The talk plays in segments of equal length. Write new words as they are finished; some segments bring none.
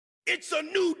It's a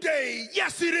new day.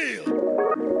 Yes, it is.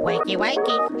 Wakey,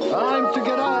 wakey. Time to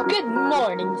get up. Good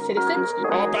morning, citizens.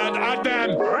 Open,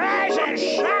 Adam. Rise and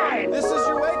shine. This is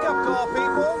your wake-up call,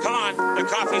 people. Come on, the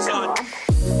coffee's on.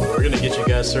 We're going to get you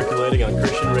guys circulating on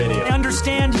Christian radio. I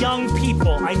understand young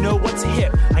people. I know what's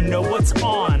hip. I know what's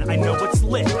on. I know what's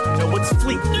lit. I know what's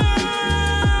fleet.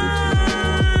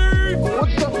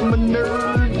 What's up, my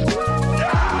nerds?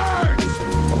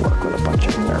 I work with a bunch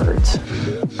of nerds.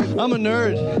 I'm a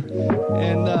nerd,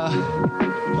 and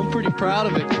I'm pretty proud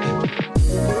of it.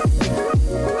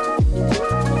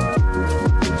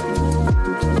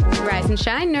 Rise and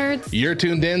shine, nerds. You're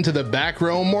tuned in to the Back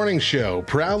Row Morning Show,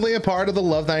 proudly a part of the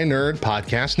Love Thy Nerd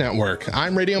podcast network.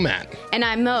 I'm Radio Matt. And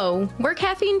I'm Mo. We're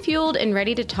caffeine-fueled and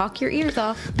ready to talk your ears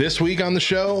off. This week on the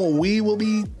show, we will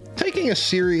be taking a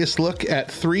serious look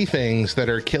at 3 things that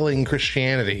are killing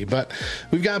Christianity, but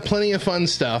we've got plenty of fun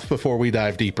stuff before we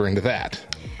dive deeper into that.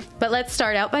 But let's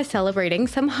start out by celebrating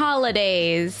some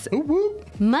holidays. Whoop,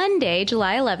 whoop. Monday,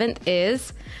 July 11th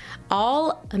is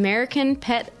All American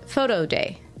Pet Photo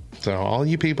Day. So all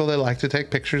you people that like to take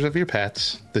pictures of your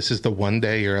pets, this is the one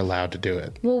day you're allowed to do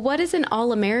it. Well, what is an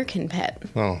All-American pet?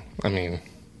 Well, I mean,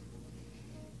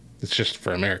 it's just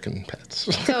for American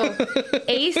pets. So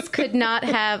Ace could not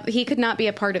be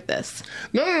a part of this.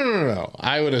 No.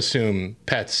 I would assume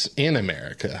pets in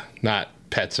America, not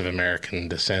pets of American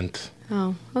descent.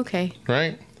 Oh, okay.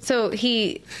 Right? So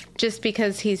he, just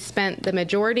because he's spent the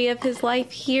majority of his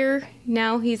life here,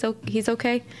 now he's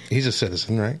okay? He's a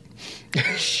citizen, right?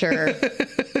 Sure.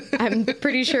 I'm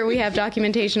pretty sure we have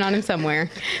documentation on him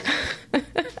somewhere.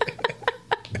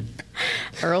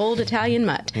 Our old Italian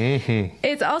mutt. Mm-hmm.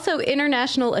 It's also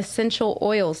International Essential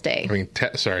Oils Day. I mean,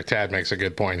 Tad makes a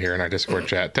good point here in our Discord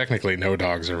chat. Technically, no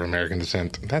dogs are of American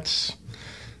descent. That's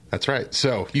right.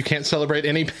 So you can't celebrate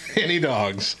any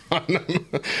dogs. Are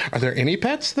there any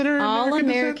pets that are all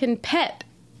American pet?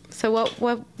 So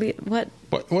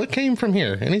what came from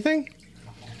here? Anything?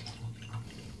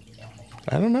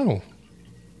 I don't know.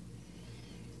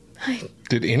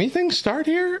 Did anything start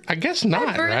here? I guess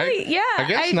not, really, right? Yeah. I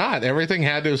guess not. Everything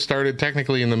had to have started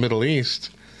technically in the Middle East.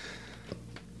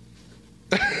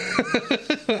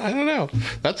 I don't know.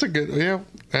 That's a good,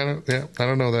 I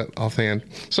don't know that offhand.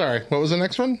 Sorry, what was the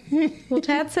next one? Well,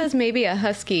 Tad says maybe a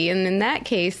husky, and in that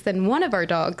case, then one of our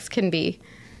dogs can be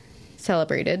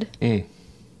celebrated.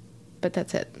 But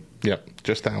that's it. Yep,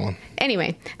 just that one.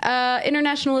 Anyway,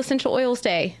 International Essential Oils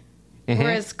Day, or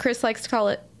as Chris likes to call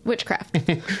it, witchcraft.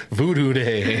 Voodoo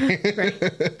Day.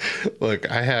 Right.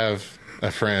 Look, I have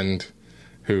a friend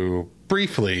who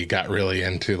briefly got really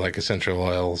into like essential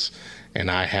oils, and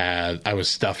I was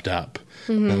stuffed up.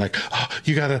 And they're like, oh,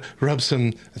 you gotta rub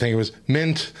some, I think it was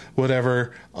mint,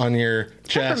 whatever, on your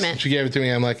chest. Peppermint. She gave it to me.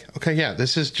 I'm like, okay, yeah,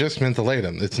 this is just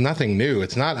mentholatum. It's nothing new.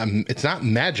 It's not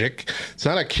magic. It's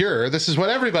not a cure. This is what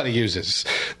everybody uses.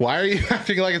 Why are you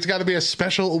acting like it's got to be a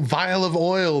special vial of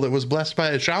oil that was blessed by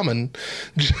a shaman?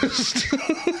 Just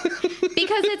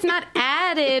because it's not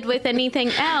added with anything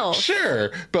else.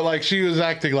 Sure, but like she was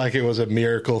acting like it was a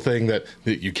miracle thing that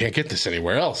you can't get this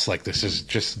anywhere else. Like this is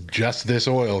just this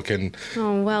oil can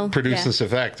produce this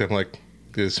effect. I'm like,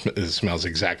 this smells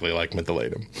exactly like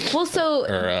mentholatum. Well, so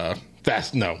or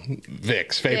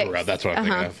Vicks Vapor Rub. That's what I'm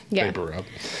thinking of. Yeah. Vapor Rub.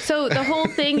 So the whole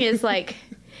thing is like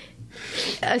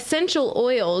essential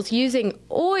oils. Using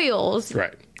oils,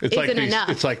 right? It's isn't enough.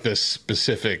 It's like this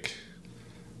specific.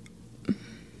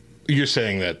 You're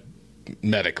saying that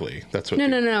medically, that's what.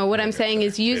 No. What I'm saying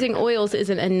is using oils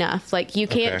isn't enough. Like you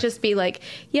can't just be like,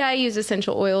 yeah, I use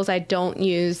essential oils. I don't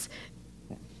use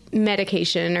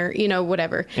medication or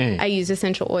whatever. I use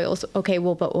essential oils. Okay,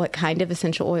 well, but what kind of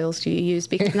essential oils do you use?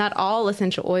 Because not all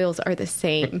essential oils are the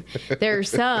same. There are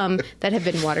some that have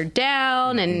been watered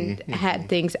down and had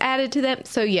things added to them.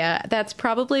 So yeah, that's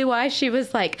probably why she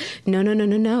was like, no.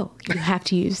 You have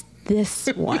to use this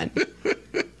one.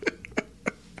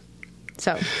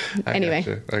 So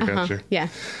anyway, I got you. Yeah.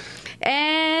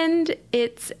 And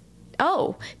it's,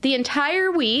 the entire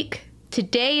week,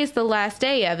 today is the last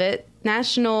day of it,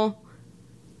 National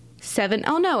 7,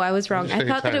 oh no, I was wrong. I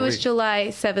thought that it was July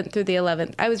 7th through the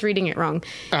 11th. I was reading it wrong.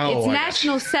 It's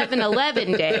National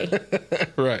 7-Eleven Day.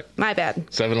 Right. My bad.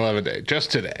 7-Eleven Day, just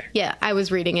today. Yeah, I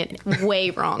was reading it way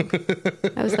wrong.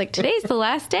 I was like, today's the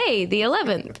last day, the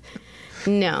 11th.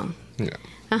 No.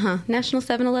 National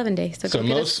 7-Eleven Day. So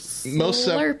most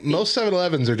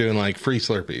 7-Elevens are doing like free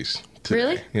Slurpees today.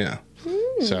 Really? Yeah.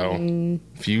 So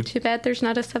too bad there's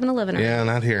not a 7-Eleven. Yeah,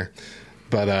 not here.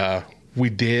 But we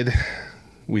did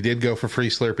go for free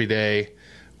Slurpee Day.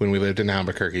 when we lived in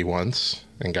Albuquerque once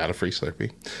and got a free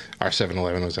Slurpee. Our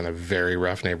 7-Eleven was in a very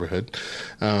rough neighborhood.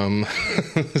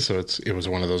 So it was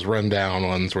one of those rundown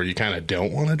ones where you kind of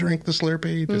don't want to drink the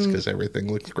Slurpee just because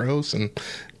everything looks gross and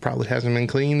probably hasn't been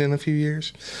cleaned in a few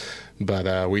years.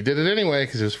 But we did it anyway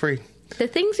because it was free. The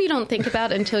things you don't think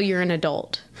about until you're an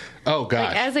adult. Oh, gosh.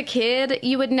 Like, as a kid,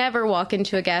 you would never walk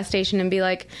into a gas station and be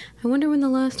like, I wonder when the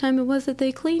last time it was that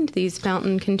they cleaned these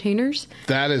fountain containers.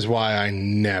 That is why I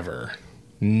never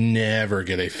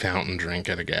get a fountain drink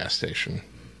at a gas station.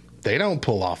 They don't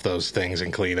pull off those things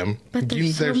and clean them. But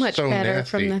they're so much better nasty.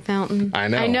 from the fountain. I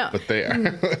know. But they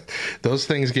are. Those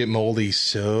things get moldy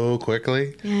so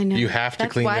quickly. Yeah, I know. You have to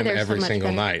That's clean why them they're so every much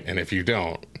single better. night. And if you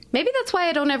don't... Maybe that's why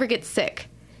I don't ever get sick.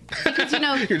 Because,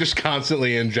 you're just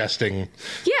constantly ingesting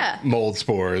mold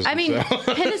spores. I mean,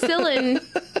 penicillin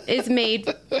is made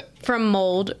from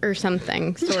mold or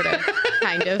something, sort of,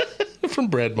 kind of. From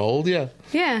bread mold, yeah.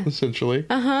 Yeah. Essentially.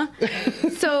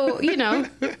 So,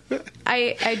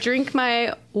 I drink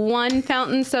my 1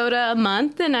 fountain soda a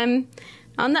month, and I'm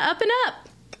on the up and up.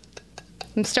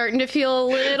 I'm starting to feel a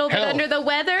little bit under the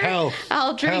weather.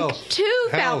 I'll drink 2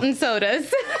 fountain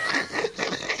sodas.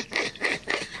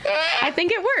 I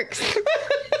think it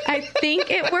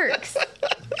works.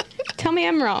 Tell me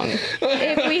I'm wrong.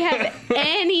 If we have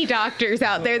any doctors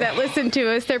out there that listen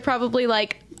to us, they're probably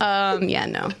like, yeah,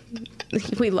 no.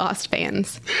 We lost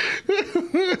fans.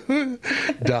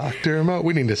 Dr. Mo.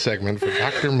 We need a segment for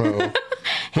Dr. Mo.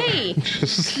 Hey,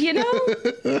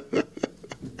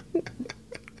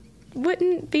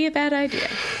 wouldn't be a bad idea.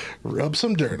 Rub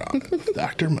some dirt on it,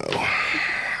 Dr. Mo.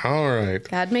 All right.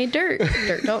 God made dirt.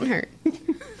 Dirt don't hurt.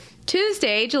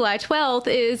 Tuesday, July 12th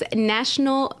is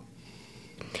National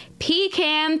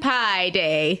Pecan Pie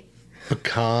Day.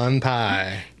 Pecan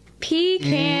pie.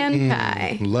 Pecan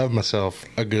pie. Love myself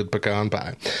a good pecan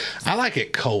pie. I like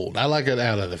it cold. I like it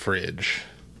out of the fridge.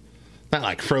 Not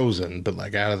like frozen, but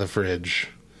like out of the fridge.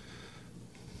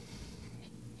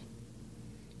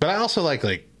 But I also like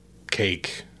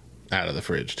cake out of the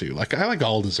fridge too. Like I like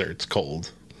all desserts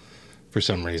cold for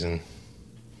some reason.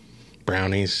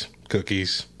 Brownies,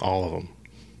 cookies, all of them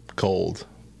cold.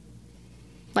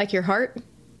 Like your heart?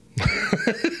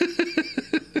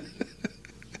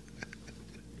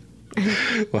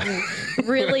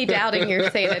 Really doubting your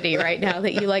sanity right now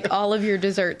that you like all of your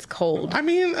desserts cold. I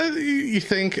mean, you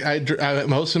think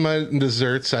most of my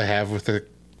desserts I have with a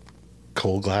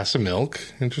cold glass of milk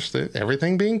and just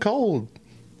everything being cold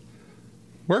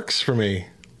works for me.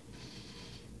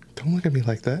 Don't look at me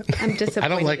like that. I'm disappointed. I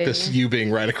don't like this you being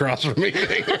right across from me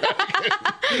thing.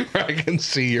 Where I can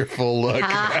see your full look.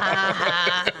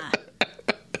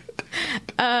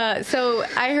 So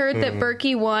I heard that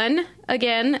Berkey won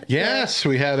again. Yes,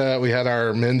 we had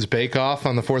our men's bake off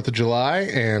on the 4th of July,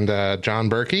 and John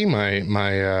Berkey,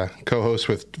 my co-host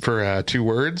for 2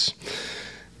 Words,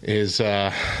 is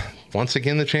once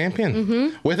again the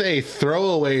champion with a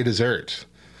throwaway dessert.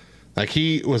 Like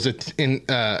he was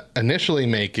initially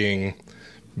making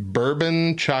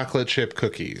bourbon chocolate chip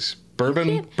cookies,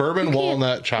 bourbon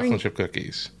walnut chocolate chip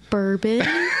cookies. Bourbon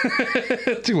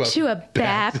to a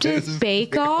Baptist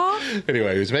bake-off.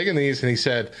 Anyway, he was making these, and he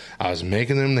said, I was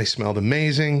making them, they smelled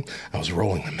amazing. I was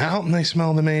rolling them out, and they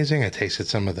smelled amazing. I tasted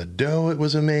some of the dough, it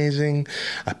was amazing.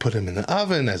 I put them in the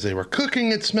oven. As they were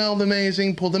cooking, it smelled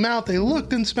amazing. Pulled them out, they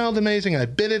looked and smelled amazing. I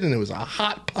bit it, and it was a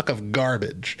hot puck of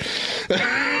garbage.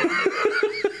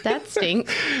 That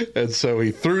stinks. And so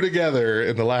he threw together,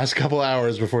 in the last couple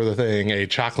hours before the thing, a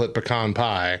chocolate pecan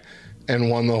pie,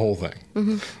 and won the whole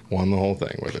thing. Won the whole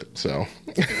thing with it. So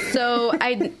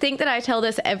I think that I tell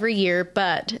this every year,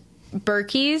 but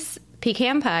Berkey's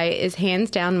pecan pie is hands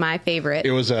down my favorite.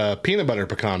 It was a peanut butter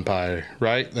pecan pie,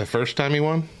 right? The first time he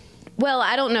won? Well,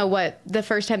 I don't know what the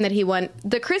first time that he won.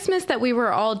 The Christmas that we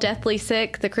were all deathly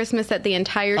sick, the Christmas that the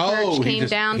entire church came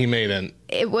down. He made it.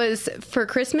 It was for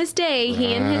Christmas Day.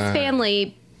 He and his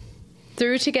family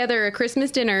threw together a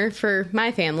Christmas dinner for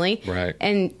my family. Right.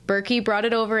 And Berkey brought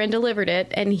it over and delivered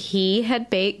it, and he had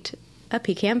baked a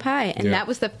pecan pie. And that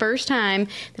was the first time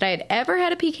that I had ever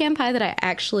had a pecan pie that I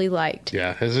actually liked.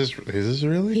 Yeah, his is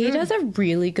really good. He does a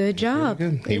really good job.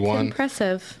 Really good. He it's won.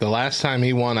 Impressive. The last time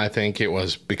he won, I think it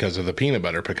was because of the peanut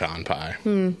butter pecan pie.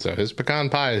 So his pecan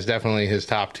pie is definitely his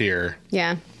top tier.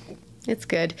 Yeah. It's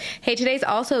good. Hey, today's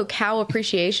also Cow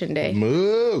Appreciation Day.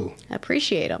 Moo!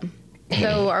 Appreciate them.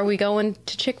 So are we going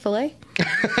to Chick-fil-A?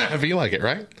 I feel like it,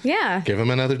 right? Yeah. Give him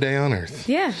another day on Earth.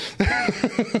 Yeah.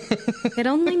 It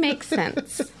only makes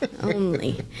sense.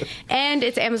 Only. And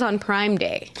it's Amazon Prime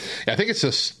Day. I think it's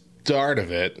the start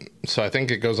of it. So I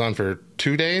think it goes on for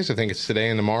 2 days. I think it's today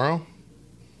and tomorrow.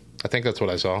 I think that's what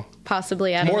I saw.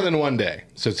 Possibly. I don't More know. than one day.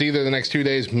 So it's either the next 2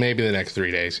 days, maybe the next 3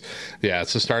 days. Yeah,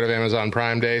 it's the start of Amazon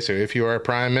Prime Day. So if you are a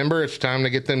Prime member, it's time to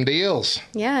get them deals.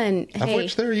 Yeah, and Of hey,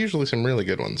 which there are usually some really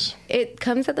good ones. it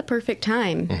comes at the perfect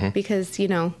time because,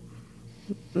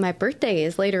 my birthday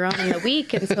is later on in the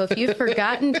week. And so if you've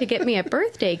forgotten to get me a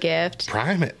birthday gift,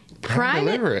 Prime it. Prime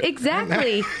deliver it.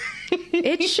 Exactly.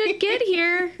 It should get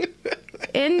here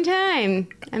in time.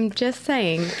 I'm just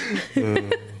saying.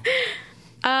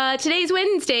 Today's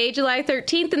Wednesday, July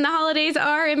 13th, and the holidays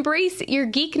are Embrace Your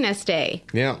Geekness Day.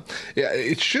 Yeah,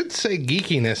 it should say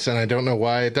geekiness, and I don't know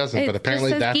why it doesn't, It but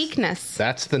apparently just says that's geekness.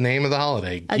 That's the name of the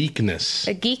holiday, geekness.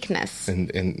 A geekness. And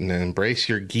embrace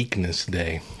your geekness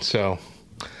day. So,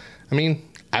 I mean,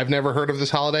 I've never heard of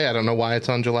this holiday. I don't know why it's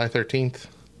on July 13th,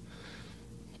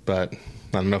 but I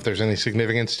don't know if there's any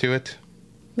significance to it.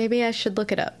 Maybe I should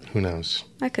look it up. Who knows?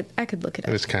 I could look it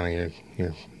up. It's kind of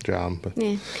your job, but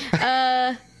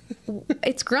Yeah.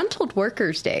 It's Gruntled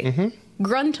Workers Day.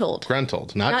 Gruntled.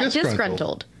 gruntled, Not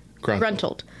disgruntled. disgruntled.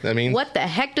 Gruntled. That means What the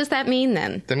heck does that mean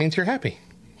then? That means you're happy.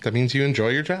 That means you enjoy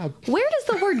your job. Where does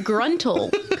the word gruntle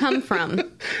come from?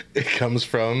 It comes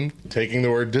from taking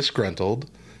the word disgruntled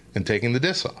and taking the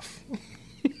dis off.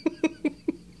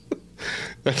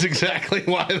 That's exactly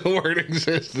why the word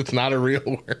exists. It's not a real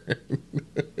word.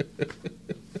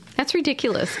 That's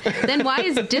ridiculous. Then why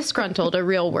is disgruntled a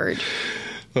real word?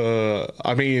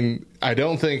 I mean, I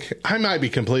don't think... I might be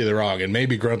completely wrong, and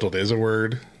maybe gruntled is a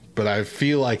word, but I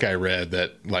feel like I read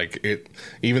that, like, it...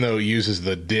 Even though it uses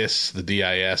the dis, the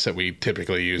D-I-S, that we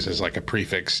typically use as, like, a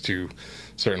prefix to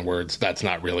certain words, that's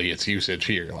not really its usage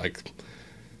here. Like...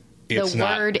 It's The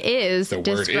word is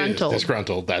disgruntled.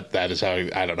 Disgruntled. That is how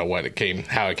I don't know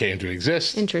how it came to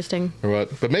exist. Interesting. Or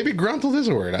what? But maybe gruntled is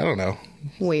a word. I don't know.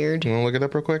 Weird. You want to look it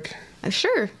up real quick?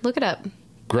 Sure. Look it up.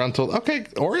 Gruntled. Okay,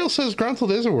 Oriel says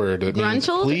gruntled is a word. It means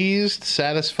Gruntled? pleased,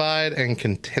 satisfied, and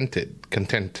contented.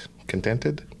 Contented.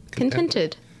 Contented.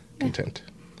 Content.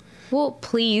 Well,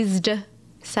 pleased,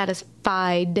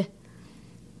 satisfied,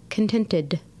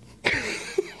 contented.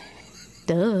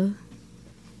 Duh.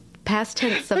 Past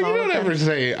tense of You all don't of them. ever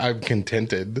say I'm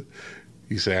contented.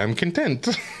 You say I'm content.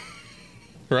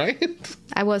 Right?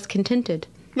 I was contented.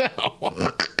 No.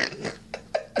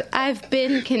 I've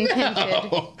been contented.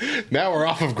 Oh, now we're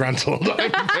off of gruntled.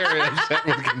 I'm very upset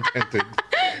with contented.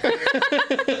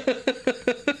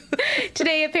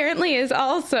 Today apparently is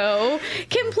also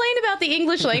Complain About the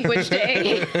English Language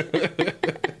Day.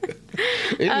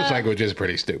 English language is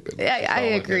pretty stupid. I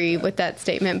agree with that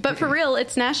statement. But for real,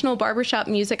 it's National Barbershop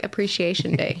Music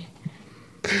Appreciation Day.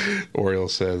 Oriel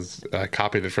says, I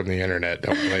copied it from the internet.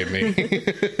 Don't blame me.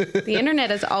 The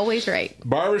internet is always right.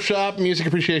 Barbershop Music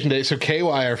Appreciation Day. So KY,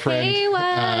 our friend,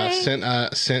 KY.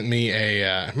 sent me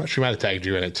I'm not sure, she might have tagged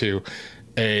you in it too,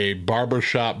 a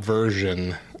barbershop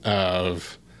version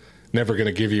of Never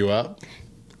Gonna Give You Up.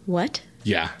 What?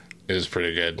 Yeah, it was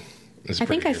pretty good. I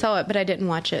think I saw it, but I didn't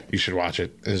watch it. You should watch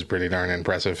it. It was pretty darn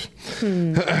impressive.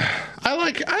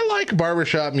 I like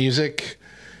barbershop music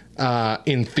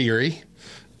in theory.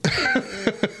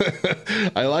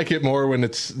 I like it more when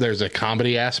there's a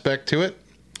comedy aspect to it.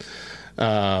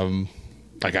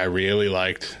 Like I really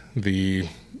liked the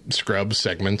Scrubs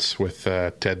segments with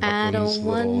Ted Buckland's I don't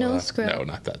want no Scrubs. No,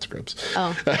 not that Scrubs.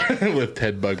 Oh. With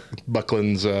Ted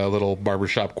Buckland's little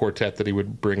barbershop quartet that he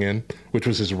would bring in, which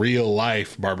was his real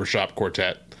life barbershop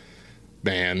quartet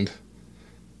band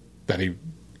that he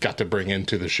got to bring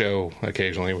into the show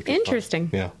occasionally. Which was Interesting.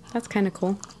 fun. Yeah. That's kind of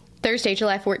cool. Thursday,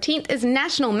 July 14th is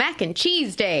National Mac and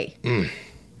Cheese Day.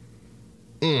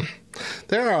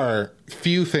 There are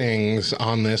few things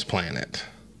on this planet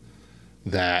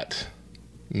that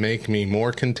make me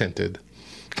more contented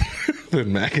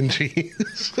than mac and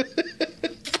cheese.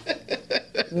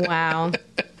 Wow.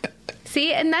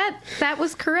 See, and that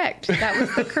was correct. That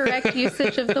was the correct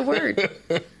usage of the word.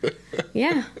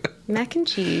 Yeah, mac and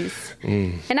cheese.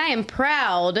 And I am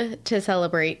proud to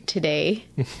celebrate today,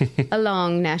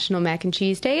 along National Mac and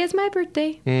Cheese Day, as my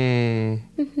birthday.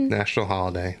 National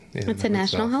holiday. Yeah, It's a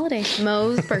national holiday.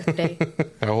 Mo's birthday.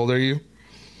 How old are you?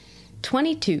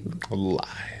 22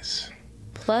 Lies.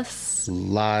 plus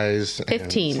Lies.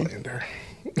 15. And slander.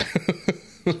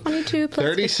 22 plus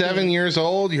 37 15. years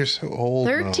old? You're so old.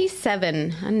 Mo.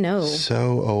 37. I know.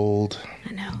 So old.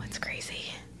 I know, it's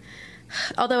crazy.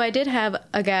 Although I did have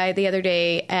a guy the other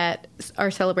day at our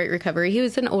Celebrate Recovery. He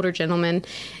was an older gentleman.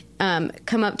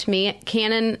 Come up to me.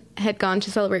 Cannon had gone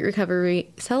to Celebrate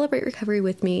Recovery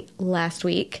with me last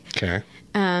week. Okay.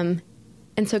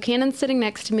 And so Cannon's sitting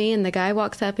next to me, and the guy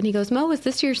walks up and he goes, "Mo, is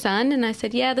this your son?" And I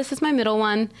said, "Yeah, this is my middle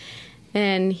one."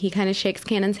 And he kind of shakes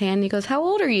Cannon's hand. And he goes, "How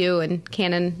old are you?" And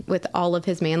Cannon, with all of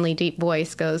his manly, deep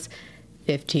voice, goes,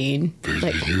 15.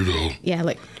 15 years old. Yeah,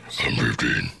 like, I'm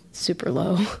 15. super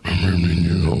low. I'm 15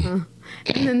 years old.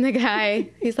 And then the guy,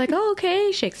 he's like, "Oh,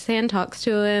 okay," shakes his hand, talks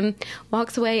to him,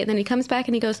 walks away, and then he comes back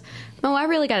and he goes, "Mo, I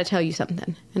really got to tell you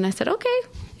something." And I said, "Okay."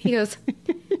 He goes,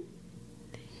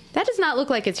 "That does not look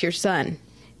like it's your son.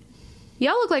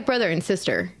 Y'all look like brother and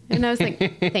sister." And I was like,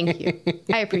 "Thank you.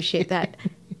 I appreciate that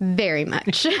very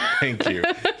much." Thank you.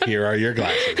 Here are your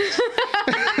glasses.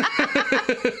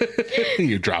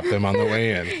 You drop them on the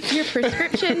way in. Your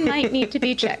prescription might need to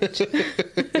be checked.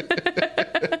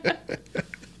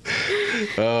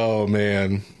 Oh,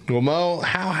 man. Well, Mo,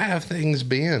 how have things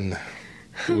been?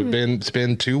 It's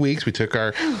been 2 weeks. We took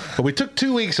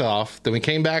 2 weeks off. Then we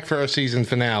came back for our season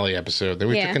finale episode. Then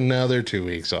we took another 2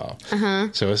 weeks off.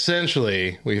 So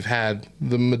essentially, we've had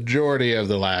the majority of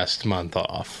the last month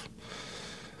off.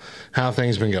 How have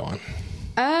things been going?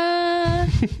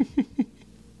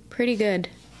 Pretty good.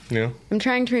 Yeah. I'm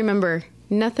trying to remember.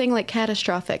 Nothing like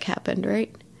catastrophic happened,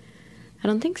 right? I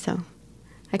don't think so.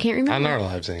 I can't remember. Not in our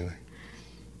lives, anyway.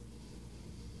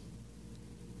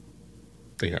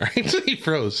 You all right? He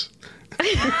froze.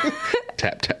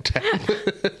 Tap, tap, tap.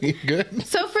 You good?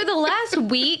 So for the last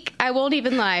week, I won't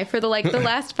even lie, for the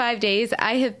last 5 days,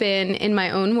 I have been in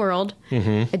my own world.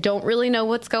 I don't really know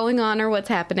what's going on or what's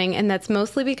happening, and that's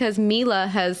mostly because Mila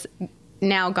has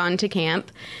now gone to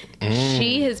camp.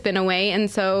 She has been away, and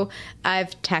so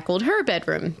I've tackled her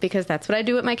bedroom, because that's what I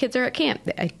do when my kids are at camp.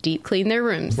 I deep clean their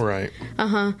rooms. Right.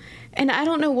 And I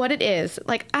don't know what it is.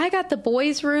 Like, I got the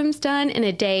boys' rooms done in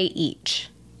a day each.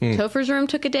 Topher's room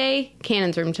took a day.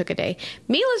 Cannon's room took a day.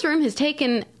 Mila's room has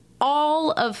taken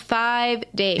all of 5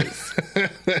 days.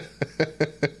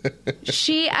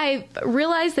 I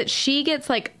realized that she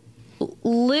gets, like,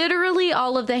 literally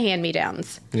all of the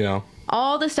hand-me-downs. Yeah.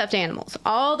 All the stuffed animals,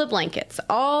 all the blankets,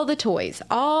 all the toys,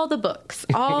 all the books,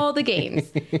 all the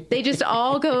games. They just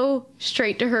all go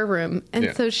straight to her room.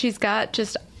 And so she's got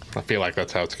just... I feel like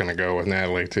that's how it's going to go with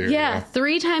Natalie, too. Yeah,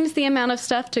 3 times the amount of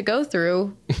stuff to go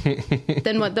through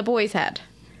than what the boys had.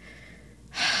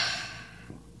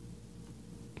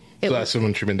 So that's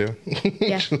what you've been doing?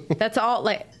 Yeah, that's all,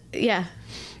 like, yeah.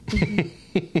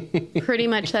 Pretty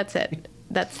much that's it.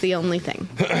 That's the only thing.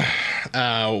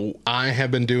 I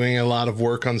have been doing a lot of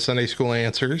work on Sunday School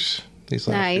Answers these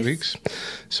last 2 weeks.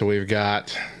 So we've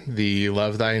got the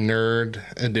Love Thy Nerd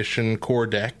edition core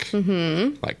deck.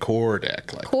 Like core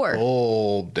deck. Like core.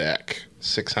 Full deck.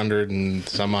 600 and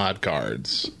some odd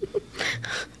cards.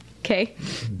 Okay.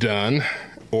 Done.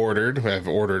 Ordered. I've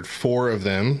ordered 4 of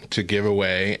them to give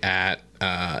away at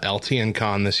LTN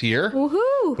Con this year.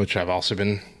 Woohoo! Which I've also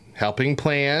been helping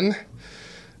plan.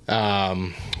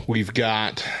 We've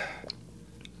got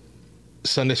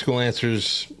Sunday School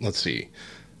Answers. Let's see.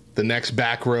 The next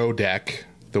back row deck,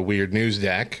 the Weird News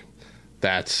deck,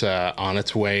 that's on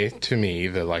its way to me.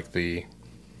 The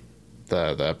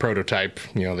prototype,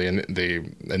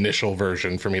 the initial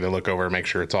version for me to look over and make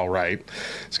sure it's all right.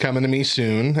 It's coming to me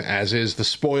soon, as is the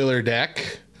spoiler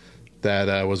deck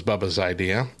that was Bubba's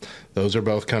idea. Those are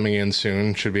both coming in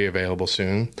soon. Should be available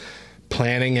soon.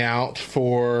 Planning out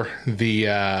for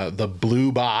the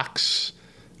blue box,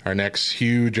 our next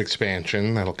huge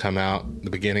expansion that'll come out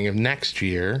the beginning of next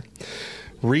year.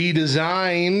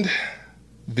 Redesigned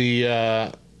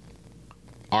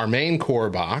our main core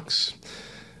box.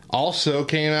 Also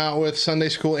came out with Sunday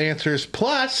School Answers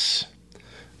Plus,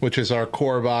 which is our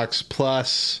core box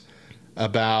plus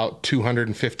about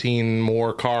 215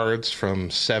 more cards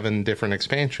from 7 different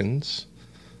expansions.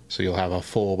 So you'll have a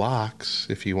full box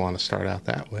if you want to start out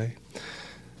that way.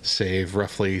 Save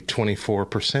roughly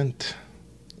 24%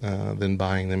 than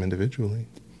buying them individually.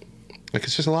 Like,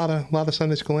 it's just a lot of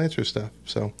Sunday School Answer stuff.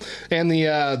 So, and the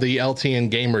LTN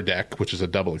Gamer deck, which is a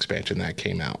double expansion that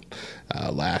came out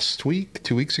last week,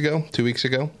 2 weeks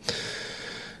ago.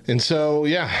 And so,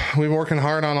 yeah, we've been working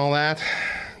hard on all that.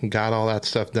 Got all that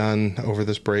stuff done over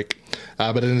this break.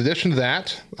 But in addition to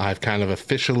that, I've kind of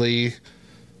officially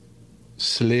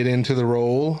slid into the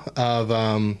role of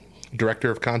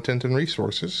Director of Content and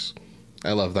Resources.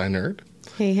 I Love Thy Nerd.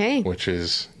 Hey. Which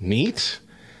is neat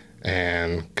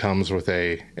and comes with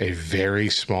a very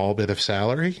small bit of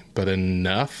salary, but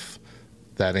enough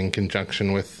that in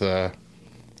conjunction with the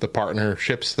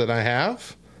partnerships that I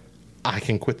have, I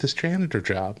can quit this janitor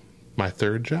job, my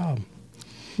 3rd job.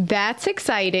 That's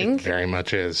exciting. It very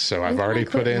much is. So I've already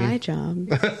put in my job.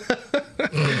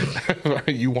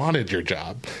 You wanted your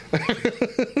job.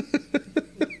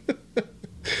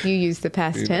 You use the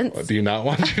past tense. Do you not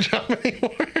want your job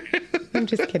anymore? I'm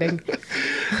Just kidding.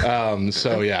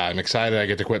 So yeah, I'm excited. I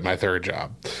get to quit my third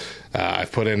job.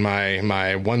 I've put in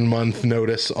my 1 month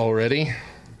notice already,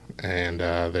 and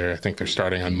I think they're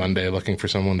starting on Monday looking for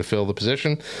someone to fill the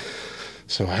position.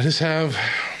 So I just have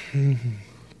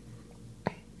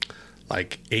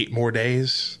like 8 more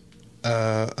days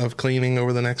of cleaning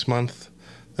over the next month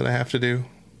that I have to do.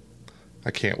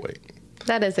 I can't wait.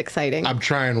 That is exciting. I'm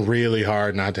trying really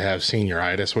hard not to have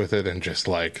senioritis with it and just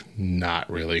like not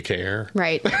really care.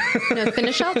 Right. No,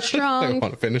 finish out I strong.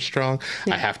 want to finish strong.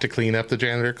 Yeah. I have to clean up the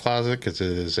janitor closet because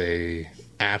it is a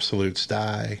absolute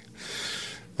sty.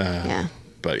 Yeah.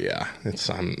 But yeah,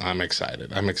 I'm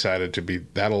excited. I'm excited to be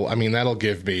that'll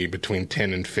give me between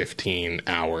 10 and 15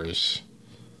 hours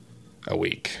a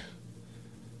week.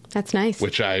 That's nice.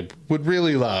 Which I would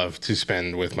really love to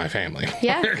spend with my family.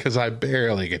 Yeah. Because I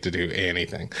barely get to do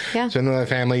anything. Yeah. Spend with my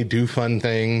family, do fun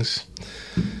things.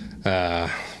 All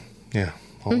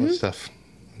that stuff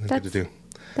I get to do.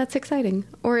 That's exciting.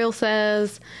 Oriel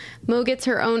says, Mo gets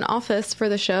her own office for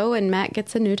the show and Matt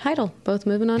gets a new title. Both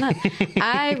moving on up.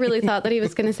 I really thought that he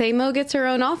was going to say Mo gets her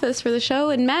own office for the show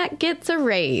and Matt gets a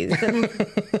raise.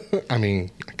 I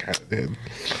mean, I kind of did.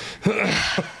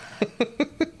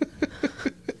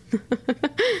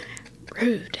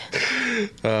 Rude.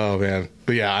 Oh, man.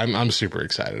 But yeah, I'm super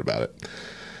excited about it.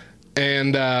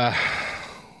 And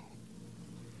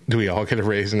do we all get a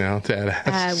raise now, Dad?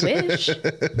 I wish.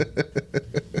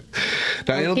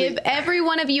 I'll give every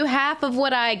one of you half of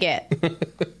what I get.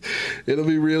 It'll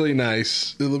be really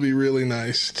nice. It'll be really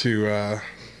nice to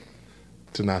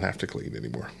not have to clean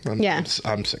anymore.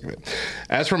 I'm sick of it.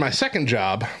 As for my second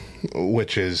job,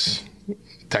 which is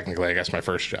technically, I guess, my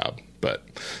first job, but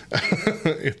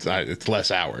it's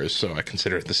less hours, so I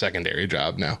consider it the secondary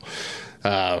job now,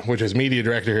 which is media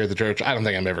director here at the church. I don't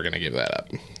think I'm ever going to give that up.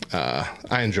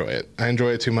 I enjoy it. I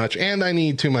enjoy it too much, and I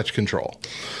need too much control.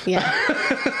 Yeah.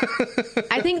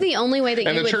 I think the only way that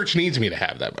and the church needs me to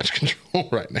have that much control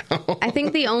right now. I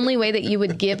think the only way that you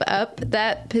would give up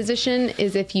that position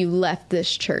is if you left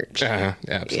this church.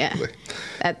 Absolutely.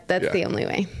 Yeah. That's the only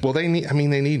way. Well, they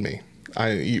need me.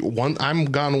 I'm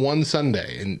gone one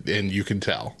Sunday, and you can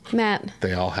tell. Matt.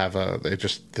 They all have they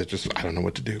just I don't know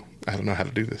what to do. I don't know how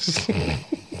to do this.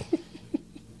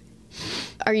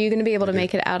 Are you going to be able to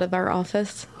make it out of our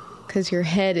office? Because your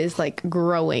head is like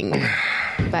growing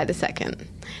by the second.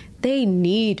 They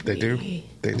need me.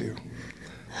 They do.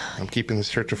 I'm keeping this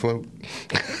church afloat.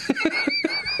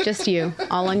 Just you,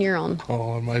 all on your own.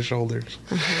 All on my shoulders.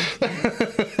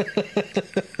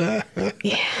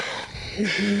 Yeah.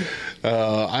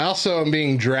 I also am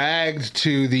being dragged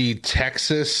to the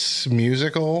Texas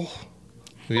musical.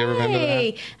 Have you ever been to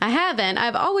that? I haven't.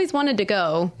 I've always wanted to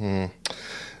go.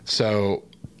 So,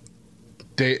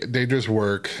 Dangerous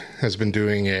Work has been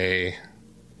doing it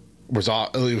was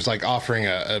like offering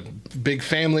a big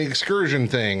family excursion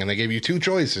thing, and they gave you 2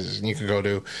 choices, and you could go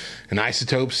to an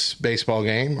Isotopes baseball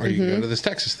game, or you could go to this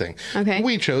Texas thing. Okay.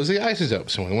 We chose the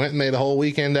Isotopes, and we went and made a whole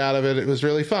weekend out of it. It was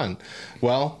really fun.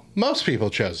 Well, most people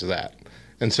chose that,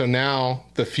 and so now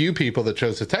the few people that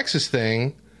chose the Texas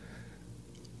thing,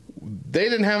 they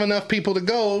didn't have enough people to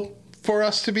go for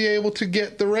us to be able to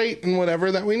get the rate and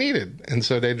whatever that we needed, and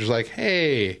so they just like,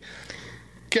 hey,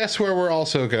 guess where we're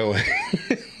also going?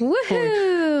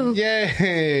 Woohoo!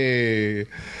 Yay!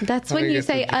 That's when you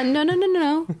say,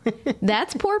 no.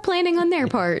 That's poor planning on their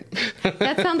part.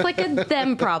 That sounds like a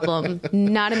them problem,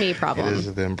 not a me problem. It is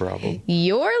a them problem.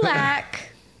 Your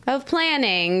lack of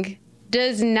planning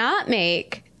does not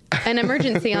make an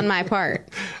emergency on my part.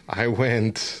 I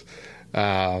went...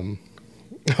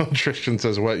 Tristan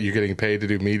says, what, you getting paid to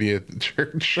do media at the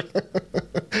church?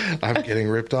 I'm getting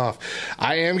ripped off.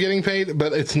 I am getting paid,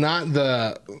 but it's not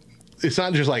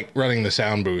just like running the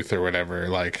sound booth or whatever.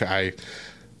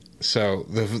 So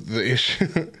the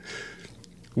issue,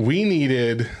 we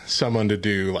needed someone to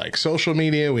do like social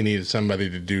media. We needed somebody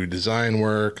to do design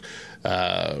work.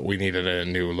 We needed a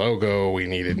new logo. We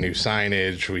needed new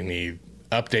signage. We need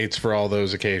updates for all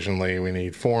those occasionally. We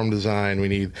need form design. We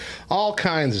need all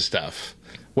kinds of stuff.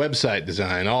 Website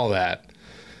design, all that.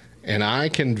 And I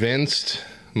convinced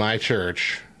my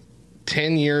church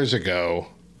 10 years ago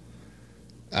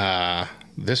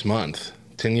this month,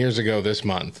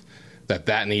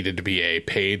 that needed to be a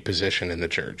paid position in the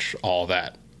church, all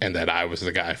that, and that I was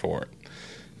the guy for it.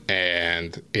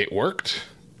 And it worked.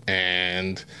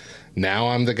 And now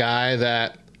I'm the guy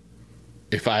that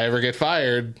if I ever get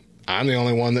fired, I'm the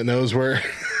only one that knows where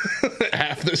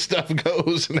half this stuff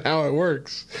goes and how it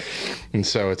works. And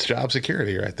so it's job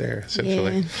security right there,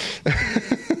 essentially.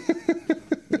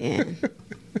 Yeah.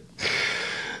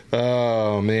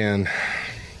 Oh, man.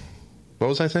 What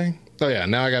was I saying? Oh, yeah.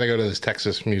 Now I got to go to this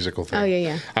Texas musical thing. Oh,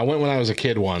 yeah. I went when I was a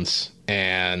kid once,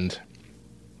 and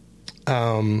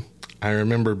I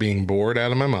remember being bored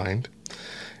out of my mind,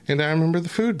 and I remember the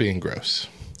food being gross.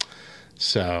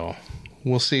 So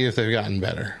we'll see if they've gotten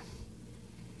better.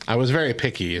 I was very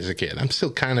picky as a kid. I'm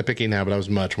still kind of picky now, but I was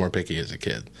much more picky as a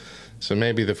kid. So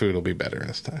maybe the food will be better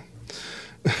this time.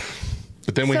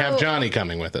 But then we have Johnny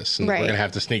coming with us, and we're going to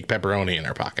have to sneak pepperoni in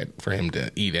our pocket for him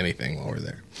to eat anything while we're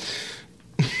there.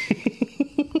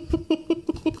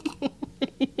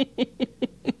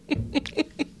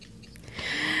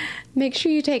 Make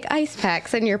sure you take ice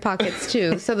packs in your pockets,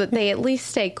 too, so that they at least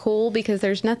stay cool, because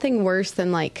there's nothing worse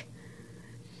than, like...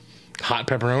 Hot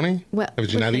pepperoni? Have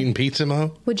you not eaten pizza,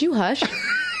 Mo? Would you hush?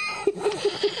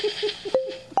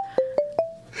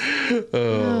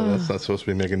 Oh, that's not supposed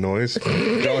to be making noise.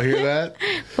 Did y'all hear that?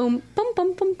 Boom, boom,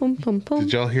 boom, boom, boom, boom, boom.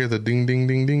 Did y'all hear the ding, ding,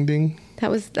 ding, ding, ding? That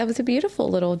was a beautiful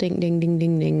little ding, ding, ding,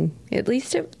 ding, ding. At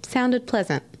least it sounded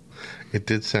pleasant. It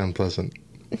did sound pleasant,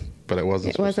 but it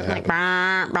wasn't. It wasn't like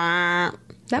bah, bah.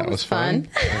 That was fun.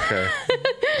 Okay,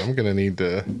 I'm gonna need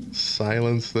to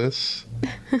silence this.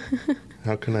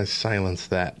 How can I silence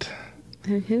that?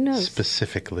 Who knows?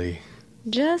 Specifically.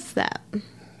 Just that.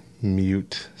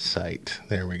 Mute site.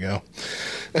 There we go.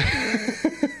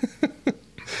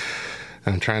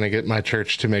 I'm trying to get my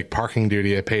church to make parking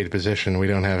duty a paid position. We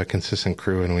don't have a consistent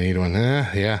crew, and we need one.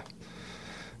 Yeah.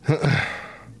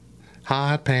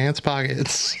 Hot pants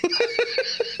pockets.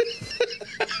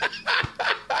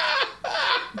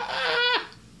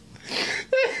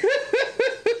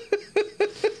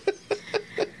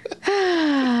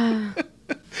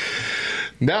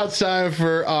 Now it's time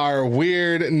for our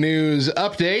weird news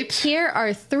update. Here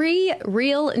are 3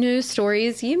 real news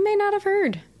stories you may not have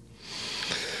heard.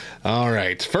 All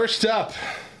right. First up.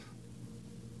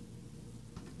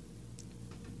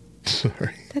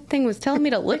 Sorry. That thing was telling me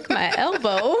to lick my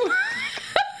elbow.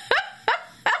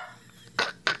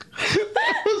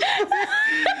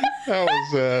 That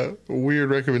was a weird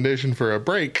recommendation for a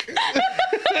break.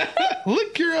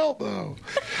 Lick your elbow.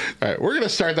 All right, we're going to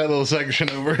start that little section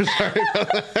over. Sorry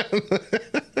about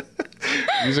that.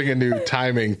 Using a new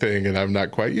timing thing, and I'm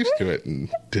not quite used to it,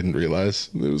 and didn't realize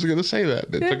it was going to say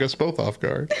that. It took us both off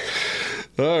guard.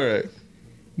 All right.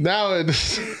 Now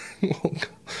it's...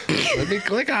 Let me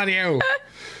click on you.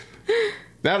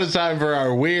 Now it's time for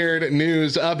our weird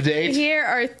news update. Here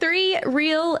are 3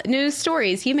 real news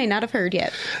stories you may not have heard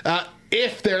yet.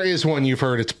 If there is one you've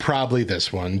heard, it's probably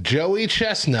this one. Joey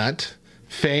Chestnut,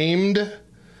 famed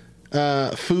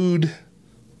food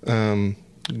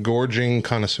gorging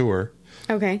connoisseur.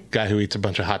 Okay. Guy who eats a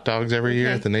bunch of hot dogs every year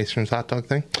at the Nation's hot dog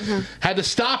thing. Had to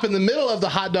stop in the middle of the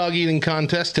hot dog eating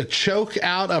contest to choke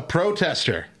out a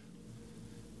protester.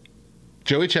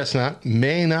 Joey Chestnut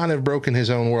may not have broken his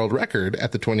own world record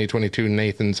at the 2022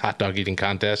 Nathan's hot dog eating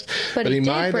contest, but he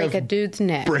might break a dude's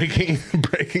neck, breaking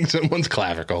someone's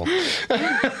clavicle.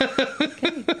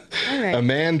 All right. A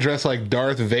man dressed like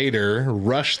Darth Vader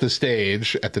rushed the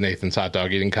stage at the Nathan's hot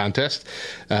dog eating contest,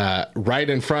 right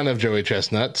in front of Joey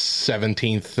Chestnut's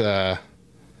 17th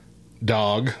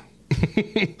dog.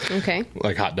 Okay.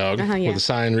 Like hot dog. With a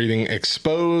sign reading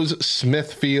Expose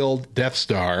Smithfield Death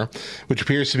Star, which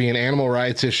appears to be an animal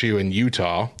rights issue in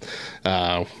Utah,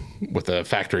 with a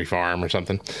factory farm or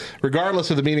something.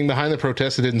 Regardless of the meaning behind the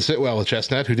protest, it didn't sit well with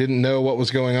Chestnut, who didn't know what was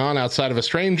going on outside of a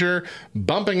stranger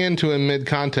bumping into him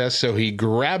mid-contest, so he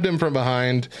grabbed him from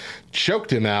behind,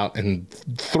 choked him out, and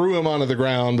threw him onto the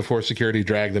ground before security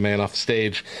dragged the man off the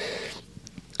stage.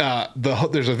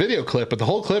 There's a video clip, but the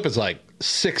whole clip is like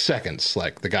 6 seconds.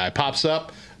 Like the guy pops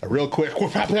up, a real quick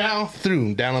whoop, threw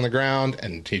him down on the ground,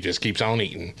 and he just keeps on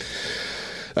eating.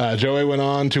 Joey went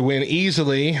on to win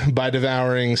easily by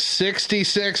devouring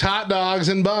 66 hot dogs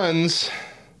and buns,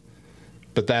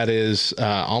 but that is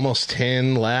almost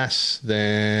 10 less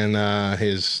than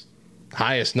his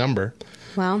highest number.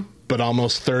 Wow. But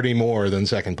almost 30 more than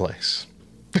second place.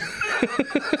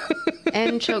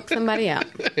 And choke somebody out.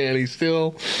 And he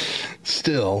still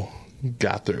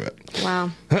got through it.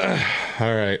 Wow.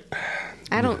 All right.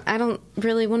 I don't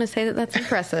really want to say that that's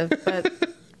impressive, but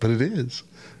but it is.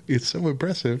 It's so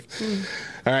impressive.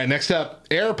 All right, next up,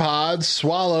 AirPods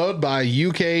swallowed by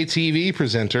UK TV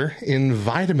presenter in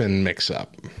vitamin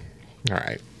mix-up. All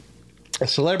right. A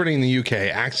celebrity in the UK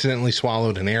accidentally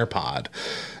swallowed an AirPod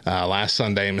last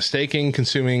Sunday,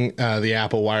 consuming the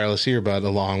Apple wireless earbud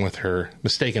along with her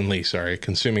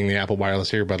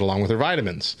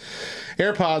vitamins.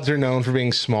 AirPods are known for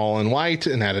being small and white,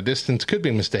 and at a distance could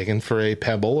be mistaken for a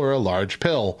pebble or a large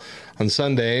pill. On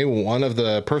Sunday, one of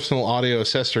the personal audio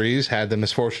accessories had the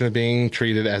misfortune of being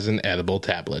treated as an edible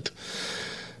tablet.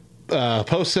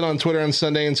 Posted on Twitter on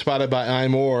Sunday and spotted by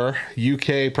iMore,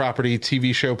 UK property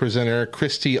TV show presenter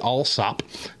Christy Allsop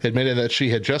admitted that she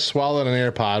had just swallowed an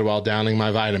AirPod while downing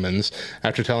my vitamins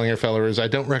after telling her followers, I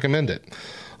don't recommend it.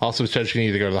 Also said she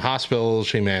needed to go to the hospital.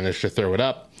 She managed to throw it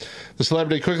up. The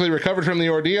celebrity quickly recovered from the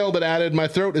ordeal, but added, my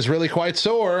throat is really quite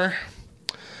sore.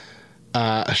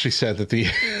 She said that the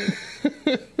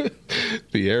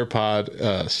the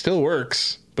AirPod still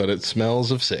works, but it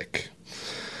smells of sick.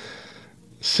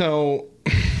 So,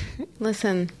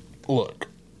 listen. Look,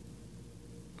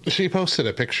 she posted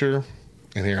a picture,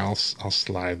 and here I'll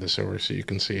slide this over so you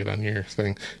can see it on your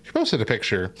thing. She posted a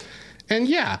picture, and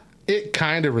yeah, it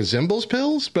kind of resembles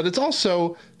pills, but it's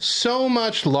also so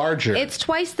much larger. It's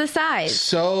twice the size.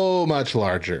 So much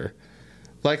larger.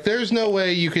 Like, there's no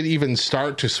way you could even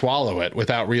start to swallow it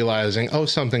without realizing, oh,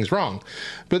 something's wrong.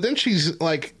 But then she's,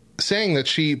 like, saying that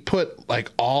she put, like,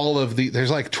 all of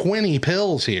there's, like, 20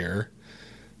 pills here.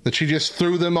 That she just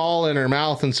threw them all in her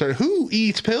mouth and started, who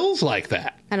eats pills like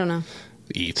that? I don't know.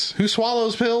 Who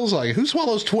swallows pills? Like, who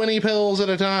swallows 20 pills at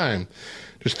a time?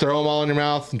 Just throw them all in your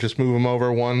mouth and just move them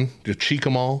over one. Just cheek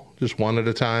them all. Just one at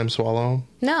a time, swallow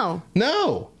them.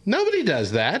 No. Nobody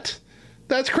does that.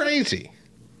 That's crazy.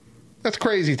 That's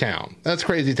crazy town. That's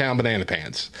crazy town banana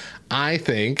pants. I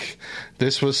think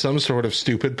this was some sort of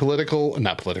stupid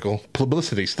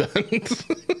publicity stunt.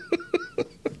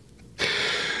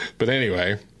 But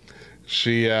anyway,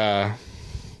 she's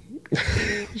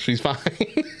fine.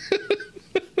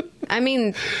 I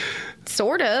mean,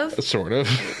 sort of.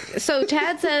 So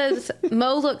Tad says,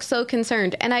 Mo looks so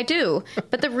concerned. And I do.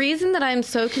 But the reason that I'm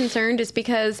so concerned is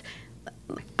because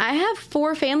I have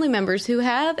 4 family members who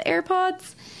have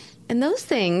AirPods, and those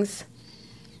things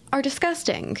are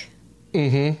disgusting.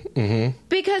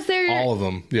 Because they're... all of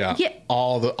them, yeah.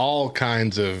 All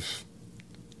kinds of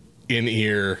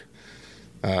in-ear...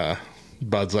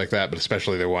 buds like that, but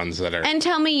especially the ones that are... And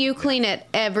tell me you clean it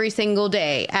every single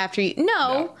day after you...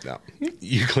 No.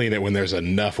 You clean it when there's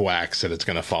enough wax that it's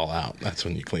going to fall out. That's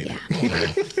when you clean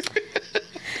it.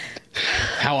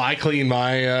 How I clean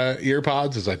my ear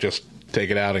pods is I just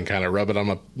take it out and kind of rub it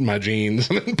on my jeans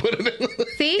and then put it in.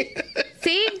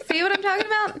 See what I'm talking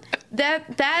about?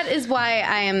 That is why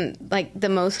I am like the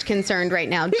most concerned right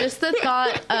now. Just the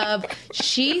thought of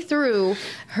she threw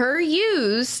her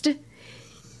used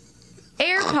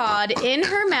AirPod in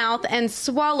her mouth and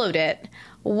swallowed it,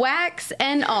 wax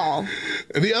and all.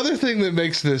 The other thing that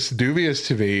makes this dubious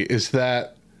to me is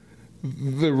that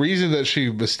the reason that she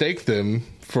mistaked them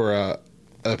for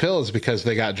a pill is because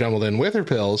they got jumbled in with her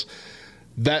pills.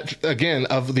 That, again,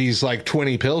 of these like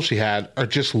 20 pills she had, are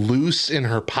just loose in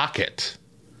her pocket.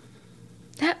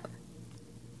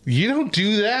 You don't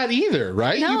do that either,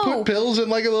 right? No. You put pills in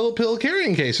like a little pill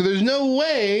carrying case. So there's no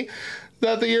way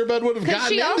that the earbud would have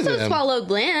gotten into them. She also swallowed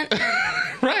lint.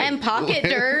 Right. And pocket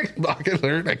dirt. Pocket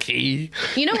dirt, a key.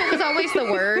 You know what was always the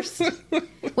worst?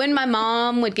 When my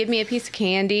mom would give me a piece of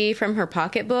candy from her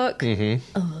pocketbook. That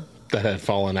had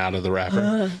fallen out of the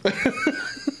wrapper.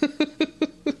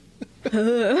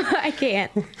 I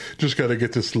can't. Just got to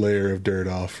get this layer of dirt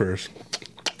off first.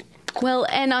 Well,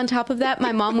 and on top of that,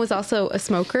 my mom was also a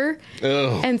smoker.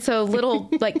 Oh. And so little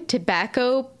like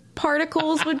tobacco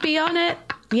particles would be on it.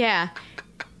 Yeah.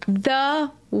 The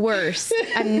worst.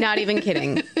 I'm not even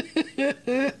kidding.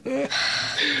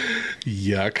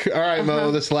 Yuck. All right,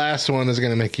 Mo, this last one is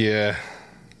going to make you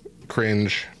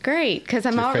cringe. Great, because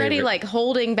I'm already favorite. like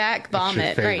holding back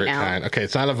vomit right now. Kind. Okay,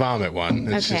 it's not a vomit one.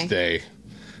 It's just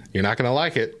you're not going to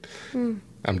like it. I'm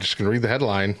just going to read the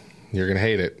headline. You're going to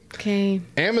hate it. Okay.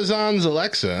 Amazon's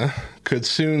Alexa could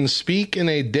soon speak in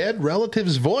a dead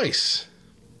relative's voice.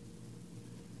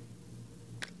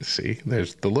 See,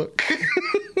 there's the look.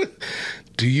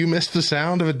 Do you miss the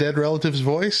sound of a dead relative's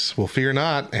voice? Well, fear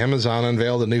not. Amazon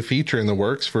unveiled a new feature in the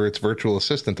works for its virtual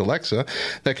assistant, Alexa,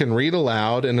 that can read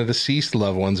aloud in a deceased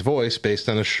loved one's voice based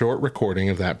on a short recording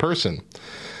of that person.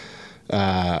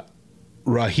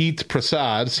 Rahit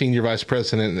Prasad, Senior Vice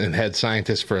President and Head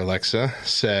Scientist for Alexa,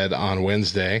 said on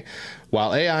Wednesday,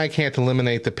 while AI can't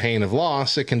eliminate the pain of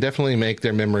loss, it can definitely make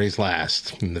their memories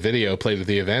last. In the video played at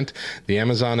the event, the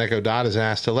Amazon Echo Dot has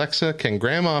asked Alexa, can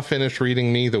Grandma finish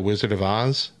reading me The Wizard of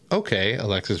Oz? Okay,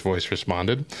 Alexa's voice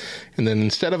responded. And then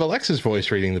instead of Alexa's voice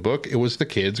reading the book, it was the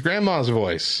kid's grandma's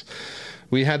voice.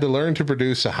 We had to learn to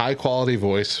produce a high-quality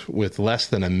voice with less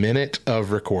than a minute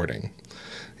of recording.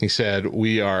 He said,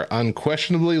 we are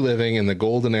unquestionably living in the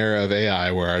golden era of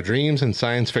AI where our dreams and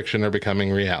science fiction are becoming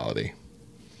reality.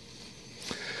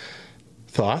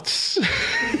 Thoughts?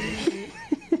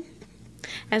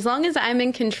 As long as I'm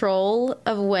in control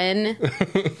of when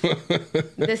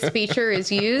this feature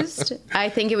is used, I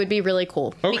think it would be really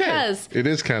cool. Okay. Because it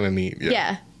is kind of neat.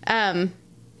 yeah.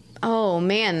 Oh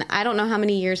man, I don't know how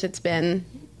many years it's been.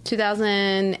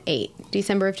 2008,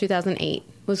 December of 2008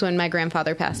 was when my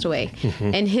grandfather passed away.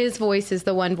 And his voice is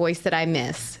the one voice that I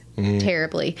miss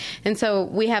terribly. And so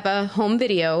we have a home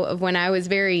video of when I was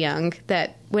very young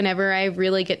that whenever I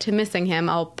really get to missing him,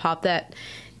 I'll pop that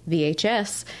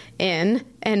VHS in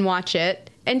and watch it.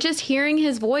 And just hearing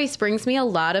his voice brings me a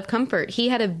lot of comfort. He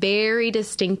had a very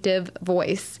distinctive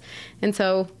voice. And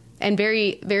so, and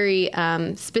very, very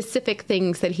specific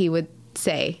things that he would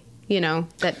say, you know,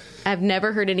 that I've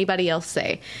never heard anybody else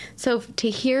say. So to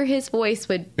hear his voice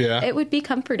it would be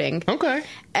comforting. Okay.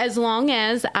 As long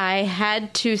as I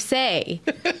had to say,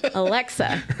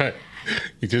 Alexa. Right.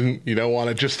 You don't want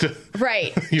it just to.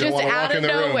 Right. You don't just want to out walk of in the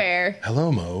nowhere. room.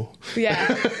 Hello, Mo.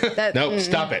 Yeah. Nope,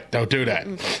 stop it. Don't do that.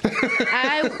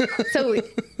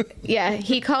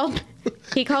 He called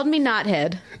me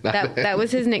Knothead. That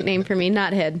was his nickname for me,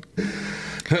 Knothead.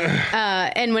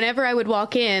 And whenever I would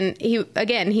walk in,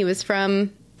 he was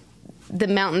from the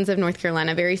mountains of North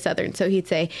Carolina, very southern. So he'd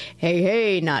say,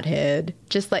 hey, Knothead.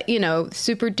 Just like,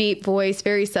 super deep voice,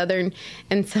 very southern.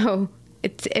 And so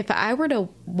if I were to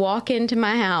walk into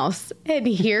my house and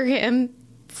hear him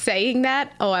saying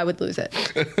that, I would lose it.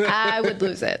 I would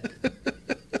lose it.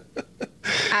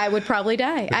 I would probably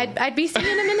die. I'd be seeing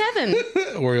him in heaven.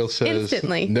 Oriole says,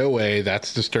 instantly. No way,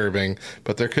 that's disturbing.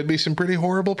 But there could be some pretty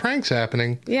horrible pranks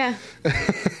happening. Yeah.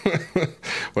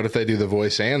 What if they do the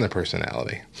voice and the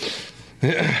personality?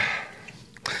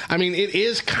 I mean, it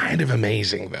is kind of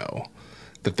amazing, though,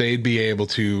 that they'd be able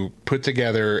to put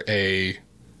together even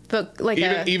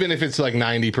if it's like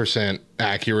 90%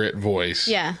 accurate voice.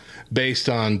 Yeah. Based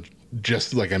on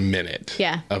just like a minute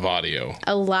of audio.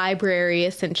 A library,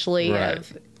 essentially, right.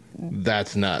 of...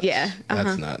 That's nuts. Yeah.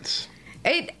 That's nuts.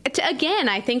 Again,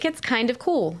 I think it's kind of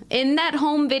cool. In that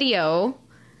home video,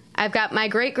 I've got my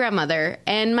great-grandmother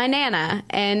and my Nana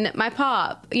and my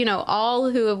pop, all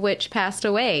of which passed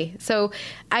away. So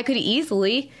I could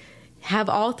easily have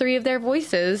all three of their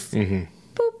voices. Mm-hmm.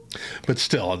 Boop. But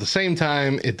still, at the same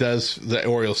time, the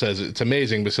Oriole says it's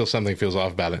amazing, but still something feels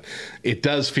off about it. It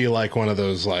does feel like one of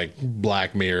those like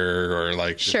Black Mirror or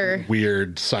like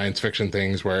weird science fiction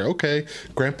things where, okay,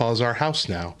 Grandpa's our house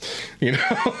now.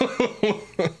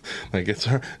 Like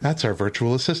that's our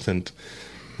virtual assistant.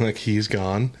 Like he's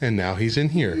gone and now he's in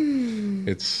here. And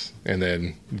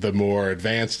then the more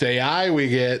advanced AI we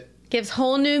get gives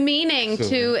whole new meaning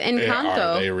to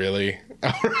Encanto. Are they really?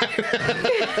 All right.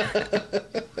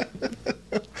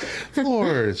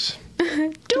 Floors.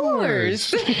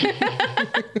 Doors.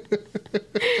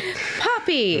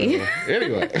 Poppy.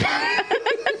 Anyway.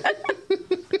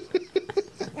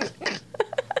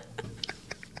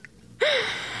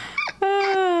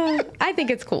 I think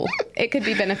it's cool. It could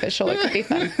be beneficial. It could be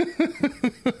fun.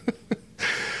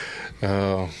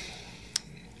 Oh.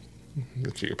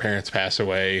 Your parents pass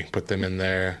away, put them in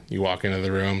there. You walk into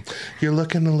the room. You're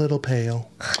looking a little pale.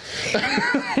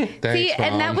 Thanks, See, Mom.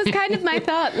 and that was kind of my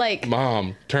thought. Like,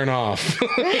 Mom, turn off.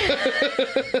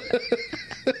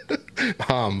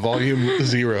 Mom, volume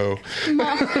 0.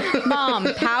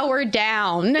 Mom, power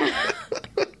down.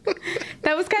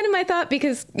 That was kind of my thought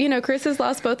because, Chris has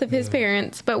lost both of his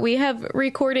parents, but we have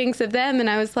recordings of them. And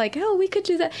I was like, we could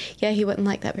do that. Yeah, he wouldn't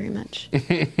like that very much.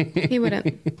 He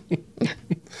wouldn't.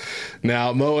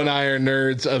 Now, Mo and I are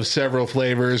nerds of several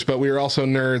flavors, but we are also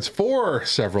nerds for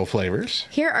several flavors.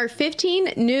 Here are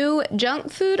 15 new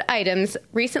junk food items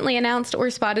recently announced or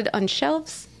spotted on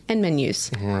shelves and menus.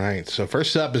 All right. So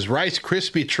first up is Rice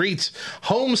Krispie Treats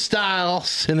Home Style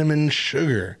Cinnamon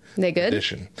Sugar They good?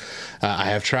 Edition. I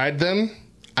have tried them.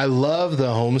 I love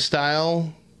the Home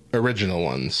Style original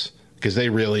ones because they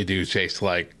really do taste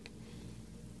like,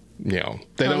 they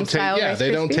don't taste.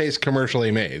 They don't taste commercially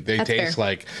made. They taste fair.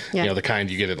 Like the kind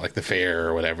you get at like the fair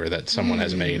or whatever that someone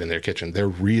has made in their kitchen. They're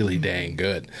really dang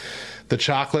good. The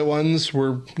chocolate ones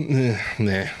were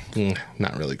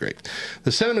not really great.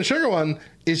 The cinnamon sugar one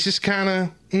is just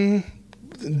kind of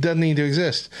doesn't need to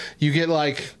exist. You get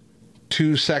like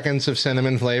 2 seconds of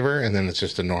cinnamon flavor, and then it's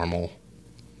just a normal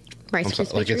Rice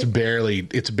Krispie like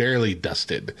it's barely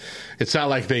dusted. It's not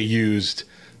like they used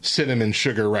cinnamon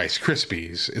sugar Rice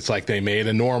Krispies. It's like they made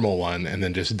a normal one and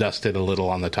then just dusted a little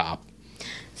on the top.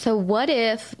 So what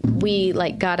if we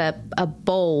got a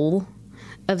bowl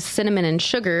of cinnamon and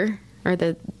sugar, or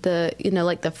the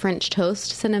like the French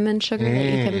toast cinnamon sugar that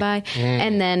you can buy,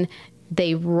 and then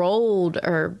they rolled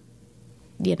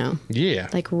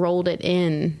rolled it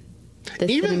in the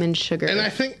cinnamon sugar. And I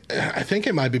think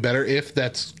it might be better if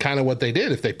that's kind of what they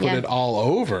did, if they put it all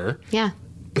over. Yeah.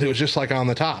 But it was just like on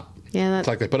the top. Yeah. It's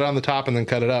like they put it on the top and then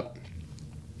cut it up.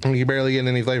 And you barely get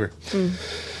any flavor.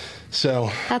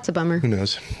 So that's a bummer. Who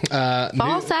knows?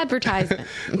 False advertisement.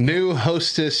 New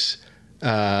Hostess.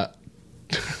 I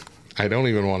don't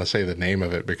even want to say the name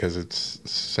of it because it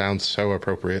sounds so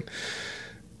appropriate.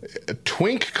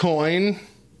 Twink Coin.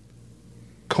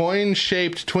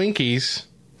 Coin-shaped Twinkies.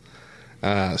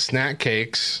 Snack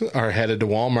cakes are headed to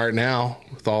Walmart now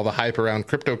with all the hype around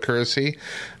cryptocurrency.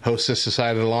 Hostess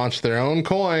decided to launch their own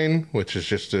coin, which is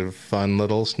just a fun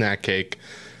little snack cake.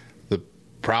 The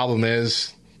problem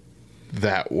is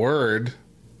that word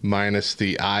minus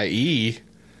the IE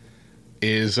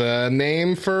is a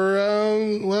name for,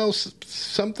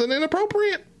 something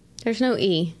inappropriate. There's no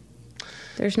E.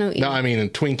 There's no E. No, I mean in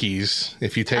Twinkies,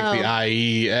 if you take the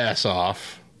IES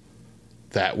off,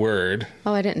 that word.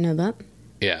 Oh, I didn't know that.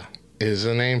 Yeah, is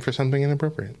a name for something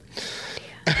inappropriate.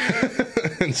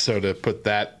 And so to put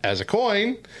that as a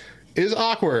coin is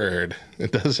awkward.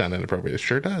 It does sound inappropriate. It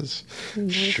sure does.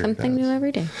 Sure something new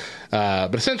every day.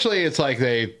 But essentially, it's like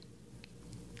they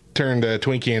turned a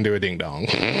Twinkie into a ding dong.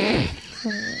 I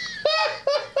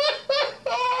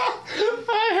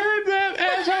heard that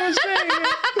as I was saying it.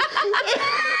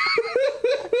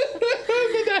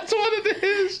 But that's what it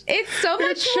is. It's so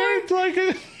much It's shaped like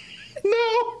a...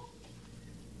 No.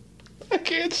 I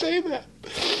can't say that.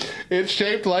 It's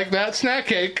shaped like that snack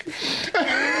cake.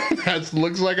 That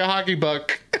looks like a hockey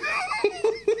puck.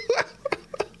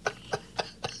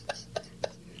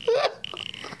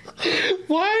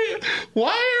 Why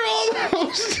are all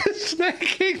those snack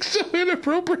cakes so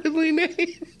inappropriately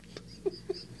named?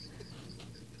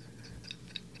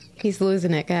 He's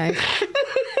losing it, guys.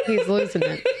 He's losing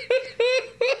it.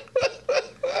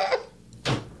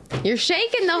 You're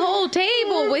shaking the whole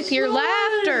table with your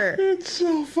laughter. It's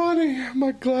so funny.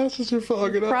 My glasses are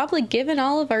fogging up. Probably giving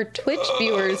all of our Twitch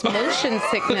viewers motion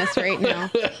sickness right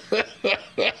now.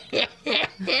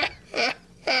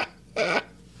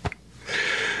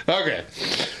 Okay.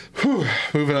 Whew.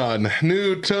 Moving on.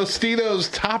 New Tostitos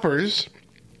toppers.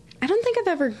 I don't think I've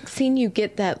ever seen you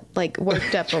get that,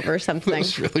 worked up over something.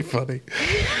 That's really funny.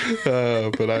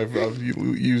 But I've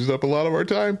used up a lot of our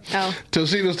time. Oh.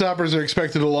 Tostitos toppers are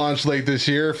expected to launch late this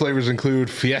year. Flavors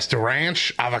include Fiesta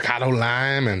Ranch, avocado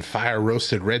lime, and fire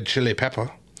roasted red chili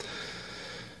pepper.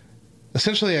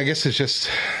 Essentially, I guess it's just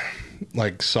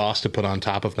like sauce to put on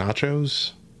top of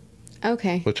nachos.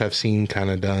 Okay. Which I've seen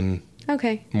kind of done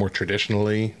more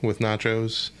traditionally with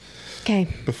nachos. Okay.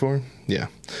 Before? Yeah.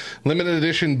 Limited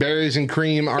edition Berries and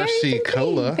Cream RC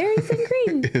Cola Berries and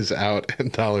cream. is out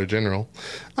at Dollar General.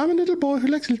 I'm a little boy who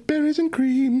likes berries and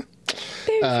cream.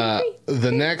 Berries and cream.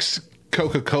 The next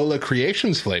Coca-Cola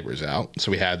Creations flavors out.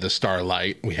 So we had the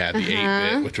Starlight, we had the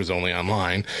 8-bit, which was only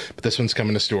online, but this one's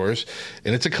coming to stores.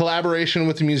 And it's a collaboration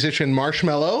with the musician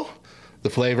Marshmello. The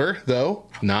flavor, though,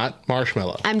 not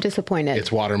marshmallow. I'm disappointed.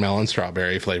 It's watermelon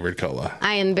strawberry flavored cola.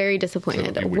 I am very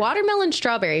disappointed. Watermelon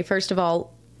strawberry, first of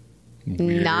all,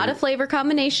 weird. Not a flavor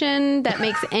combination that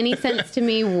makes any sense to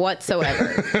me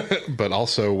whatsoever. But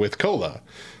also with cola.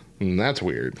 That's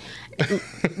weird.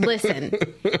 Listen,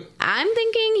 I'm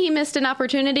thinking he missed an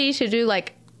opportunity to do a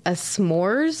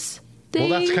s'mores thing.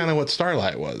 Well, that's kind of what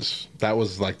Starlight was. That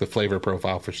was like the flavor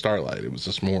profile for Starlight. It was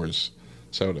a s'mores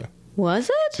soda.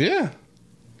 Was it? Yeah.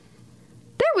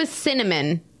 There was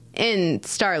cinnamon in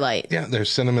Starlight. Yeah, there's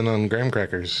cinnamon on graham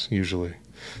crackers, usually.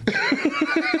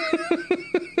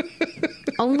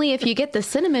 Only if you get the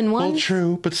cinnamon one. Well,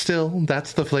 true, but still,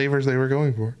 that's the flavors they were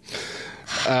going for.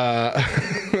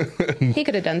 He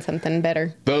could have done something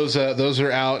better. Those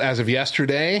are out as of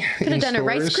yesterday. Could have done a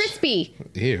Rice Krispie.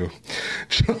 Ew.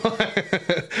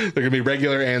 They're going to be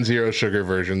regular and zero sugar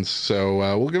versions, so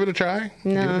we'll give it a try.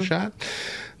 No. Give it a shot.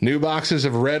 New boxes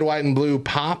of red, white, and blue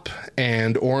pop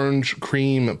and orange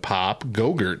cream pop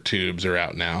Go-Gurt tubes are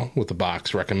out now, with the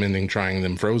box recommending trying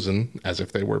them frozen as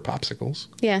if they were popsicles.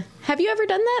 Yeah. Have you ever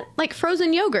done that? Like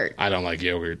frozen yogurt? I don't like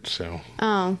yogurt, so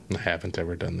I haven't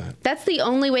ever done that. That's the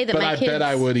only way that my kids... But I bet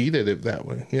I would eat it that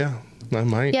way. Yeah, I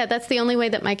might. Yeah, that's the only way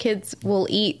that my kids will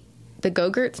eat the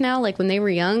Go-Gurts now. Like when they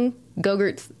were young,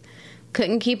 Go-Gurts...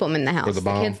 couldn't keep them in the house. The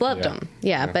kids loved them.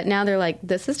 Yeah, but now they're like,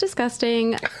 this is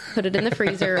disgusting. Put it in the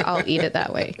freezer. I'll eat it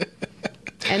that way.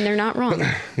 And they're not wrong.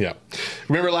 Yeah.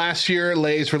 Remember last year,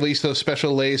 Lay's released those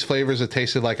special Lay's flavors that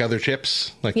tasted like other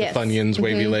chips? Like Yes. the Funyuns,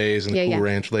 Wavy Lay's, and the Cool Yeah.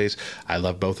 Ranch Lay's. I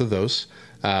love both of those.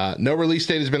 No release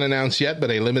date has been announced yet,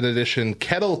 but a limited edition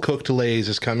kettle-cooked Lay's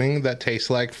is coming that tastes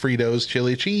like Fritos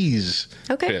chili cheese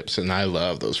chips. And I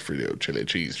love those Frito chili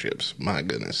cheese chips. My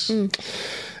goodness.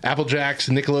 Apple Jacks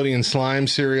Nickelodeon Slime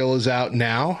cereal is out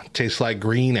now. Tastes like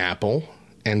green apple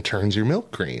and turns your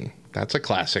milk green. That's a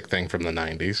classic thing from the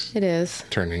 90s. It is.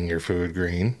 Turning your food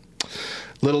green.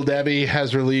 Little Debbie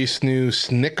has released new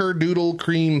Snickerdoodle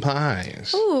cream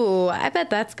pies. Ooh, I bet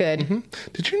that's good.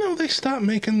 Did you know they stopped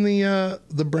making the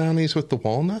brownies with the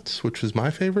walnuts, which is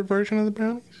my favorite version of the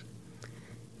brownies?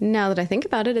 Now that I think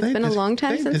about it, it's been a long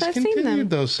time since I've seen them. Discontinued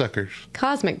those suckers.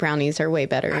 Cosmic brownies are way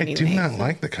better I anyway. do not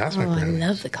like the cosmic brownies. I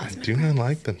love the cosmic I do not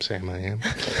like them, Sam. I am.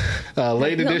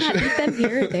 Late I will edition. not eat them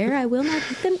here or there. I will not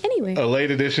eat them anyway. A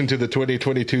late addition to the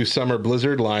 2022 Summer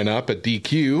Blizzard lineup at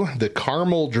DQ, the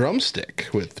Caramel Drumstick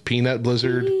with Peanut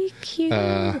Blizzard.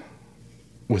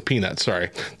 With peanuts, sorry.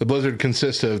 The Blizzard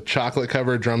consists of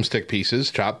chocolate-covered drumstick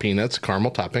pieces, chopped peanuts, caramel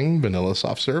topping, vanilla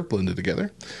soft serve blended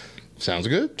together. Sounds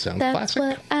good. Sounds That's classic.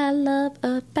 what I love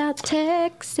about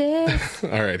Texas. All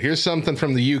right, here's something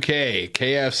from the UK.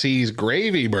 KFC's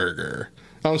Gravy Burger.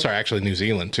 Oh, I'm sorry, actually New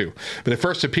Zealand too. But it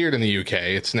first appeared in the UK.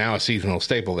 It's now a seasonal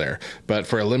staple there. But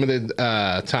for a limited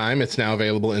time, it's now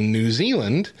available in New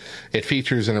Zealand. It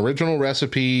features an original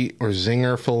recipe or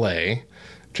zinger filet,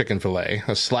 chicken filet,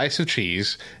 a slice of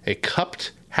cheese, a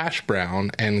cupped hash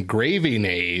brown, and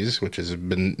gravy-naise, which is a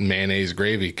mayonnaise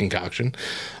gravy concoction,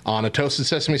 on a toasted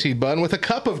sesame seed bun with a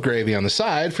cup of gravy on the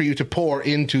side for you to pour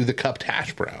into the cupped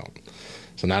hash brown.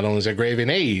 So not only is there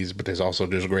gravy-naise, but there's also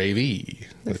just gravy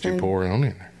that you pour on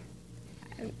in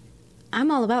there.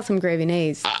 I'm all about some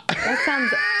gravy-naise. That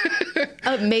sounds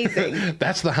amazing.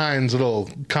 That's the Heinz little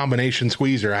combination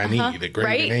squeezer I need, the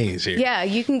gravy-naise here. Yeah,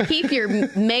 you can keep your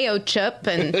mayo chup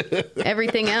and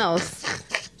everything else.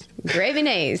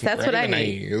 Gravy-naise, that's what I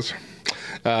need. Gravy-naise.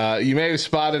 You may have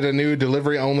spotted a new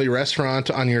delivery-only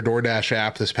restaurant on your DoorDash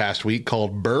app this past week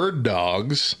called Bird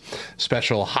Dogs.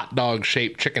 Special hot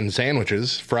dog-shaped chicken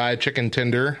sandwiches, fried chicken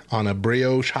tender on a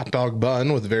brioche hot dog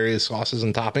bun with various sauces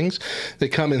and toppings. They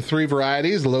come in 3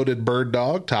 varieties: loaded bird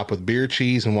dog, topped with beer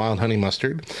cheese and wild honey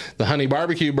mustard; the honey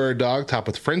barbecue bird dog, topped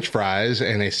with French fries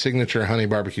and a signature honey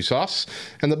barbecue sauce;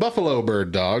 and the buffalo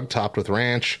bird dog, topped with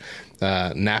ranch,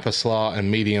 Napa slaw, and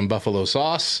medium buffalo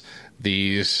sauce.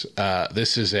 This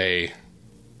is a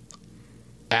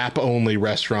app-only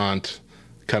restaurant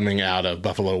coming out of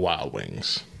Buffalo Wild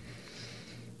Wings.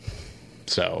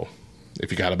 So,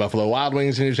 if you got a Buffalo Wild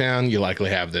Wings in your town, you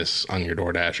likely have this on your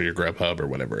DoorDash or your Grubhub or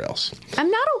whatever else. I'm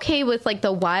not okay with like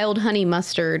the wild honey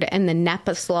mustard and the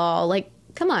Napa slaw. Like,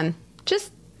 come on,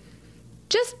 just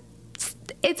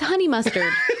it's honey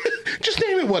mustard. Just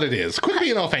name it what it is. Quit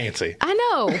being all fancy. I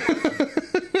know.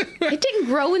 It didn't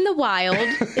grow in the wild.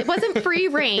 It wasn't free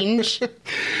range.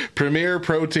 Premier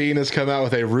Protein has come out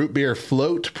with a root beer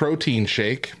float protein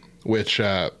shake, which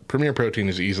Premier Protein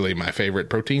is easily my favorite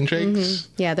protein shakes.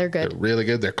 Yeah, they're good. They're really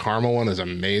good. Their caramel one is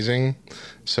amazing.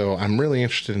 So I'm really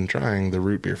interested in trying the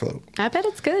root beer float. I bet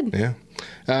it's good. Yeah.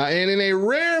 And in a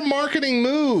rare marketing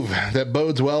move that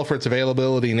bodes well for its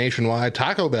availability nationwide,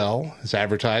 Taco Bell has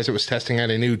advertised it was testing out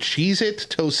a new Cheez-It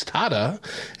Tostada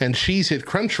and Cheez-It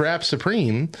Crunchwrap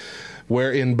Supreme,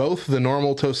 wherein both the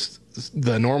normal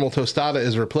tostada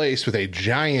is replaced with a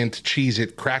giant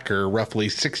Cheez-It cracker roughly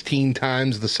 16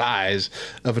 times the size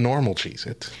of a normal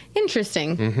Cheez-It.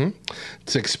 Interesting.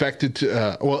 It's expected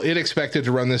to, it expected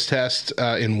to run this test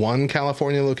in one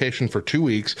California location for 2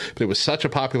 weeks, but it was such a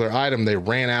popular item, they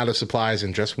ran out of supplies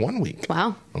in just 1 week.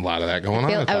 Wow. A lot of that going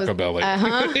on at Taco Bell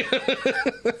lately.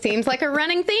 Seems like a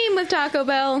running theme with Taco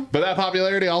Bell. But that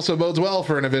popularity also bodes well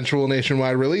for an eventual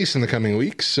nationwide release in the coming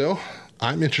weeks, so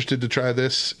I'm interested to try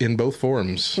this in both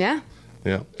forms. Yeah.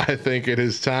 Yeah. I think it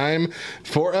is time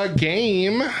for a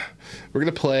game. We're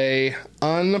going to play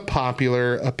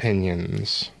Unpopular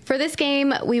Opinions. For this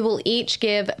game, we will each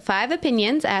give 5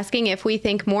 opinions, asking if we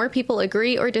think more people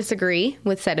agree or disagree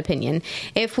with said opinion.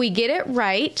 If we get it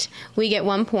right, we get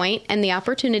 1 point and the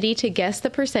opportunity to guess the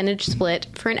percentage split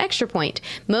for an extra point.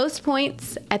 Most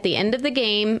points at the end of the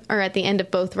game, or at the end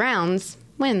of both rounds,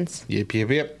 wins.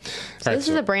 Yep. So this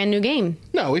is a brand new game.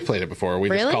 No, we played it before. We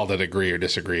Really? just called it Agree or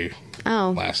Disagree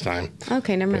last time.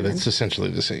 Okay, never mind. But it's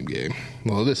essentially the same game.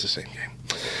 Well, it is the same game.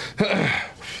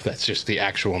 That's just the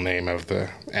actual name of the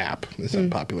app. It's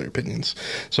Unpopular Opinions.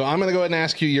 So I'm going to go ahead and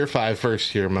ask you your 5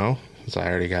 first here, Mo, since I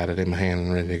already got it in my hand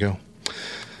and ready to go.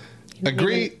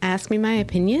 Agree. Ask me my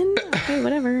opinion? Okay,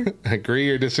 whatever. Agree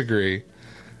or disagree?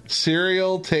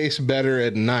 Cereal tastes better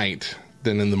at night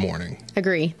than in the morning.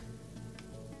 Agree.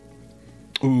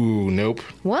 Ooh, nope.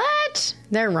 What?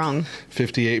 They're wrong.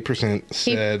 58%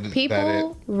 said People that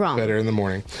it's wrong. better in the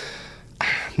morning.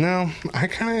 No, I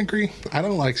kind of agree. I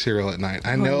don't like cereal at night.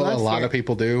 I know a lot of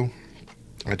people do.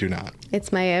 I do not.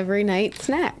 It's my every night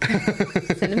snack.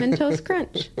 Cinnamon Toast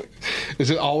Crunch. Is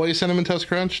it always Cinnamon Toast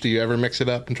Crunch? Do you ever mix it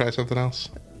up and try something else?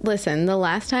 Listen, the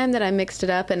last time that I mixed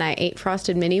it up and I ate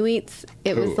Frosted Mini Wheats,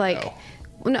 it was like... No.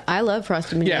 Well, no, I love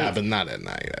Frosted Mini Wheats. Yeah, but not at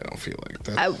night. I don't feel like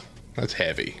that's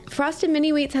heavy. Frosted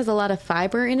Mini Wheats has a lot of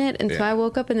fiber in it, and so I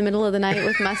woke up in the middle of the night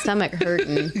with my stomach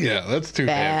hurting. Yeah, that's too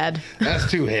bad. Heavy. That's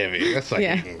too heavy. That's like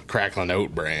eating crackling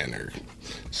oat bran or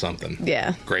something.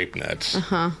 Yeah. Grape nuts.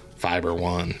 Uh-huh. Fiber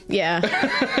One. Yeah.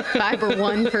 Fiber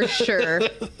One for sure.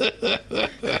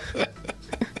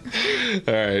 All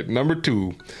right, number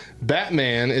 2.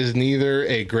 Batman is neither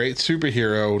a great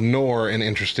superhero nor an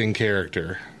interesting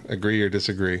character. Agree or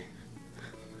disagree?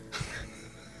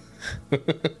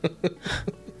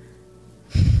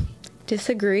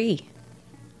 Disagree.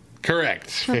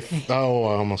 Correct. Okay. I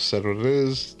almost said what it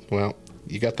is. Well,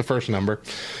 you got the first number.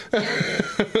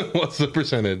 What's the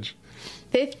percentage?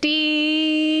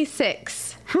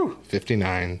 56. Whew,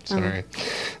 59. Sorry.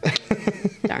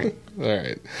 Darn. All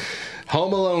right.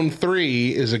 Home Alone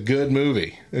 3 is a good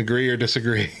movie. Agree or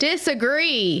disagree?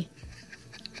 Disagree.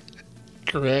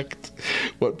 Correct.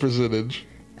 What percentage?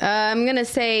 I'm going to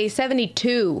say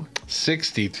 72.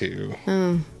 62.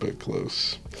 But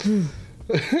close. All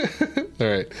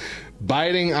right.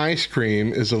 Biting ice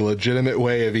cream is a legitimate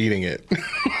way of eating it.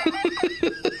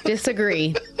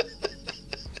 Disagree.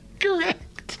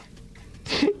 Correct.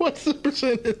 What's the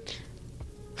percentage?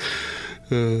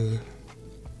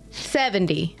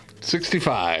 70.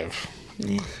 65.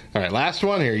 Yeah. All right, last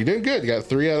one here. You're doing good. You got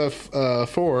 3 out of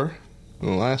 4. And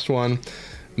the last one.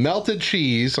 Melted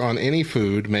cheese on any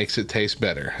food makes it taste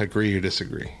better. Agree or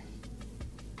disagree?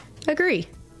 Agree.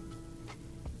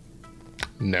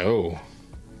 No.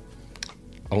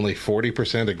 Only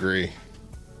 40% agree.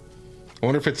 I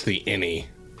wonder if it's the any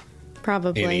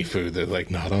Probably. food that's like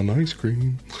not on ice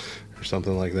cream or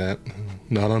something like that.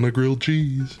 Not on a grilled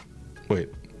cheese. Wait.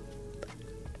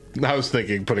 I was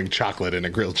thinking putting chocolate in a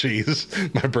grilled cheese.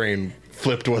 My brain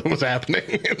flipped what was happening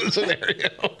in the scenario.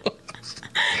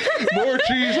 More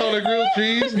cheese on a grilled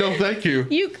cheese? No, thank you.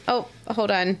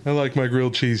 Hold on. I like my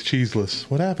grilled cheese cheeseless.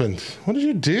 What happened? What did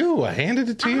you do? I handed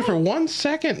it to you for 1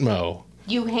 second, Mo.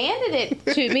 You handed it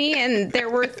to me, and there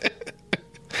were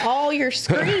all your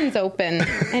screens open.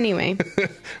 Anyway.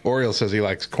 Oriel says he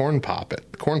likes corn pops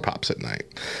at night.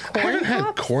 I haven't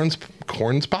had corns pop?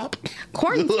 Corns pop?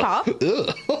 Corns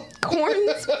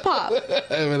pop. I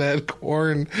haven't had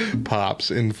corn pops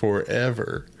in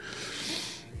forever.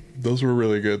 Those were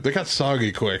really good. They got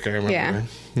soggy quick, I remember. Yeah,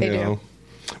 they do.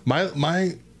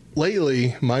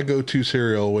 Lately, my go-to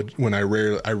cereal, when I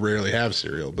rarely have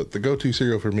cereal, but the go-to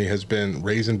cereal for me has been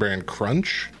Raisin Bran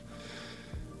Crunch,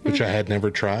 which I had never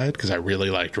tried because I really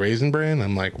liked Raisin Bran.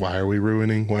 I'm like, why are we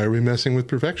messing with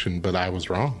perfection? But I was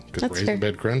wrong because Raisin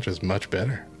Bran Crunch is much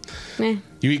better. You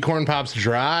eat corn pops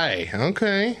dry.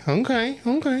 Okay.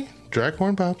 Dry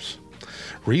corn pops.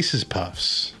 Reese's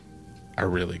Puffs are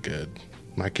really good.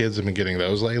 My kids have been getting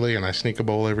those lately, and I sneak a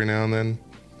bowl every now and then.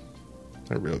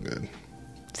 They're real good.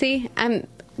 See, I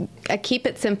keep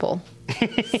it simple.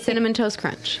 Cinnamon Toast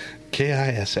Crunch.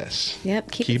 KISS.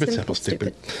 Yep, keep it simple,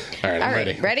 stupid. All right, I'm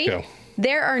ready. Ready? Let's go.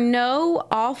 There are no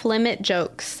off-limit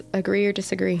jokes. Agree or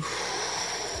disagree?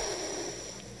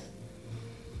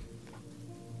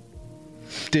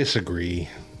 Disagree.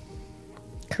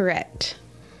 Correct.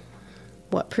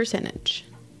 What percentage?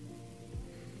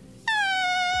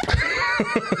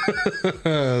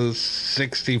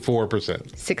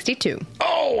 64%. 62.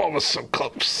 Oh, I was so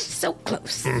close. So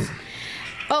close.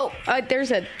 Oh,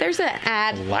 there's an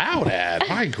ad. Loud ad.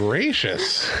 My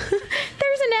gracious.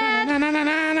 There's an ad.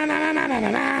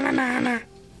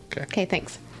 Okay,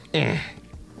 thanks.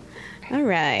 All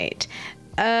right.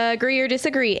 Agree or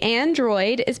disagree?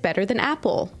 Android is better than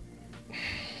Apple.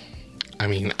 I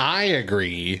mean, I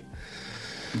agree,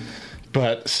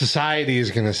 but society is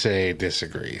going to say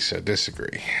disagree, so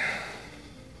disagree.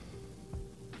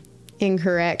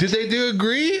 Incorrect. Did they do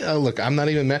agree? Oh, look, I'm not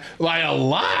even mad. By a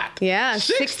lot. Yeah,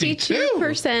 62%.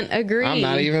 62% agree. I'm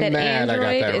not even that mad I got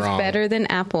Android that is wrong. better than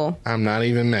Apple. I'm not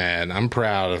even mad. I'm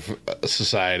proud of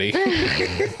society.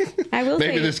 I will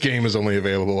Maybe say this game is only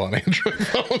available on Android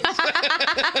phones.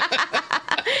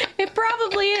 it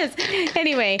probably is.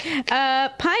 Anyway,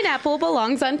 pineapple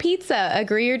belongs on pizza.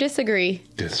 Agree or disagree?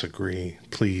 Disagree.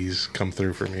 Please come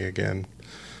through for me again.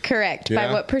 Correct. Yeah.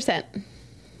 By what percent?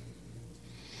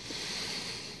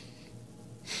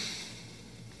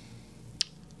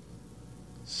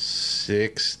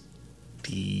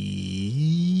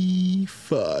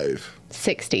 65.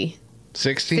 60.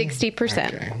 60?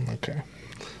 60%. Okay.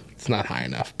 It's not high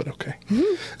enough, but okay.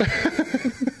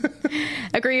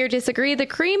 Agree or disagree? The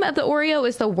cream of the Oreo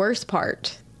is the worst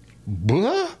part.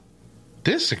 Buh?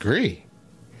 Disagree.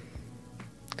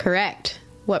 Correct.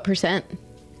 What percent?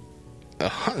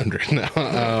 100.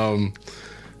 No.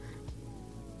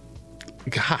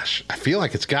 Gosh, I feel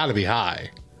like it's got to be high.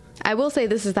 I will say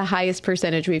this is the highest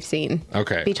percentage we've seen.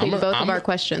 Okay. Between both of our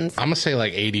questions. I'm going to say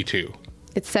like 82.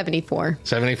 It's 74.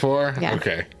 74? Yeah.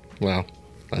 Okay. Well,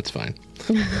 that's fine.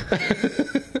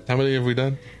 How many have we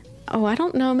done? Oh, I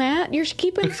don't know, Matt. You're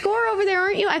keeping score over there,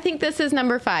 aren't you? I think this is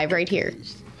number 5 right here.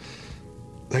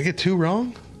 Did I get 2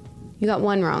 wrong? You got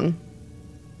 1 wrong.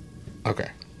 Okay.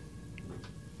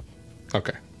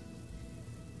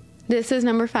 This is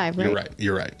number 5, right?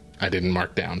 You're right. I didn't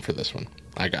mark down for this one.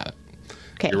 I got it.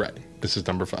 Okay. You're right. This is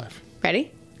number 5.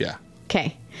 Ready? Yeah.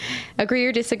 Okay. Agree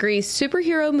or disagree?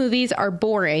 Superhero movies are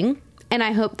boring, and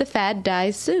I hope the fad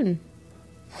dies soon.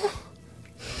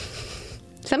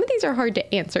 Some of these are hard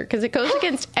to answer because it goes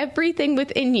against everything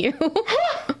within you.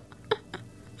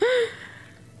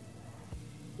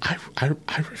 I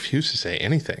refuse to say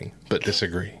anything but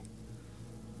disagree.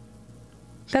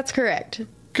 That's correct.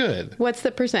 Good. What's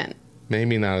the percent?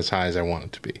 Maybe not as high as I want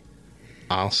it to be.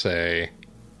 I'll say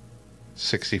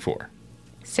 64.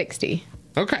 60.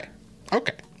 Okay.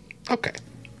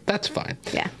 That's fine.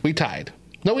 Yeah. We tied.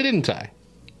 No, we didn't tie.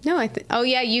 No, oh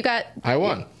yeah, you got... I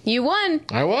won. You won.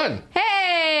 I won.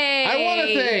 Hey! I won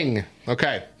a thing.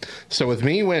 Okay. So with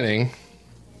me winning,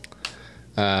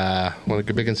 what did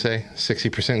Goodbiggin say?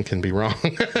 60% can be wrong.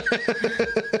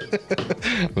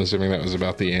 I'm assuming that was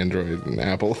about the Android and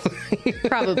Apple.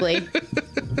 Probably.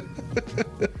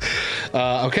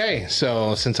 Okay,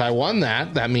 so since I won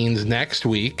that means next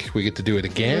week we get to do it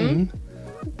again. Mm-hmm.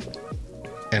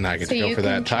 And I get to go for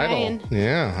that title.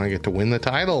 Yeah, I get to win the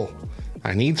title.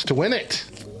 I needs to win it.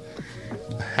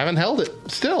 Haven't held it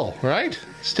still, right?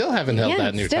 Still haven't held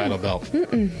that new title belt.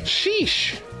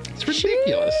 Sheesh. It's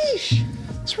ridiculous. Sheesh.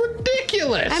 It's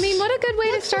ridiculous. I mean, what a good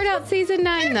way to start out season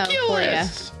 9, though, for you.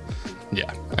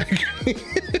 Yeah.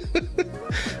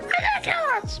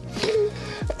 Ridiculous.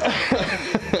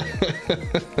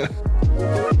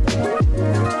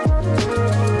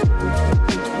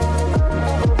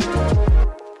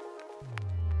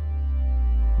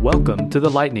 Welcome to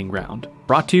the Lightning Round,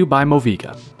 brought to you by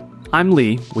Moviga. I'm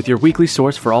Lee, with your weekly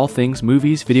source for all things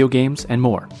movies, video games, and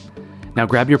more. Now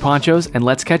grab your ponchos and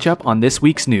let's catch up on this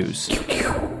week's news.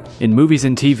 In movies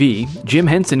and TV, Jim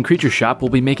Henson Creature Shop will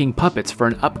be making puppets for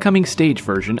an upcoming stage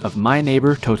version of My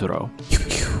Neighbor Totoro.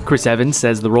 Chris Evans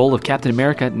says the role of Captain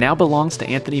America now belongs to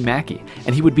Anthony Mackie,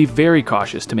 and he would be very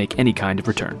cautious to make any kind of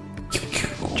return.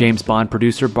 James Bond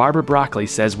producer Barbara Broccoli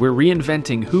says we're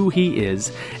reinventing who he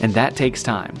is, and that takes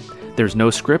time. There's no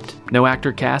script, no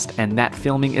actor cast, and that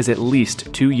filming is at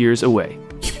least 2 years away.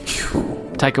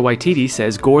 Taika Waititi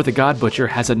says Gore the God Butcher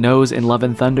has a nose in Love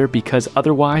and Thunder because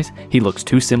otherwise he looks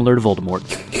too similar to Voldemort.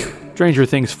 Stranger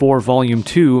Things 4 Volume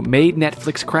 2 made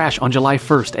Netflix crash on July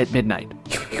 1st at midnight.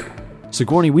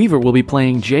 Sigourney Weaver will be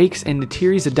playing Jake's and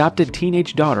Neytiri's adopted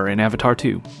teenage daughter in Avatar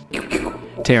 2.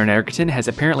 Taron Egerton has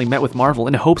apparently met with Marvel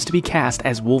and hopes to be cast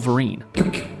as Wolverine.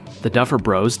 The Duffer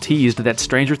Bros teased that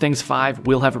Stranger Things 5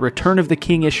 will have a Return of the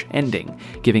King-ish ending,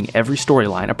 giving every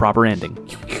storyline a proper ending.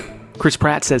 Chris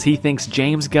Pratt says he thinks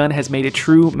James Gunn has made a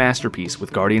true masterpiece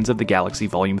with Guardians of the Galaxy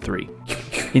Volume 3.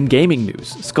 In gaming news,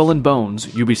 Skull and Bones,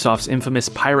 Ubisoft's infamous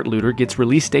pirate looter, gets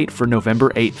release date for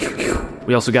November 8th.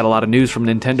 We also got a lot of news from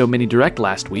Nintendo Mini Direct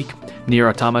last week. Nier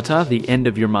Automata, the End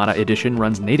of Your Mana edition,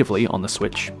 runs natively on the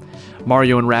Switch.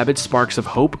 Mario & Rabbids Sparks of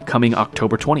Hope coming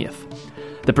October 20th.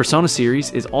 The Persona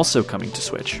series is also coming to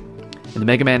Switch. And the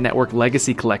Mega Man Network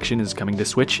Legacy Collection is coming to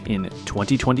Switch in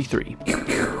 2023.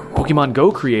 Pokemon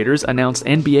Go creators announced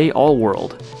NBA All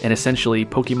World, an essentially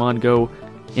Pokemon Go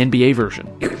NBA version.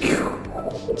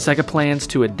 Sega plans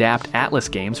to adapt Atlas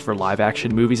games for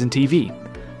live-action movies and TV.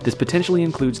 This potentially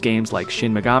includes games like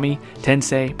Shin Megami,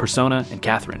 Tensei, Persona, and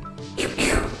Catherine.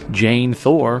 Jane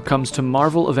Thor comes to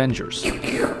Marvel Avengers.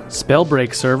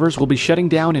 Spellbreak servers will be shutting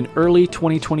down in early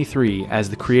 2023 as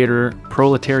the creator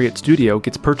Proletariat Studio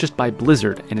gets purchased by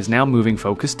Blizzard and is now moving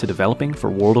focus to developing for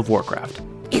World of Warcraft.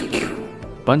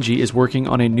 Bungie is working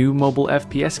on a new mobile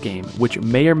FPS game, which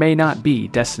may or may not be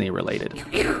Destiny related.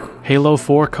 Halo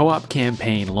 4 co-op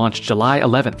campaign launched July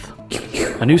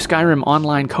 11th. A new Skyrim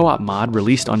online co-op mod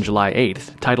released on July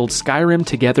 8th, titled Skyrim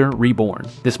Together Reborn.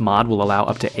 This mod will allow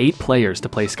up to 8 players to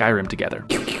play Skyrim together.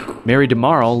 Mary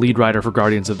DeMarle, lead writer for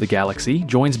Guardians of the Galaxy,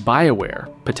 joins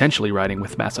BioWare, potentially writing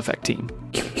with Mass Effect team.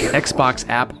 Xbox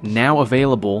app now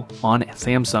available on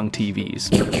Samsung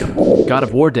TVs. God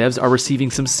of War devs are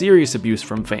receiving some serious abuse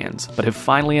from fans, but have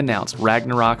finally announced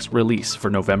Ragnarok's release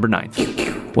for November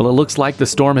 9th. Well, it looks like the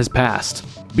storm has passed.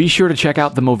 Be sure to check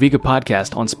out the Moviga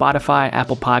podcast on Spotify,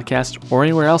 Apple Podcasts, or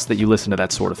anywhere else that you listen to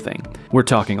that sort of thing. We're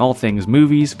talking all things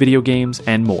movies, video games,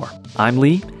 and more. I'm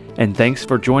Lee, and thanks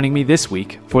for joining me this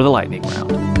week for the Lightning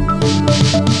Round.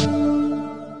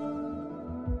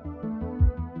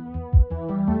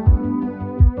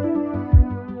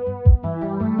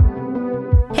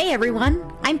 Hey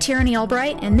everyone, I'm Tierney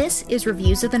Albright, and this is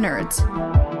Reviews of the Nerds.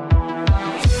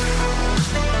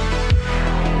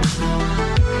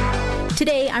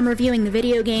 Today, I'm reviewing the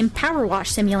video game Power Wash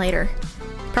Simulator.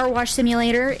 Power Wash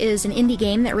Simulator is an indie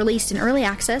game that released in early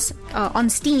access on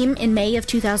Steam in May of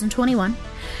 2021.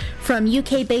 From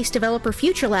UK-based developer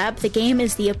FutureLab, the game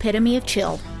is the epitome of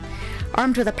chill.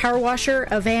 Armed with a power washer,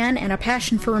 a van, and a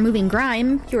passion for removing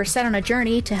grime, you are set on a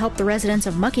journey to help the residents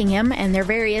of Muckingham and their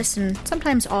various and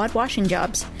sometimes odd washing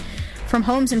jobs. From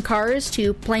homes and cars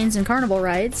to planes and carnival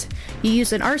rides, you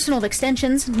use an arsenal of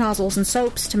extensions, nozzles, and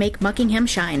soaps to make Muckingham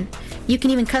shine. You can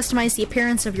even customize the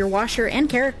appearance of your washer and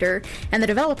character, and the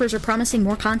developers are promising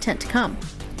more content to come.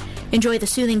 Enjoy the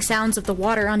soothing sounds of the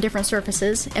water on different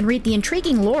surfaces, and read the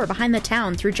intriguing lore behind the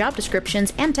town through job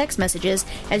descriptions and text messages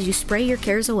as you spray your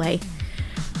cares away.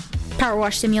 Power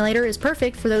Wash Simulator is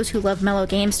perfect for those who love mellow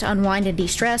games to unwind and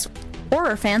de-stress, or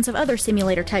are fans of other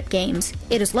simulator-type games.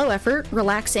 It is low effort,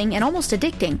 relaxing, and almost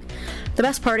addicting. The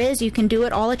best part is you can do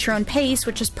it all at your own pace,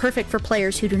 which is perfect for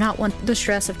players who do not want the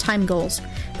stress of time goals.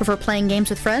 Prefer playing games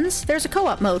with friends? There's a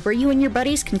co-op mode where you and your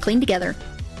buddies can clean together.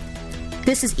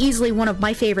 This is easily one of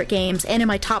my favorite games, and in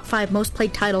my top 5 most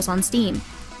played titles on Steam.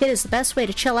 It is the best way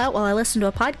to chill out while I listen to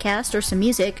a podcast or some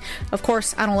music. Of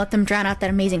course, I don't let them drown out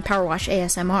that amazing Power Wash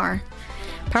ASMR.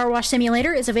 Power Wash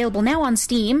Simulator is available now on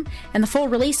Steam, and the full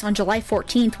release on July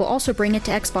 14th will also bring it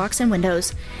to Xbox and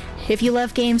Windows. If you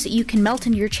love games that you can melt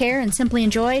into your chair and simply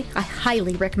enjoy, I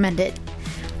highly recommend it.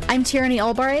 I'm Tierney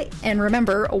Albright, and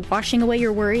remember, washing away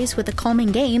your worries with a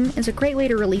calming game is a great way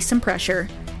to release some pressure.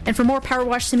 And for more Power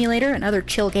Wash Simulator and other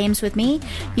chill games with me,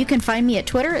 you can find me at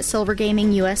Twitter at Silver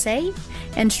Gaming USA,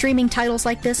 and streaming titles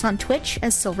like this on Twitch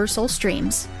as Silver Soul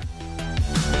Streams.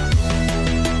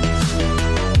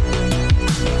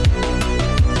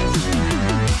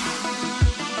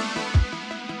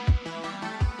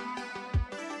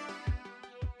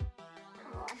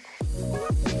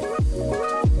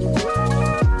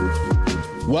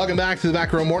 Welcome back to the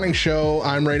Back Row Morning Show.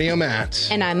 I'm Radio Matt.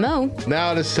 And I'm Mo.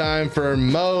 Now it is time for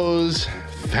Mo's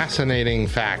Fascinating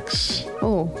Facts.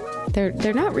 Oh,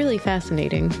 they're not really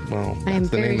fascinating. Well, I am that's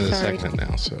the very name of the sorry segment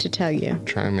now, so to tell you.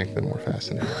 Try and make them more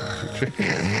fascinating.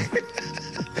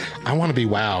 I want to be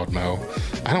wowed, Mo.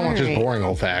 I don't want just boring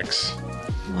old facts.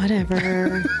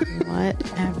 Whatever.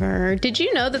 Whatever. Did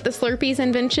you know that the Slurpee's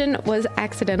invention was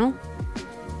accidental?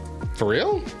 For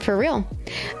real? For real.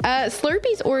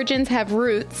 Slurpee's origins have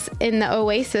roots in the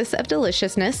oasis of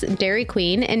deliciousness, Dairy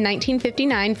Queen. In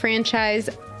 1959, franchise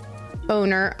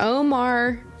owner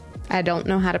Omar, I don't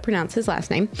know how to pronounce his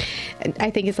last name. I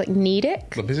think it's like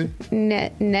Nedick. What is it?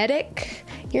 Nedick.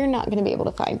 You're not going to be able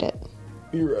to find it.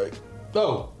 You're right.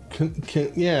 Oh,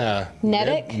 yeah.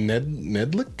 Nedick?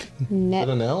 Nedlick? Is that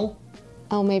an L?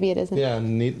 Oh, maybe it isn't. Yeah,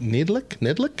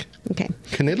 Nedlick? Okay.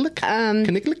 Knidlick?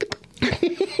 Knidlick?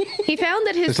 He found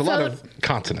that his There's a lot of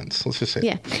consonants. Let's just say.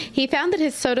 Yeah. He found that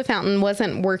his soda fountain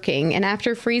wasn't working, and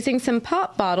after freezing some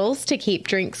pop bottles to keep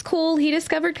drinks cool, he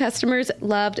discovered customers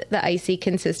loved the icy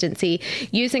consistency.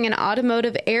 Using an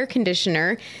automotive air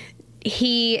conditioner,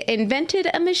 he invented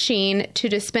a machine to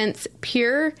dispense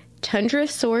pure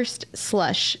tundra-sourced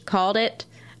slush, called it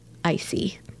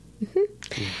Icy.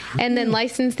 And then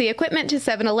licensed the equipment to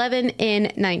 7-Eleven in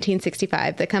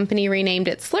 1965. The company renamed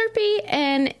it Slurpee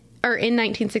in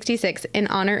 1966 in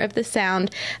honor of the sound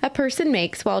a person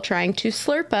makes while trying to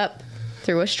slurp up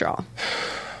through a straw.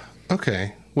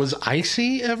 Okay. Was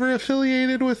Icy ever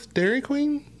affiliated with Dairy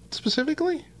Queen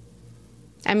specifically?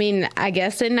 I mean, I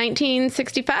guess in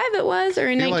 1965 it was, or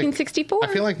in 1964. I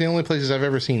feel like the only places I've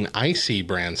ever seen Icy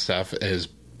brand stuff is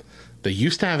they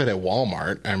used to have it at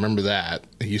Walmart. I remember that.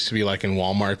 It used to be like in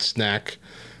Walmart's snack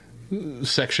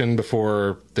section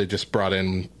before they just brought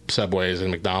in Subways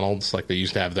and McDonald's. Like they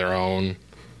used to have their own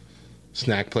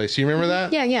snack place. You remember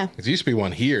that? Yeah. There used to be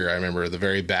one here, I remember, at the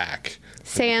very back.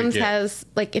 Sam's has,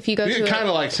 like, if you go to kind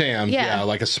of like Sam's, yeah,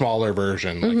 like a smaller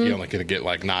version. Like Mm-hmm. you only could get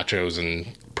like nachos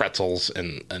and pretzels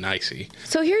and an Icy.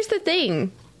 So here's the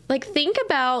thing. Like, think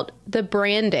about the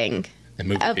branding And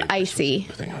movie of theaters Icy. was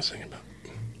the thing I was thinking about.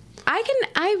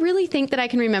 I really think that I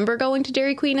can remember going to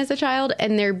Dairy Queen as a child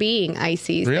and there being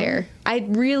Icies Really? there. I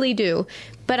really do.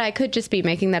 But I could just be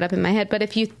making that up in my head. But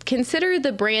if you consider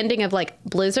the branding of like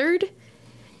Blizzard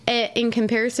in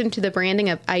comparison to the branding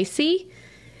of Icy,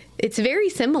 it's very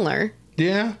similar.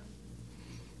 Yeah.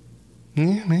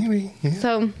 Yeah, maybe. Yeah.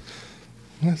 So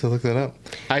I have to look that up.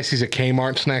 Icy's at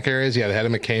Kmart snack areas. Yeah, they had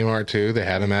them at Kmart too. They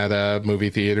had them at movie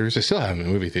theaters. They still have them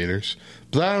in movie theaters.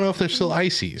 But I don't know if there's still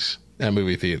Icy's at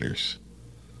movie theaters.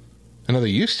 I know they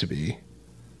used to be.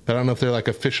 But I don't know if they're like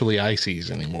officially Icy's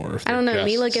anymore. I don't know.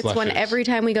 Mila gets one every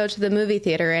time we go to the movie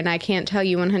theater, and I can't tell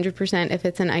you 100% if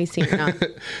it's an Icy or not.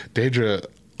 Daedra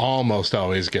almost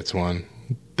always gets one.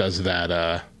 Does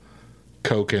that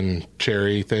Coke and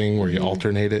cherry thing where you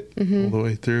alternate it all the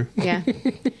way through. Yeah.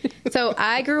 So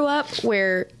I grew up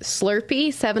where Slurpee,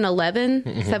 7-Eleven,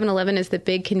 7-Eleven is the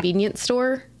big convenience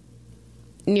store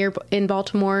in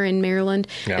Baltimore in Maryland.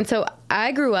 Yeah. And so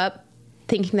I grew up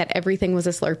thinking that everything was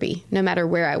a Slurpee, no matter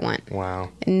where I went. Wow.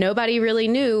 And nobody really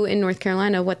knew in North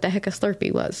Carolina what the heck a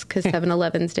Slurpee was because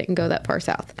 7-Elevens didn't go that far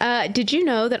south. Did you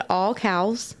know that all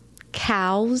cows.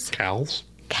 Cows.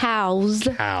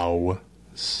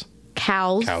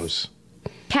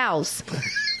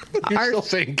 You're still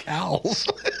saying cows.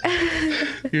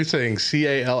 You're saying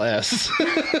CALS.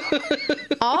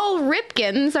 All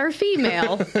Ripkins are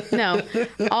female. No,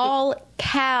 all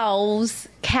cows.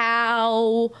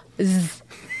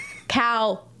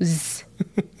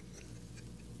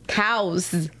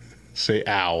 Say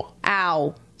ow.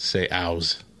 Ow. Say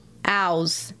ows.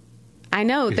 Owls. I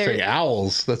know. You say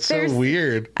owls. That's so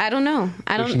weird. I don't know.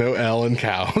 There's no L in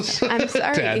cows. I'm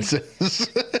sorry. Dad says.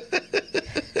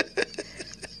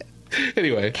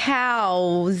 Anyway.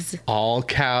 Cows. All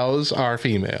cows are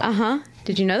female. Uh-huh.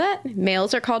 Did you know that?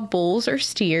 Males are called bulls or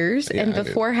steers, Yeah, and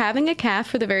before having a calf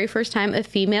for the very first time, a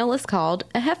female is called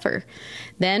a heifer.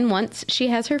 Then once she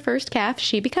has her first calf,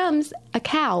 she becomes a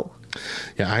cow.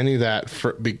 Yeah, I knew that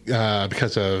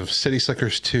because of City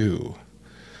Slickers 2.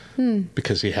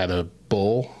 Because he had a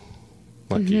bull,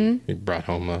 like he brought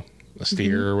home a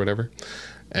steer or whatever.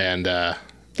 And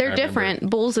they're different.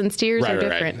 Bulls and steers are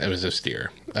different. Right. It was a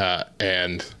steer.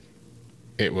 And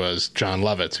it was John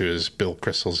Lovitz, who is Bill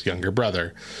Crystal's younger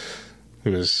brother,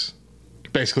 who was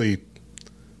basically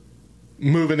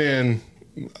moving in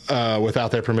without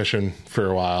their permission for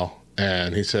a while.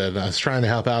 And he said, I was trying to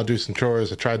help Al do some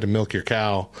chores. I tried to milk your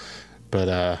cow,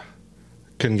 but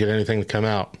couldn't get anything to come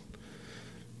out.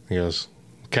 He goes,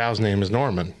 the cow's name is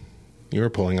Norman. You were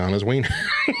pulling on his wiener.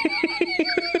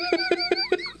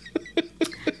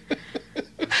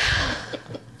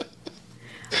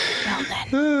 Well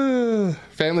then.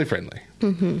 Family friendly.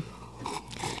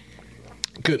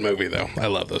 Good movie, though. I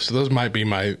love those. So those might be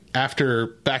after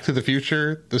Back to the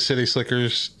Future, the City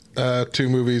Slickers 2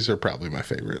 movies are probably my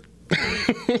favorite.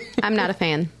 I'm not a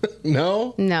fan.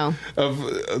 No? No.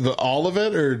 Of all of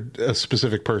it, or a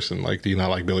specific person? Like, do you not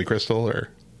like Billy Crystal, or?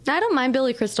 I don't mind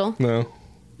Billy Crystal. No?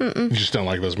 You just don't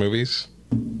like those movies?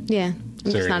 Yeah.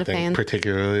 I'm just not a fan.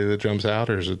 Particularly that jumps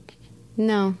out, or is it?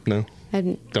 No. No?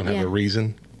 Don't have a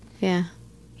reason? Yeah.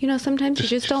 You know, sometimes you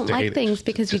just don't like things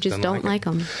because you just don't like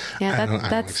them. Yeah,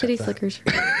 that's City Slickers.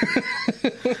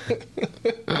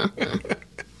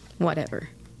 Whatever.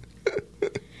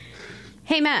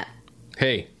 Hey, Matt.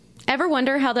 Hey. Ever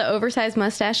wonder how the oversized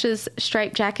mustaches,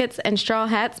 striped jackets, and straw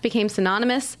hats became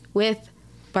synonymous with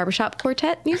barbershop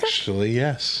quartet music? Actually,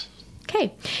 yes.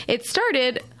 Okay. It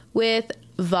started with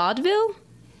vaudeville.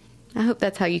 I hope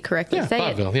that's how you correctly say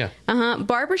vaudeville, it. Yeah.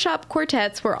 Barbershop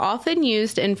quartets were often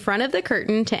used in front of the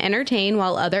curtain to entertain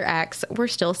while other acts were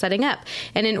still setting up.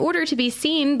 And in order to be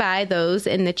seen by those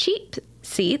in the cheap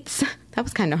seats, that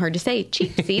was kind of hard to say,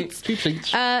 cheap seats. Cheap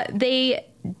seats. They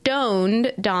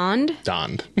donned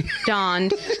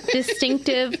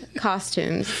distinctive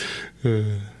costumes.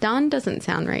 Don doesn't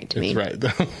sound right to me. It's right.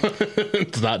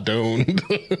 It's not doned.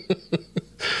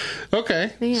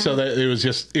 Okay. Yeah. So that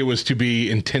it was to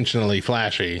be intentionally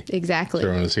flashy. Exactly.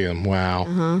 Everyone to see them.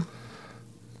 Wow.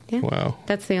 Yeah. Wow.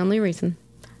 That's the only reason.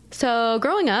 So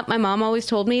growing up, my mom always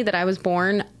told me that I was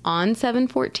born on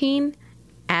 7/14,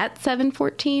 at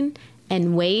 7/14,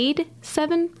 and weighed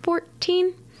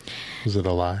 7/14. Was it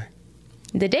a lie?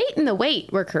 The date and the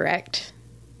weight were correct.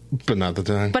 But not the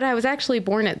time. But I was actually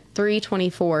born at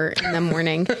 3:24 in the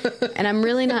morning. And I'm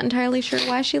really not entirely sure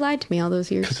why she lied to me all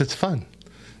those years. Because it's fun.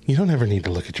 You don't ever need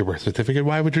to look at your birth certificate.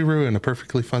 Why would you ruin a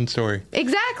perfectly fun story?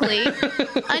 Exactly.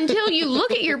 Until you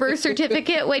look at your birth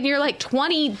certificate when you're like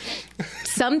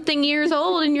 20-something years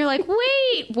old and you're like,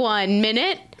 wait 1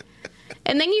 minute.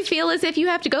 And then you feel as if you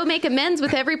have to go make amends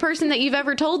with every person that you've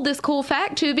ever told this cool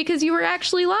fact to because you were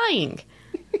actually lying.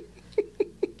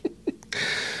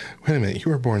 Wait a minute,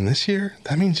 you were born this year?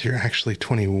 That means you're actually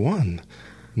 21.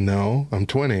 No, I'm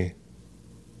 20.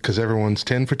 Because everyone's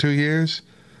 10 for 2 years?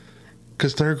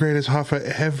 Because third grade is hard for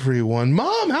everyone.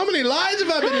 Mom, how many lives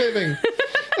have I been living?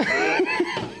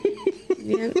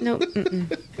 Yeah, no.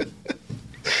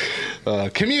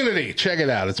 Community, check it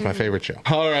out. It's my favorite show.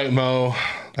 All right, Mo.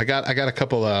 I got a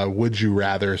couple would you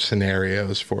rather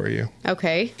scenarios for you.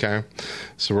 Okay. Okay.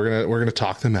 So we're gonna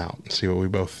talk them out and see what we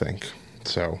both think.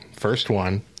 So first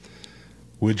one,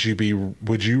 would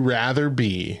you rather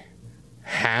be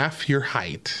half your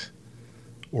height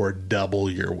or double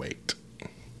your weight?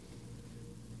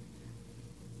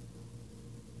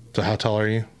 So how tall are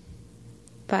you?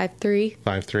 5'3".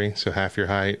 5'3", so half your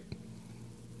height,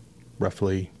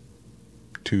 roughly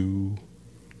 2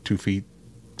 feet,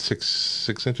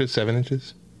 6 inches, 7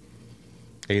 inches,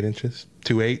 8 inches,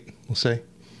 2'8", we'll say.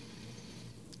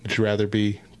 Would you rather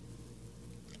be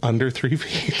under 3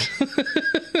 feet?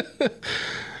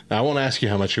 I won't ask you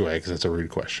how much you weigh because that's a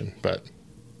rude question, but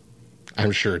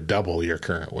I'm sure double your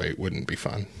current weight wouldn't be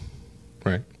fun,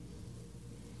 right?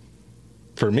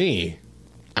 For me,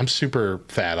 I'm super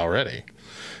fat already.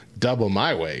 Double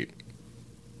my weight,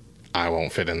 I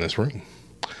won't fit in this room.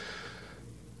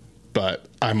 But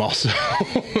I'm also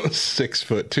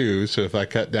 6'2", so if I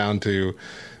cut down to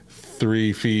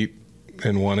 3 feet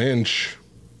and 1 inch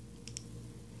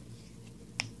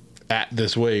at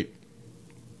this weight,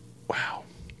 wow.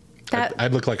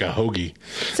 I'd look like a hoagie.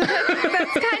 So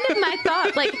that's kind of my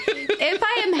thought. Like, if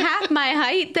I am half my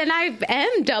height, then I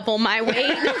am double my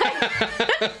weight.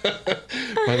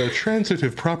 By the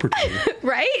transitive property.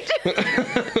 Right?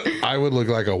 I would look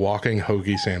like a walking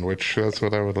hoagie sandwich. That's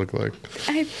what I would look like.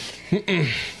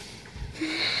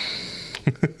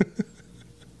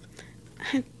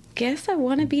 I guess I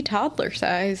want to be toddler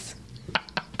size.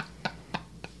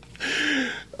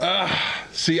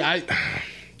 See,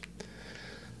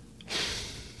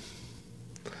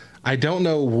 I don't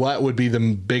know what would be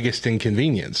the biggest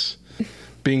inconvenience.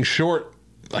 Being short,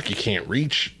 like you can't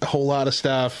reach a whole lot of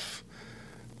stuff.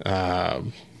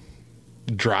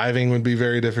 Driving would be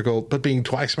very difficult, but being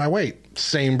twice my weight,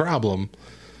 same problem.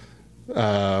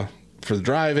 For the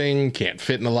driving, can't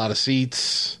fit in a lot of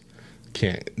seats,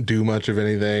 can't do much of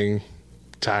anything.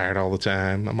 Tired all the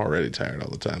time. I'm already tired all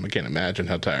the time. I can't imagine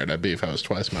how tired I'd be if I was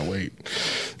twice my weight.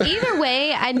 Either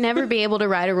way, I'd never be able to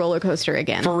ride a roller coaster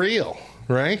again. For real,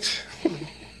 right?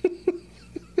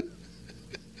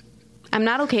 I'm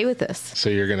not okay with this.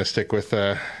 So you're going to stick with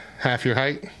half your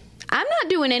height? I'm not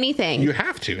doing anything. You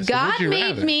have to. God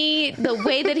made me the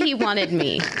way that he wanted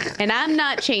me, and I'm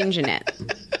not changing it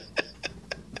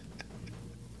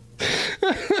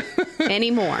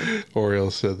anymore. Oriole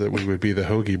said that we would be the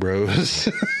Hoagie Bros.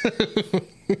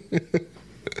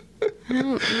 I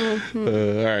don't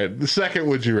know. All right. The second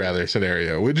would you rather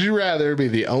scenario. Would you rather be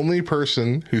the only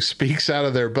person who speaks out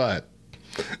of their butt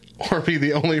or be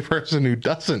the only person who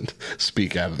doesn't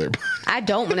speak out of their butt? I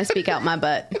don't want to speak out my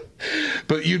butt.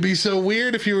 But you'd be so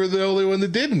weird if you were the only one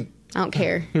that didn't. I don't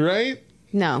care. Right?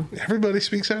 No. Everybody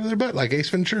speaks out of their butt like Ace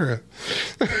Ventura.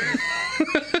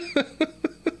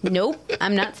 Nope.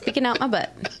 I'm not speaking out my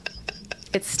butt.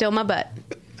 It's still my butt.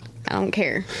 I don't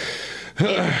care.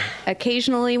 It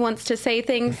occasionally wants to say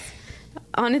things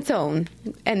on its own,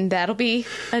 and that'll be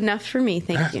enough for me.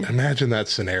 Thank you. Imagine that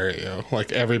scenario.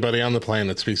 Like everybody on the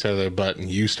planet speaks out of their butt, and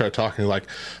you start talking like,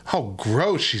 oh,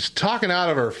 gross, she's talking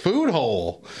out of her food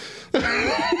hole.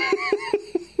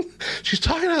 She's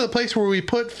talking out of the place where we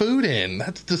put food in.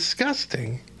 That's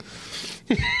disgusting.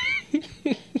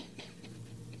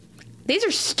 These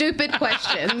are stupid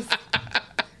questions.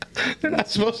 They're not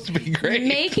supposed to be great.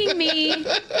 Making me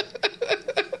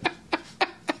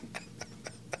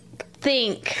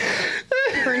think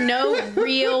for no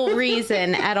real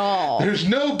reaon at all. There's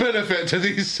no benefit to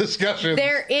these discussions.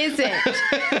 There isn't.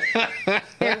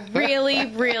 There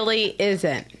really, really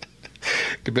isn't.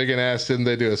 Big and Ass, didn't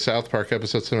they do a South Park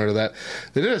episode similar to that?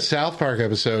 They did a South Park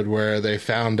episode where they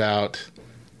found out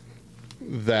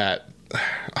that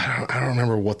I don't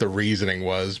remember what the reasoning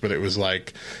was, but it was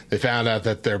like they found out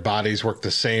that their bodies work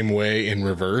the same way in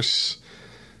reverse.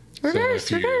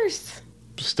 Reverse.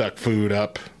 Stuck food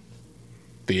up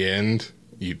the end,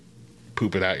 you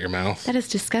poop it out your mouth. That is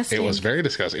disgusting. It was very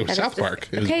disgusting. It was South Park.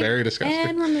 It was very disgusting.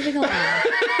 And we're moving along.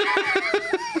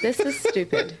 This is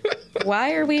stupid.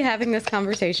 Why are we having this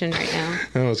conversation right now?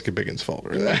 Oh, it's Biggins' fault.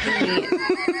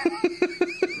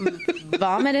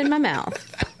 Vomit in my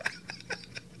mouth.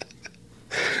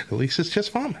 At least it's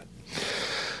just vomit.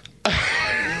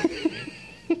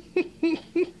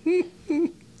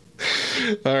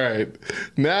 All right.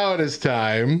 Now it is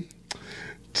time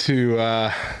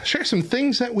to share some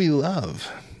things that we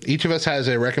love. Each of us has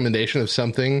a recommendation of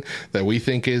something that we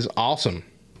think is awesome.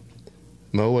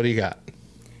 Mo, what do you got?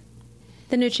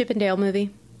 The new Chip and Dale movie.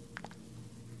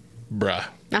 Bruh.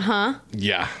 Uh-huh.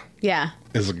 Yeah. Yeah.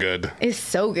 It's good. It's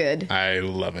so good. I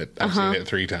love it. I've seen it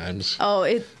 3 times. Oh,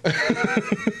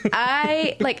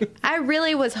 I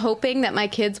really was hoping that my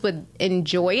kids would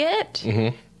enjoy it,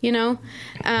 you know?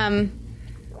 And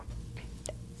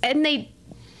they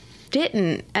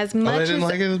didn't as much. Oh, they didn't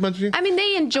like it as much as you? I mean,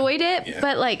 they enjoyed it,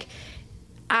 but like,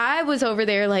 I was over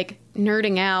there like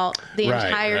nerding out the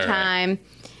entire time.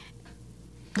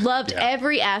 Loved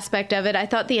every aspect of it. I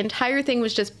thought the entire thing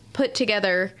was just put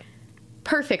together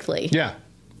perfectly. Yeah.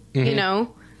 You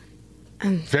know?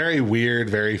 Very weird,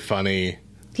 very funny.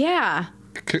 Yeah.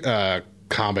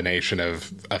 Combination of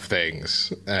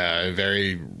things.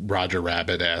 Very Roger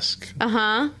Rabbit-esque.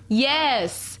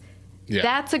 Yes. Yeah.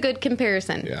 That's a good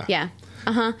comparison. Yeah.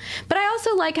 But I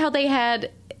also like how they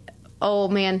had, oh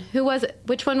man, who was it?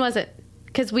 Which one was it?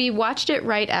 Because we watched it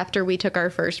right after we took our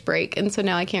first break, and so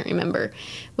now I can't remember.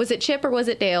 Was it Chip or was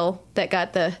it Dale that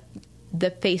got the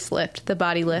facelift, the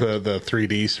body lift? The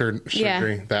 3D surgery?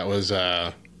 Yeah. That was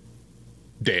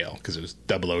Dale, because it was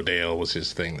 00 Dale was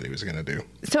his thing that he was going to do.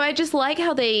 So I just like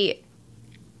how they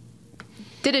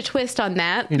did a twist on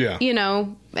that. Yeah. You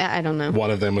know, I don't know. One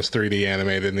of them was 3D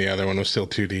animated, and the other one was still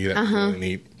 2D. That was really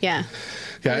neat. Yeah.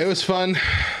 Yeah, it was fun.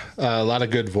 A lot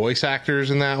of good voice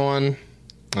actors in that one.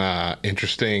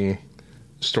 Interesting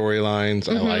storylines.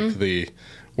 I liked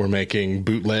we're making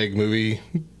bootleg movie,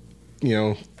 you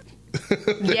know.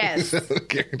 Yes.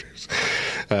 Characters.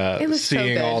 It was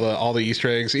seeing so good. all the Easter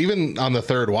eggs. Even on the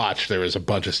third watch, there was a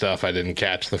bunch of stuff I didn't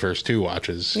catch the first 2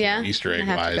 watches. Yeah. Easter egg I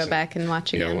have wise. to go back and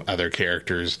watch again. You know, other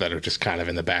characters that are just kind of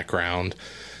in the background.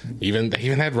 They even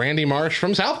had Randy Marsh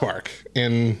from South Park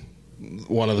in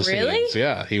one of the scenes.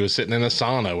 Yeah, he was sitting in a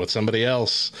sauna with somebody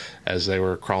else as they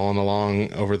were crawling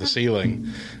along over the ceiling.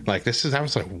 Like that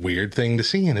was a weird thing to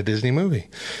see in a Disney movie.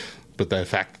 But the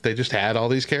fact that they just had all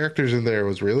these characters in there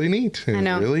was really neat. It was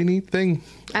a really neat thing.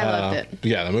 I loved it.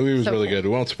 Yeah, the movie was So really cool. good.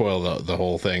 We won't spoil the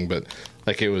whole thing, but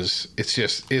like it was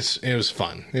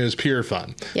fun. It was pure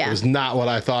fun. Yeah. It was not what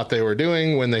I thought they were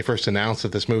doing when they first announced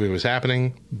that this movie was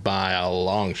happening by a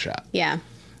long shot. Yeah.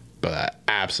 But I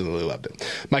absolutely loved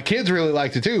it. My kids really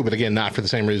liked it too, but again, not for the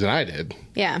same reason I did.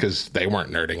 Yeah. Because they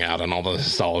weren't nerding out on all the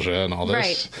nostalgia and all this.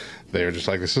 Right. They were just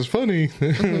like, this is funny.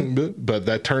 but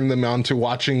that turned them on to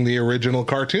watching the original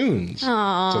cartoons.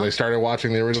 Aww. So they started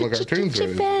watching the original cartoons. It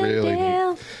was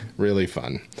really, really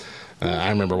fun. I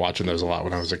remember watching those a lot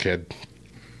when I was a kid.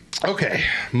 Okay.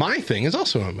 My thing is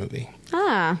also a movie.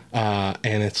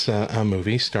 And it's a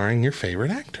movie starring your favorite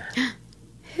actor.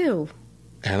 Who?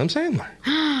 Adam Sandler.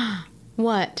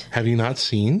 What? Have you not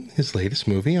seen his latest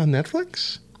movie on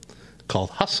Netflix called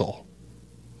Hustle?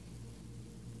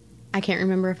 I can't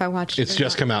remember if I watched it. It's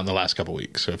just come out in the last couple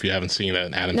weeks, so if you haven't seen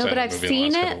an Adam No, Sandler but I've movie seen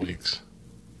in the last it. couple weeks.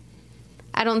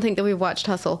 I don't think that we've watched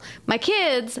Hustle. My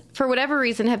kids, for whatever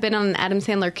reason, have been on an Adam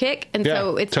Sandler kick, and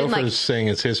so it's been like saying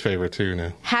it's his favorite too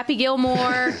now. Happy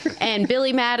Gilmore and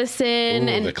Billy Madison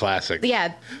and the classics.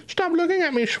 Yeah. Stop looking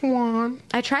at me, Swan.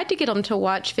 I tried to get them to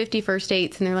watch 50 First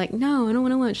Dates, and they're like, "No, I don't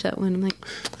want to watch that one." I'm like,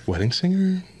 Wedding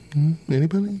Singer?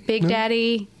 Anybody? Big No?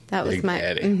 Daddy. That was Big my.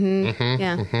 Daddy.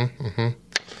 Yeah.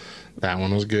 That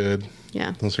one was good.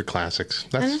 Yeah. Those are classics.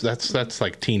 That's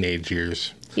like teenage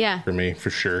years. Yeah. For me, for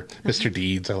sure. Mr.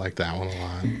 Deeds, I like that one a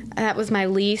lot. That was my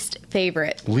least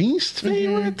favorite. Least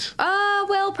favorite?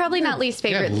 Well, probably not least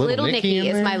favorite. Yeah, Little Nicky in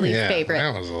is there? my least Yeah, favorite.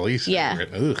 That was the least favorite.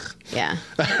 Ugh. Yeah.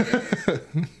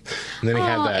 And then he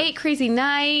had that. 8 Crazy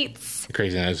Nights.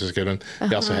 Crazy Nights was a good one.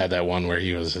 He also had that one where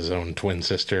he was his own twin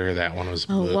sister. That one was.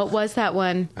 Oh, what was that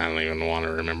one? I don't even want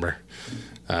to remember.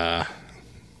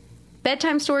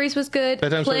 Bedtime Stories was good.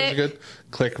 Bedtime Click. Stories was good.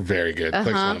 Click, very good.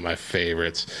 Click's one of my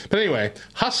favorites. But anyway,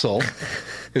 Hustle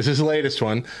is his latest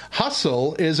one.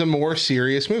 Hustle is a more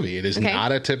serious movie. It is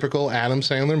not a typical Adam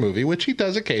Sandler movie, which he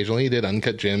does occasionally. He did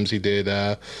Uncut Gems. He did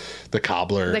The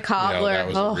Cobbler. The Cobbler. That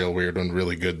was a real weird one.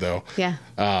 Really good, though. Yeah.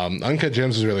 Uncut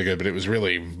Gems was really good, but it was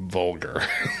really vulgar.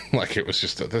 Like, it was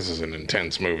just, this is an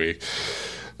intense movie.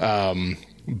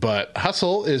 But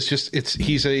Hustle is just,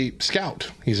 he's a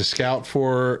scout. He's a scout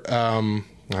for, I don't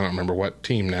remember what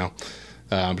team now,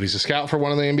 but he's a scout for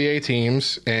one of the NBA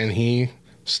teams, and he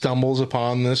stumbles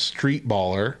upon this street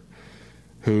baller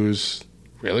who's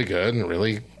really good and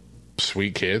really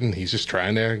sweet kid, and he's just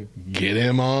trying to get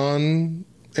him on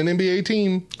an NBA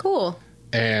team. Cool.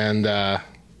 And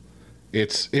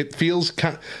It feels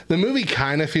the movie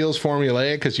kind of feels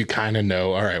formulaic because you kind of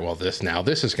know, all right, well, this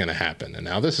is going to happen, and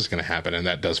now this is going to happen, and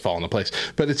that does fall into place.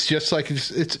 But it's just like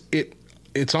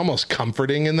it's almost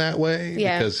comforting in that way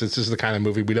because this is the kind of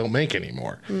movie we don't make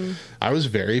anymore. I was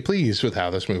very pleased with how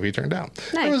this movie turned out.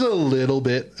 Nice. There was a little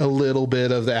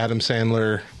bit of the Adam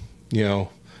Sandler,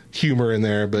 humor in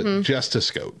there, but just a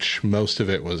scotch. Most of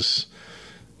it was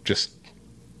just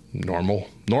normal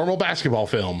basketball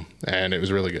film, and it was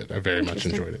really good. I very much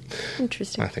enjoyed it.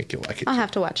 Interesting. I think you'll like it. I'll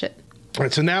have to watch it. All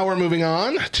right, so now we're moving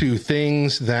on to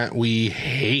things that we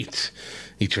hate.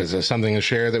 Each of us has something to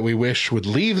share that we wish would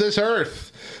leave this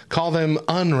earth. Call them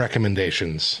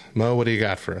unrecommendations. Mo, what do you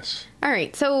got for us? All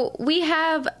right, so we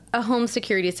have a home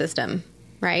security system,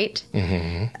 right?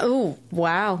 Mm-hmm. Oh,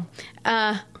 wow.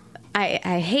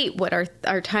 I hate what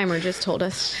our timer just told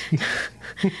us.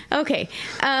 Okay.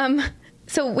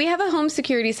 So we have a home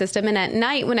security system, and at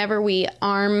night, whenever we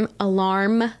alarm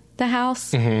the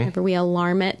house, whenever we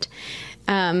alarm it.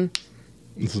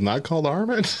 It's not called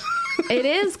arm it? It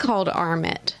is called arm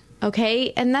it,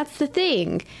 okay? And that's the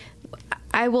thing.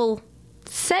 I will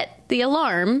set the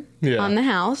alarm on the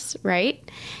house, right?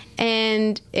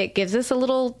 And it gives us a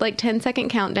little 10-second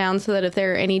countdown so that if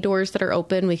there are any doors that are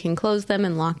open, we can close them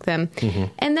and lock them.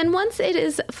 And then once it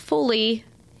is fully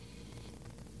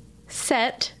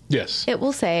set, it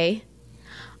will say,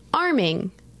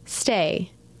 arming,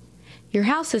 stay. Your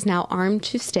house is now armed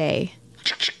to stay.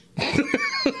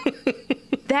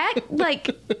 That,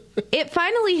 it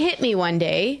finally hit me one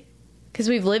day because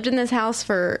we've lived in this house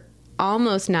for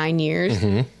almost 9 years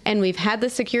and we've had the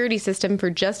security system for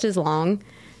just as long.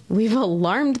 We've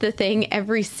alarmed the thing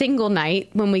every single night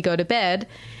when we go to bed.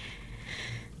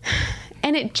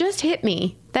 And it just hit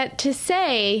me that to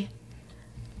say,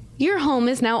 your home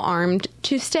is now armed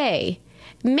to stay,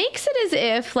 makes it as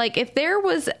if, if there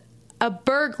was a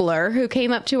burglar who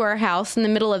came up to our house in the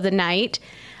middle of the night,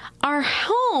 our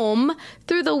home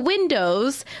through the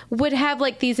windows would have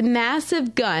these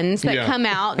massive guns that come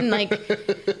out and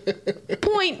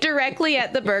point directly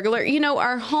at the burglar.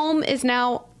 Our home is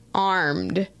now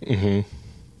armed. It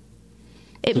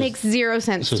makes zero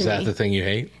sense to me. So is that the thing you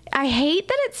hate? I hate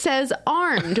that it says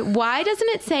armed. Why doesn't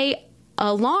it say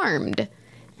alarmed?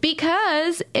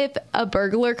 Because if a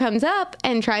burglar comes up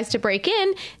and tries to break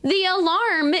in, the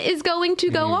alarm is going to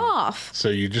go off. So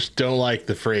you just don't like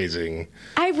the phrasing.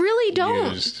 I really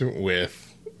don't. Used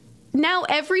with now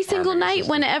every single night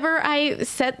whenever I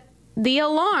set the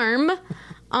alarm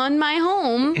on my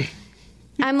home,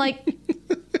 I'm like,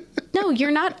 no, you're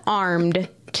not armed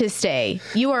to stay.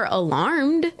 You are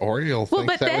alarmed. Or you'll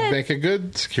think would make a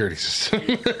good security system.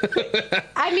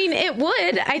 I mean, it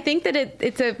would. I think that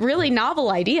it's a really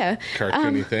novel idea.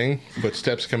 Cartoony thing.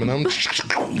 Footsteps coming on.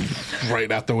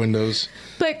 Right out the windows.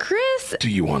 But Chris... Do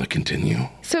you want to continue?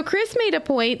 So Chris made a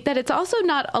point that it's also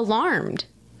not alarmed.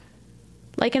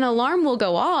 An alarm will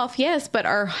go off, yes, but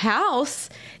our house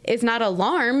is not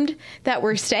alarmed that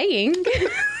we're staying.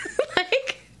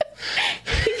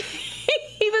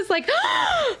 He was like,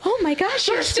 oh my gosh,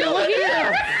 you're still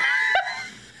here.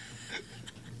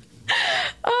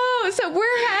 Oh, so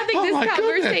we're having this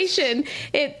conversation.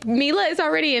 Mila is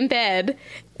already in bed.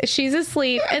 She's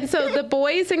asleep. And so the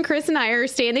boys and Chris and I are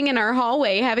standing in our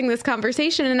hallway having this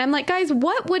conversation. And I'm like, guys,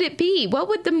 what would it be? What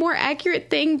would the more accurate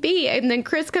thing be? And then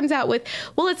Chris comes out with,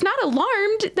 well, it's not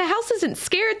alarmed. The house isn't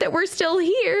scared that we're still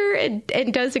here,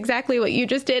 and does exactly what you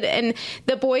just did. And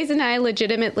the boys and I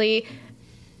legitimately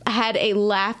had a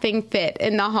laughing fit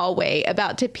in the hallway,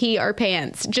 about to pee our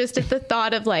pants, just at the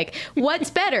thought of what's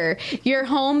better, your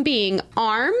home being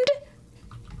armed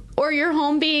or your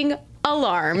home being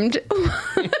alarmed?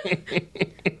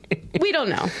 We don't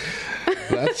know.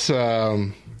 That's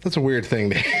a weird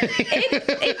thing.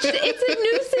 It's a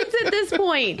nuisance at this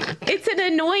point. It's an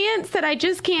annoyance that I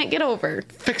just can't get over.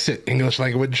 Fix it, English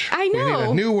language. I know. We need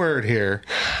a new word here.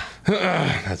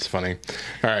 That's funny.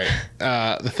 All right.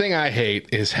 The thing I hate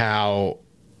is how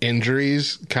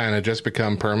injuries kind of just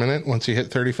become permanent once you hit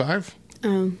 35.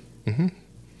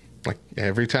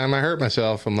 Every time I hurt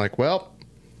myself, I'm like, well,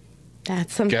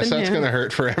 that's something. Guess that's going to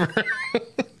hurt forever.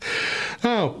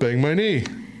 Oh, bang my knee.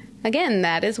 Again,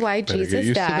 that is why Better Jesus get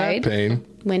used died to that pain.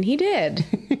 When he did.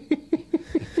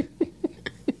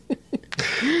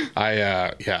 I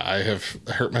have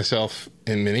hurt myself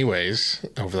in many ways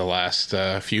over the last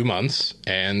few months,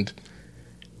 and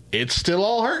it's still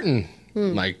all hurting.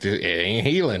 It ain't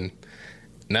healing.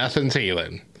 Nothing's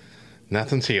healing.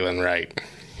 Nothing's healing right.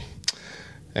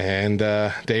 And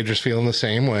Daedra's feeling the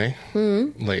same way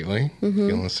lately.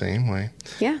 Feeling the same way.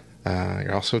 Yeah.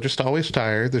 You're also just always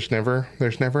tired. There's never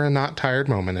a not tired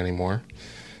moment anymore.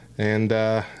 And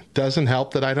doesn't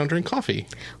help that I don't drink coffee.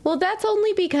 Well, that's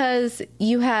only because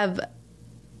you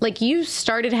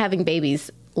started having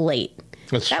babies late.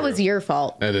 That was your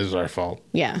fault. That is our fault.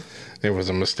 Yeah. It was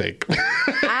a mistake.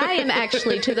 I am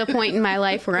actually to the point in my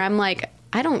life where I'm like,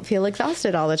 I don't feel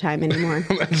exhausted all the time anymore.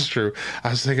 That's true. I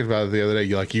was thinking about it the other day.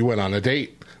 You went on a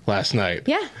date last night.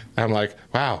 Yeah. I'm like,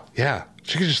 wow, yeah.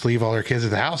 She could just leave all her kids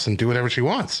at the house and do whatever she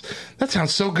wants. That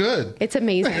sounds so good. It's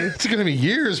amazing. It's going to be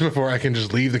years before I can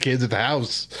just leave the kids at the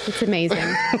house. It's amazing.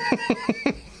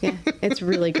 Yeah, it's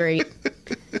really great.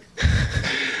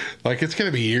 It's going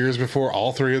to be years before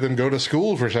all three of them go to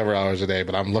school for several hours a day,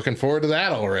 but I'm looking forward to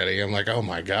that already. I'm like, oh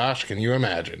my gosh, can you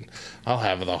imagine? I'll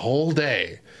have the whole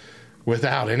day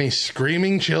without any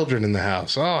screaming children in the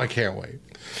house. Oh, I can't wait.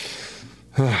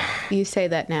 You say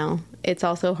that now. It's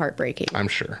also heartbreaking. I'm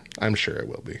sure it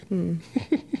will be.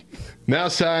 Now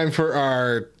it's time for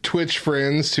our Twitch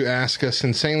friends to ask us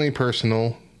insanely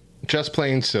personal, just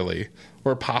plain silly,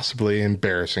 or possibly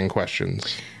embarrassing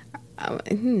questions.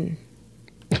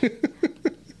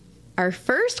 Our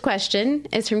first question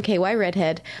is from KY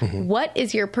Redhead. Mm-hmm. What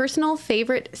is your personal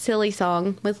favorite silly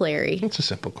song with Larry? It's a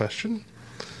simple question.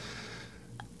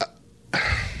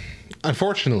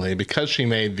 Unfortunately, because she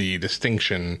made the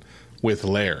distinction with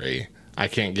Larry, I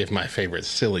can't give my favorite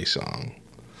silly song.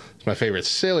 My favorite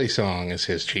silly song is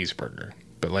his Cheeseburger,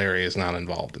 but Larry is not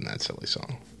involved in that silly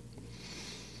song.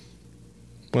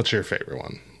 What's your favorite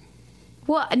one?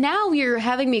 Well, now you're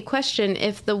having me question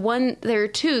if there are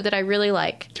two that I really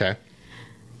like. Okay.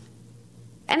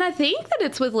 And I think that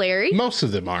it's with Larry. Most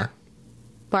of them are.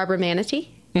 Barbara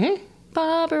Manatee. Mm-hmm.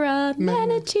 Barbara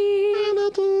Manatee.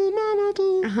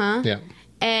 Uh-huh. Yeah.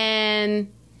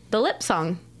 And the Lip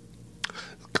Song.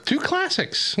 Two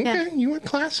classics. Okay, yeah. You went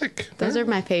classic. Those are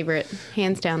my favorite,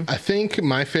 hands down. I think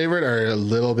my favorite are a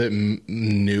little bit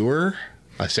newer.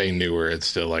 I say newer, it's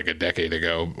still like a decade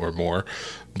ago or more,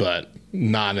 but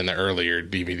not in the earlier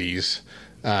DVDs.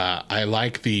 I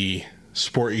like the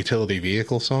Sport Utility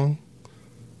Vehicle song.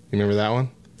 You remember that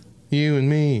one? You and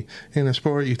me in a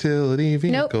sport utility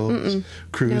vehicle. Nope.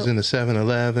 Cruising to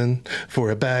 7-Eleven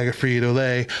for a bag of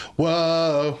Frito-Lay.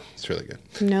 Whoa. It's really good.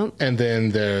 Nope. And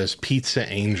then there's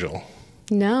Pizza Angel.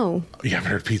 No. You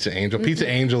haven't heard Pizza Angel? Mm-mm. Pizza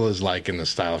Angel is like in the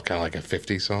style of kind of like a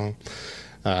 50s song.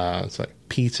 It's like,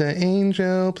 Pizza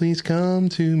Angel, please come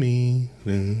to me.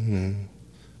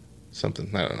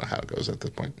 Something. I don't know how it goes at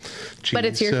this point. But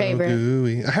it's your favorite.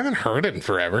 Gooey. I haven't heard it in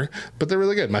forever, but they're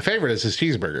really good. My favorite is his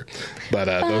Cheeseburger. But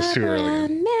those two are really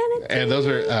good. And those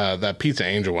are, that Pizza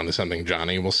Angel one is something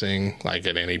Johnny will sing, like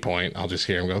at any point. I'll just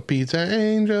hear him go, Pizza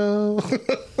Angel.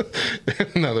 In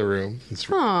another room. It's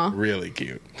really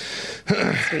cute.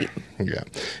 Sweet. Yeah.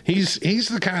 He's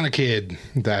the kind of kid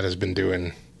that has been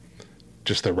doing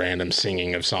just the random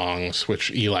singing of songs,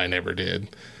 which Eli never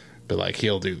did. But like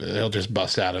he'll do that. He'll just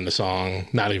bust out into song,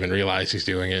 not even realize he's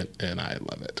doing it, and I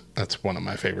love it. That's one of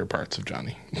my favorite parts of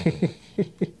Johnny.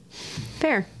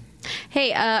 Fair.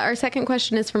 Hey, our second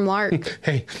question is from Lark.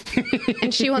 Hey.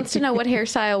 And she wants to know what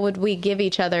hairstyle would we give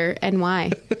each other and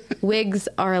why. Wigs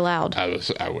are allowed.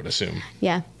 I would assume.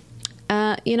 Yeah.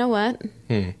 You know what?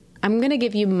 I'm going to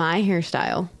give you my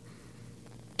hairstyle.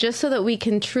 Just so that we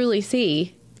can truly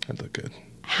see. That'd look good.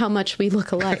 How much we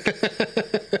look alike.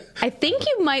 I think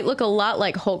you might look a lot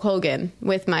like Hulk Hogan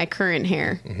with my current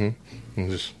hair. Mm-hmm.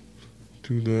 And just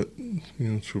do that,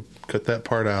 so cut that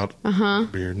part out.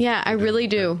 Beard. Yeah, I really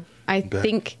do. I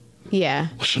think, yeah.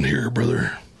 Listen here,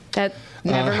 brother.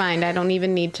 Never mind. I don't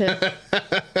even need to.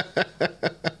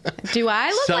 Do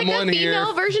I look like a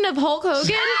female version of Hulk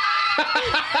Hogan?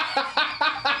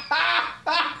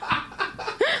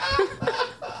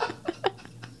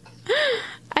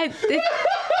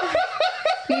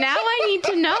 Now I need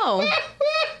to know.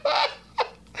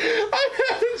 I'm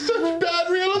having such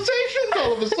bad realizations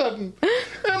all of a sudden.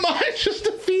 Am I just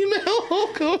a female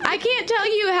Hulk Hogan? I can't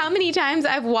tell you how many times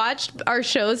I've watched our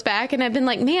shows back and I've been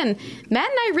like, man, Matt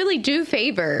and I really do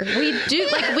favor. We do,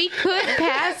 like, we could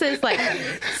pass as like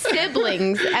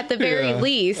siblings at the very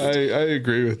least. I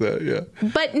agree with that, yeah.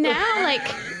 But now, like...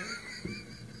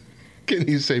 Can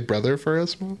you say brother for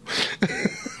us, Mom?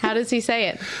 How does he say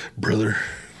it? Brother.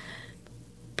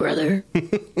 Brother.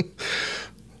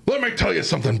 Let me tell you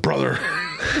something, brother.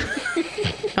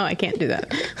 Oh, I can't do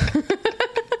that.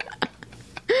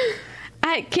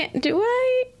 I can't. Do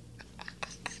I?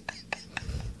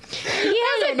 He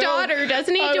has a daughter,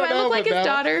 doesn't he? Do I look like his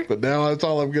daughter? But now that's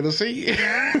all I'm going to see.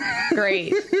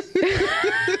 Great.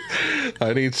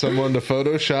 I need someone to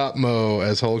Photoshop Mo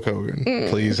as Hulk Hogan.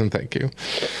 Please and thank you.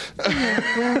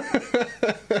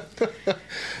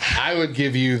 I would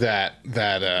give you that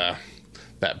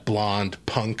blonde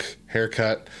punk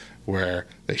haircut where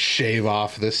they shave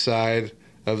off this side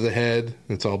of the head.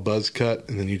 It's all buzz cut,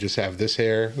 and then you just have this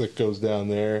hair that goes down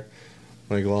there,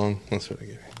 like long. That's what I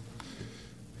give you.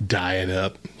 Dye it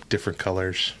up, different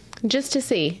colors. Just to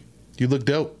see. You look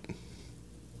dope.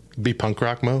 Be punk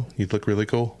rock Mo. You'd look really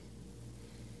cool.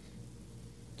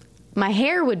 My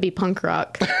hair would be punk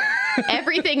rock.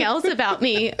 Everything else about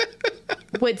me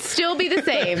would still be the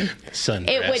same. Sundress.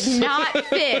 It would not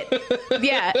fit.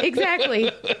 Yeah,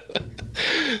 exactly.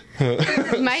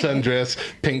 Sundress,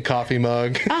 pink coffee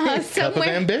mug, cup of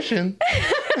ambition.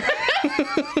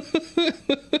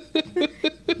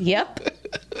 Yep,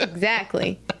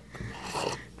 exactly.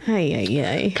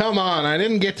 Ay. Come on, I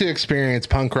didn't get to experience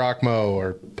punk rock Mo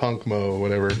or punk Mo,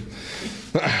 whatever.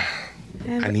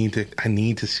 I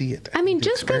need to see it. I mean,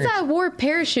 just because I wore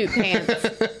parachute pants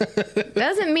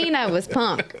doesn't mean I was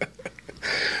punk.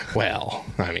 Well,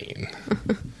 I mean,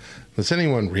 is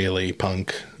anyone really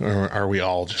punk, or are we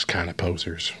all just kind of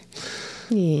posers?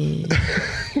 Yeah.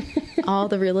 All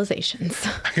the realizations.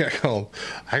 I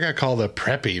got called a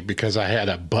preppy because I had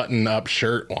a button-up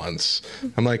shirt once.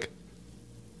 I'm like,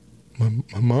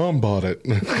 my mom bought it.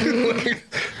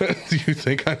 Do you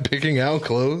think I'm picking out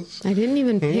clothes? I didn't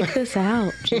even pick this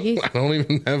out. Jeez. I don't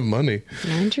even have money.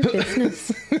 Mind your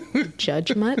business.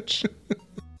 Judge much?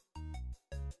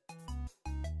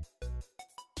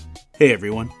 Hey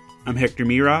everyone, I'm Hector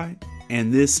Mirai,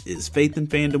 and this is Faith and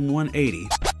Fandom 180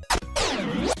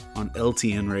 on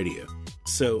LTN Radio.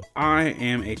 So I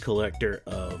am a collector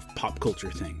of pop culture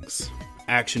things.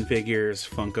 Action figures,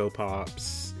 Funko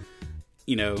Pops,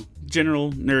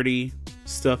 general nerdy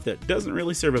stuff that doesn't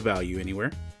really serve a value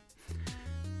anywhere.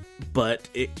 But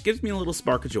it gives me a little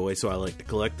spark of joy, so I like to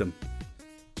collect them.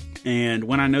 And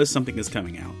when I know something is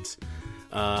coming out,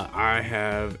 I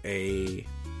have a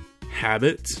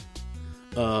habit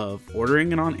of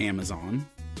ordering it on Amazon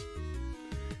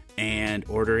and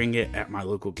ordering it at my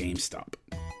local GameStop.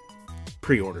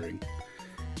 Pre-ordering.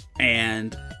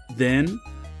 And then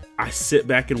I sit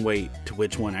back and wait to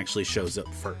which one actually shows up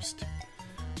first.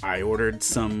 I ordered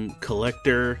some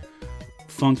collector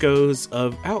Funkos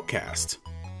of Outcast,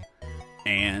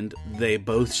 and they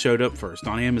both showed up first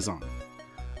on Amazon.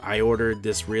 I ordered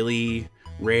this really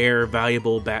rare,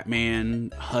 valuable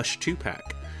Batman Hush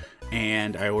 2-pack,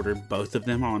 and I ordered both of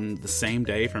them on the same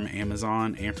day from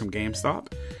Amazon and from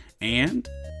GameStop, and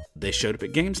they showed up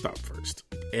at GameStop first.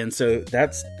 And so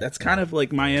that's kind of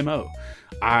like my MO.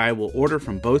 I will order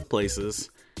from both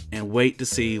places and wait to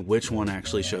see which one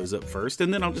actually shows up first,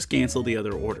 and then I'll just cancel the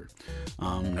other order.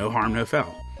 No harm, no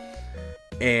foul.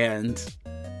 And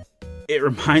it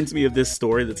reminds me of this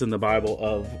story that's in the Bible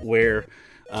of where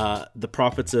the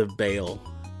prophets of Baal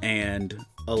and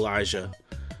Elijah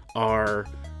are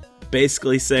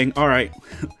basically saying, all right,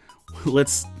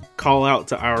 let's call out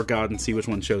to our God and see which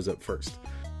one shows up first.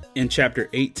 In chapter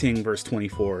 18, verse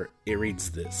 24, it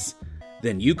reads this: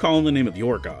 "Then you call on the name of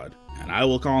your God, and I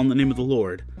will call on the name of the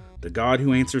Lord, the God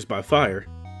who answers by fire.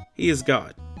 He is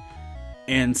God."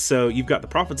 And so you've got the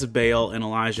prophets of Baal and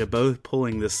Elijah both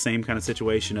pulling this same kind of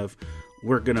situation of,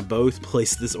 we're going to both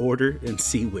place this order and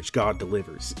see which God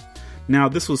delivers. Now,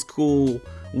 this was cool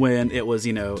when it was,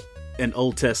 an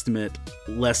Old Testament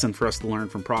lesson for us to learn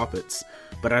from prophets.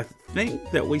 But I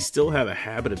think that we still have a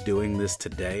habit of doing this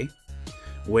today,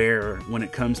 where when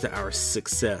it comes to our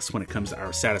success, when it comes to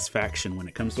our satisfaction, when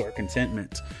it comes to our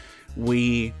contentment,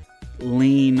 we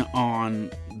lean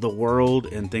on the world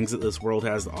and things that this world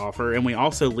has to offer, and we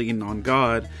also lean on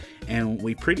God, and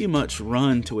we pretty much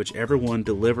run to whichever one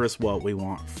delivers what we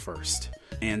want first.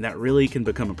 And that really can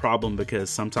become a problem, because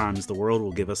sometimes the world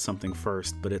will give us something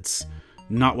first, but it's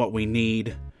not what we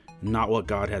need, not what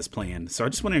God has planned. So I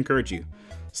just want to encourage you,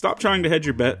 stop trying to hedge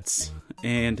your bets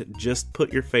and just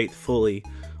put your faith fully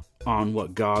on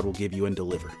what God will give you and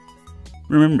deliver.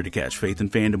 Remember to catch Faith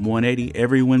and Fandom 180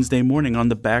 every Wednesday morning on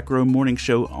the Back Row Morning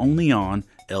Show, only on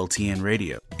LTN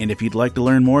Radio. And if you'd like to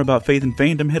learn more about Faith and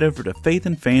Fandom, head over to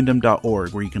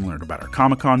faithandfandom.org, where you can learn about our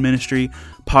Comic-Con ministry,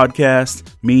 podcasts,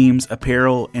 memes,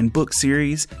 apparel, and book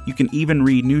series. You can even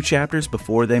read new chapters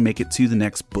before they make it to the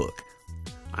next book.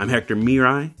 I'm Hector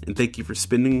Mirai, and thank you for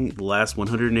spending the last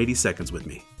 180 seconds with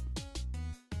me.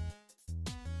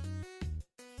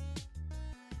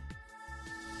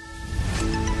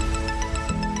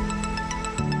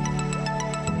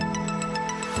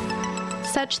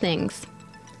 Such things.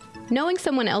 Knowing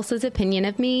someone else's opinion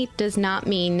of me does not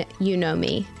mean you know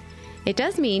me. It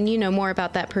does mean you know more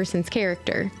about that person's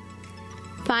character.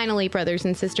 Finally, brothers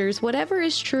and sisters, whatever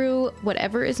is true,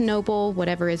 whatever is noble,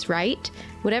 whatever is right,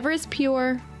 whatever is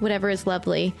pure, whatever is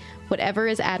lovely, whatever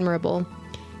is admirable,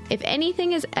 if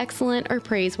anything is excellent or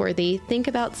praiseworthy, think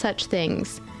about such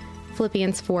things.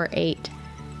 Philippians 4:8.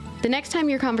 The next time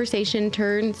your conversation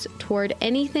turns toward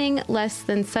anything less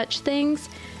than such things,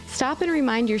 stop and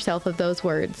remind yourself of those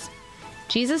words.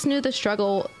 Jesus knew the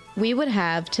struggle we would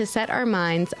have to set our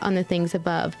minds on the things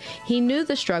above. He knew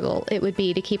the struggle it would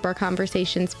be to keep our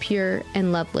conversations pure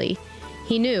and lovely.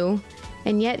 He knew,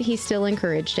 and yet he still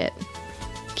encouraged it.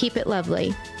 Keep it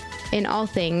lovely. In all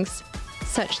things,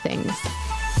 such things.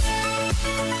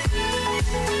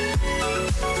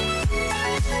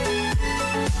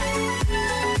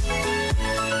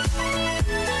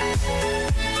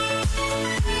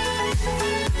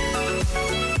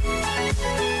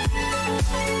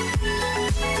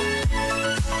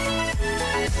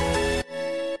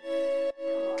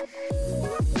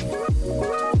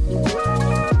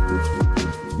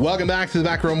 Welcome back to the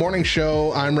Back Row Morning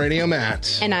Show. I'm Radio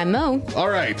Matt. And I'm Mo. All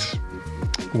right.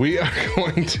 We are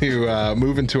going to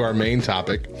move into our main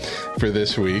topic for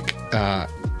this week. And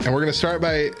we're going to start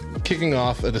by kicking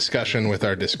off a discussion with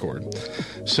our Discord.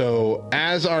 So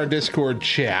as our Discord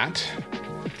chat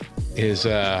is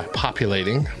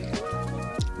populating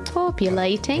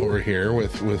over here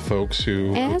with folks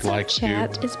who would like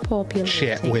chat is populating.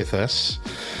 Chat with us,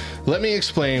 let me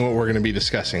explain what we're going to be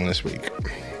discussing this week.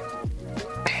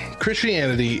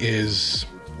 Christianity is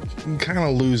kind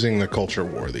of losing the culture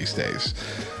war these days,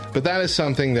 but that is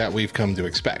something that we've come to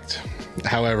expect.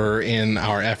 However, in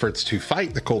our efforts to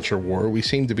fight the culture war, we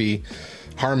seem to be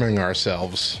harming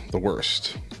ourselves the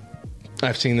worst.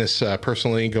 I've seen this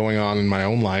personally going on in my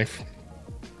own life,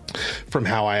 from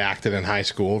how I acted in high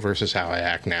school versus how I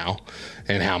act now,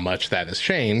 and how much that has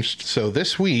changed. So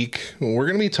this week, we're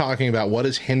going to be talking about what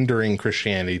is hindering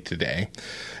Christianity today.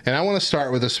 And I want to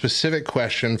start with a specific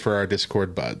question for our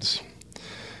Discord buds,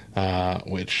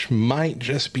 which might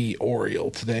just be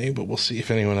Oriole today, but we'll see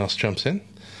if anyone else jumps in.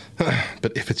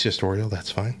 But if it's just Oriole,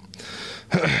 that's fine.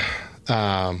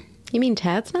 You mean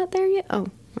Tad's not there yet? Oh,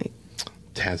 wait.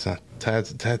 Tad is there.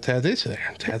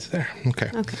 Tad's there.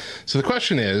 Okay. So the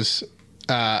question is,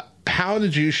 how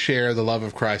did you share the love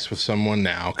of Christ with someone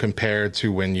now compared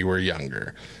to when you were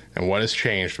younger? And what has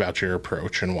changed about your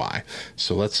approach and why?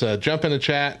 So let's jump into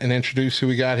chat and introduce who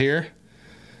we got here.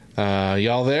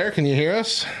 Y'all there? Can you hear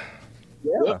us?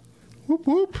 Yeah. Whoop,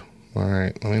 whoop. All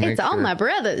right. Let me make It's all my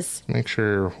brothers. Make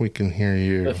sure we can hear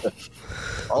you.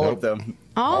 All of them.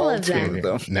 All of them.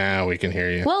 Now we can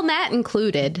hear you. Well, Matt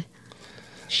included.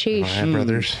 Sheesh. My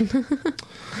brothers.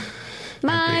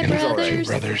 My brothers.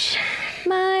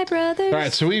 My brothers. All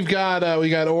right, so we got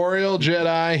Oriole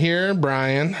Jedi here,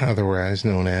 Brian, otherwise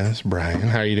known as Brian.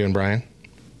 How are you doing, Brian?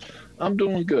 I'm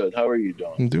doing good. How are you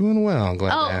doing? I'm doing well. Glad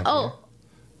to have you.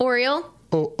 Oriole.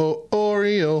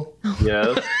 Oriole.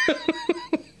 Yes.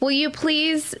 Will you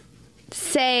please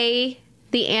say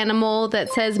the animal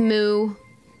that says moo?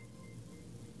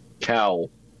 Cow.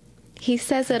 He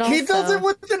says it also. He does it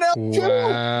with an L too.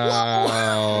 Wow.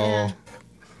 Yeah.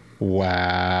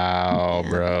 Wow,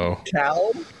 bro.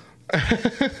 Cow.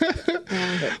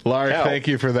 Lark, thank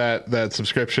you for that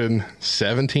subscription.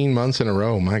 17 months in a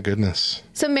row. My goodness.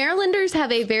 So Marylanders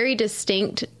have a very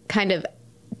distinct kind of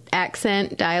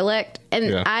accent dialect,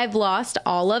 and I've lost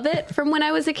all of it from when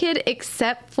I was a kid,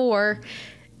 except for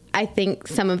I think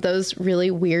some of those really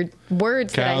weird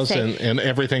words Cows that I say. and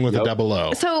everything with a double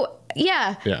O. So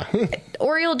yeah.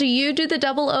 Oriole, do you do the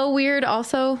double O weird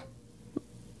also?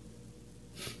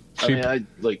 I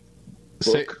like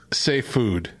say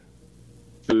food.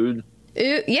 Food.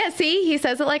 Yeah, see, he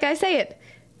says it like I say it.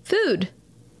 Food.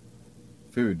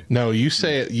 No, you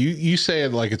say it. You say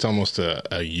it like it's almost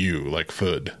a U, like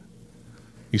food.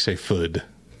 You say food.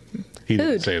 He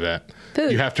didn't say that.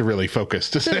 Food. You have to really focus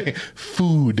to say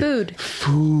food.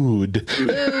 Food.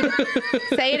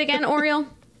 Say it again, Oriole.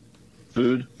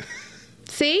 Food.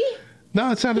 See?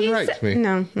 No, it sounded right to me.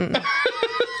 No.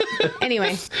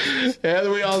 Anyway.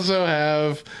 And we also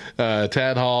have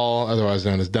Tad Hall, otherwise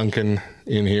known as Duncan,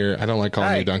 in here. I don't like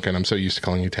calling you Duncan. I'm so used to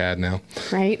calling you Tad now.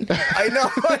 Right? I know.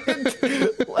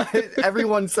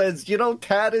 Everyone says,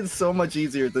 Tad is so much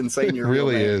easier than saying your real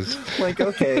name. Really is. Like,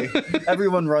 okay,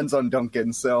 everyone runs on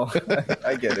Duncan, so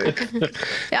I get it.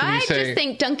 I just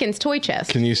think Duncan's toy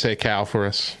chest. Can you say cow for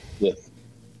us? Yes.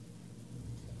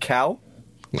 Cow?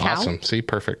 Awesome. See,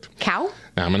 perfect. Cow?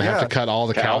 Now, I'm going to have to cut all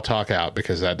the cow talk out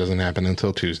because that doesn't happen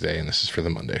until Tuesday, and this is for the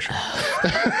Monday show.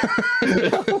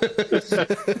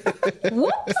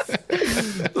 Whoops.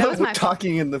 That was my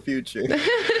talking in the future.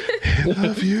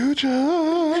 The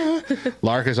future.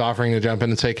 Lark is offering to jump in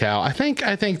and say cow. I think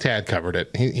Tad covered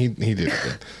it. He did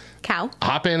it. Cow.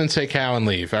 Hop in and say cow and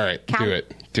leave. All right. Cow.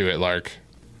 Do it, Lark.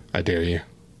 I dare you.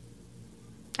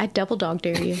 I double dog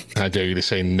dare you. I dare you to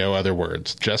say no other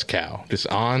words. Just cow. Just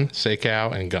on, say cow,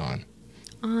 and gone.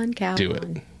 On, cow. Do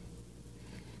on. it.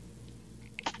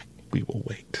 We will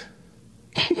wait.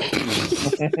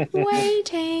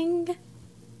 Waiting.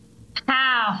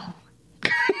 Cow.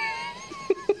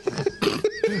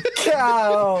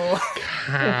 Cow.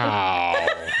 Cow.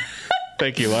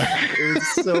 Thank you, Lark. It was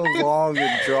so long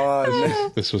and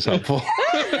drawn. This was helpful.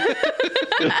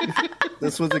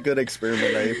 This was a good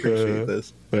experiment. I appreciate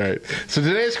this. All right. So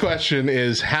today's question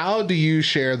is, how do you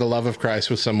share the love of Christ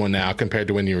with someone now compared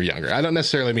to when you were younger? I don't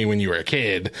necessarily mean when you were a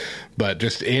kid, but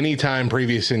just any time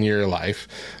previous in your life.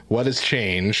 What has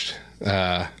changed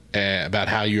about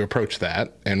how you approach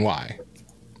that and why?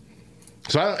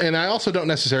 So, I also don't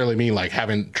necessarily mean like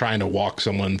trying to walk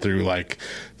someone through like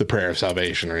the prayer of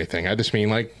salvation or anything. I just mean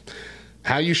like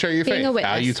how you share your faith,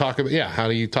 how you talk about, how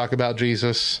do you talk about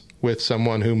Jesus with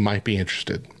someone who might be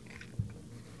interested?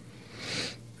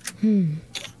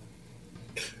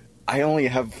 I only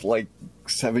have like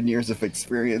 7 years of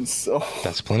experience, so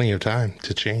that's plenty of time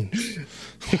to change.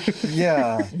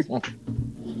 Yeah.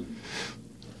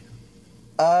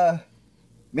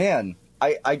 Man,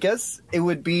 I guess it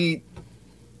would be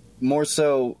more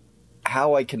so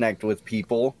how I connect with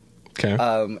people, okay,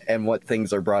 and what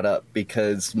things are brought up,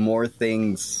 because more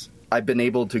things, I've been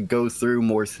able to go through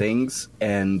more things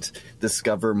and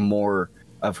discover more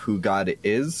of who God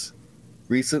is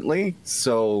recently.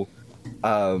 So,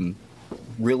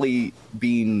 really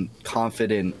being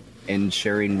confident in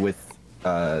sharing with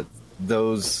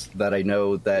those that I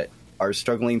know that are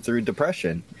struggling through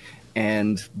depression,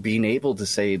 and being able to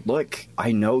say, look,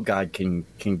 I know God can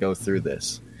go through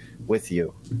this with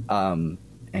you.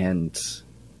 And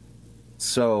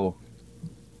so,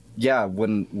 yeah,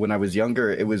 when I was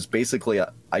younger, it was basically,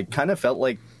 I kind of felt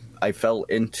like I fell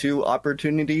into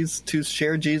opportunities to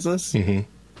share Jesus.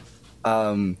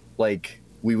 Mm-hmm. Like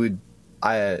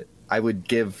I would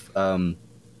give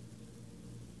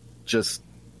just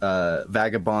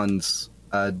vagabonds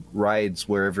rides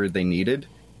wherever they needed,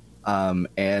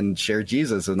 and share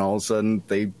Jesus, and all of a sudden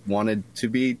they wanted to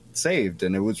be saved,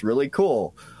 and it was really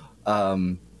cool.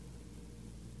 Or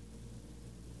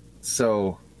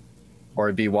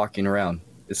I'd be walking around.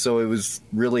 So it was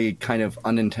really kind of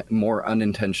more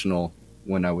unintentional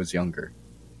when I was younger.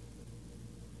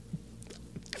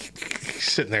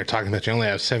 Sitting there talking about you only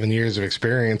have 7 years of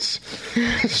experience.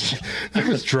 I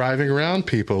was driving around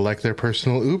people like their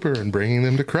personal Uber and bringing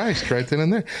them to Christ right then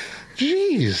and there.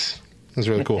 Jeez. That was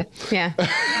really cool. Yeah.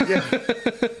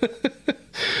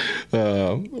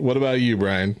 What about you,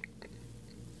 Brian?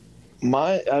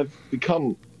 I've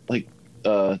become, like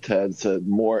Tad said,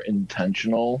 more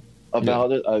intentional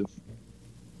about it. I've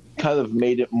kind of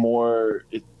made it more,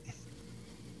 it's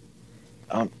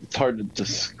hard to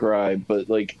describe, but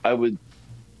like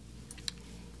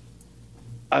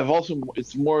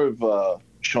it's more of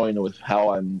showing with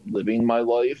how I'm living my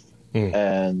life,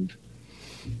 and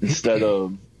instead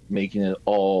of making it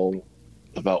all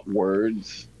about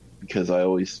words, because I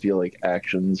always feel like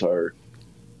actions are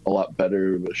a lot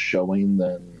better of a showing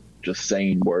than just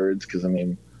saying words. Because I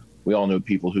mean, we all know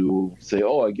people who say,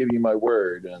 "Oh, I give you my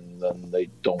word," and then they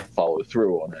don't follow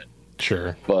through on it.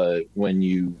 Sure. But when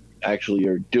you actually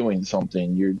are doing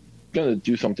something, you're going to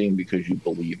do something because you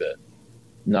believe it,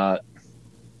 not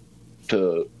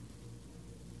to.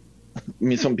 I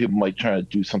mean, some people might try to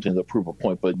do something to prove a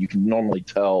point, but you can normally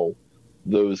tell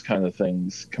those kind of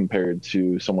things compared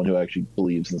to someone who actually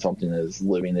believes in something and is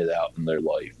living it out in their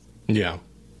life. Yeah.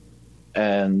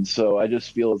 And so I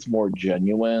just feel it's more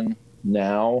genuine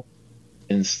now,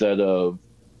 instead of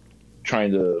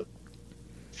trying to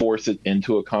force it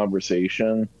into a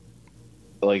conversation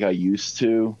like I used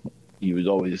to. You would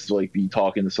always like be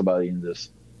talking to somebody and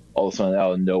just all of a sudden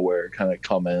out of nowhere kind of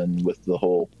come in with the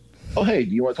whole, "Oh, hey,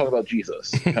 do you want to talk about Jesus?"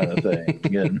 kind of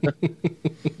thing. And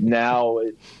now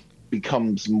it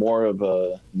becomes more of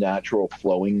a natural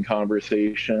flowing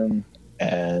conversation,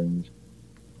 and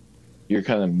you're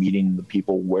kind of meeting the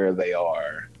people where they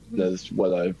are. That's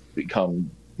what I've become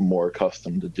more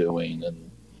accustomed to doing. And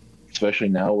especially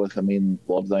now with,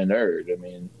 Love Thy Nerd.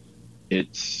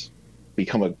 It's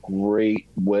become a great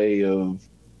way of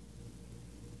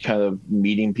kind of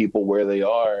meeting people where they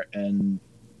are and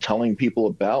telling people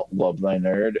about Love Thy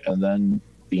Nerd, and then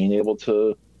being able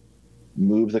to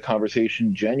move the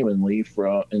conversation genuinely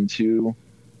into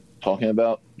talking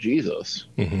about Jesus.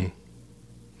 Mm-hmm.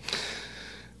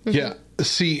 Yeah.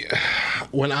 See,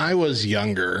 when I was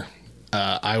younger,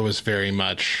 I was very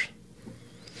much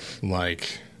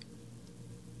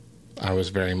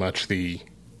the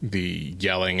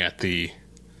yelling at the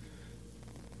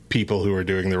people who are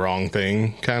doing the wrong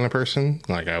thing kind of person.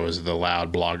 Like I was the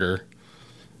loud blogger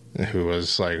who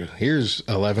was like, here's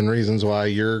 11 reasons why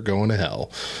you're going to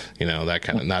hell. You know, that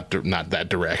kind of, not that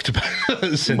direct, but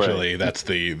essentially that's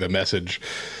the message.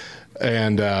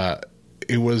 And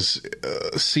it was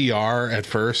CR at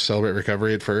first, Celebrate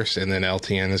Recovery at first, and then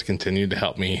LTN has continued to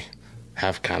help me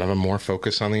have kind of a more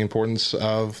focus on the importance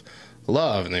of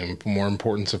love and the more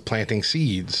importance of planting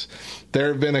seeds. There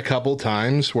have been a couple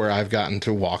times where I've gotten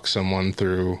to walk someone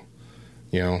through,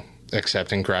 you know,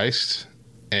 accepting Christ,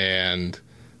 and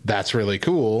that's really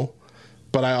cool.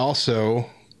 But I also,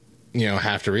 you know,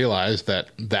 have to realize that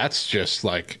that's just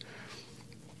like,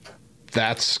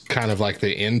 that's kind of like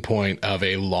the end point of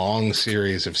a long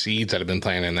series of seeds that have been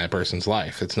planted in that person's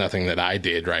life. It's nothing that I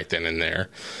did right then and there.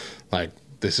 Like,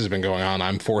 this has been going on.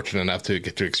 I'm fortunate enough to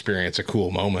get to experience a cool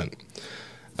moment.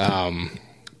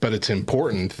 But it's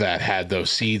important that had those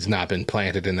seeds not been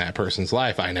planted in that person's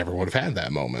life, I never would have had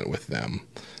that moment with them.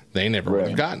 They never would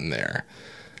have gotten there.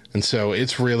 And so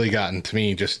it's really gotten to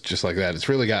me just like that. It's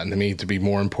really gotten to me to be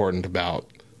more important about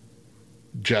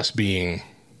just being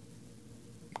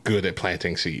good at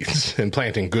planting seeds and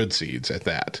planting good seeds at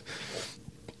that.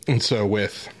 And so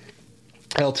with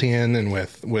LTN and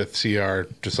with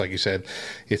CR, just like you said,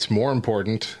 it's more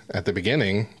important at the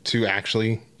beginning to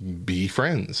actually be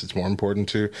friends. It's more important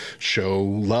to show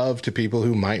love to people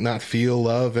who might not feel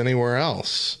love anywhere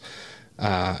else.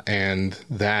 And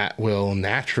that will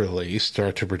naturally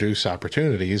start to produce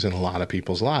opportunities in a lot of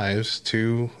people's lives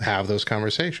to have those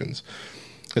conversations.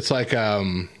 It's like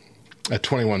a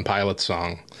 21 Pilots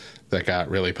song that got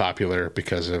really popular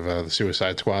because of the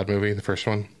Suicide Squad movie, the first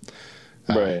one.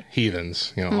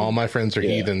 Heathens. You know, all my friends are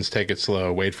heathens. Take it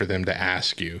slow. Wait for them to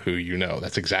ask you who you know.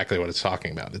 That's exactly what it's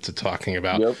talking about. It's talking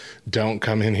about don't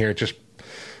come in here just,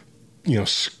 you know,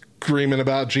 screaming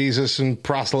about Jesus and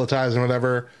proselytizing,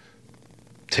 whatever.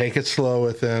 Take it slow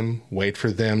with them. Wait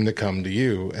for them to come to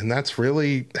you. And that's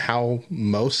really how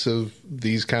most of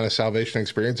these kind of salvation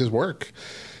experiences work.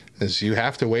 Is you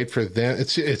have to wait for them.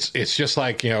 It's just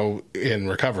like, you know, in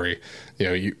recovery,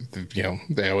 you know,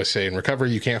 they always say in recovery,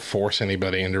 you can't force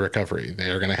anybody into recovery.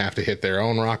 They're going to have to hit their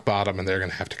own rock bottom, and they're going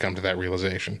to have to come to that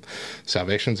realization.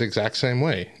 Salvation's the exact same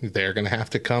way. They're going to have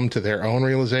to come to their own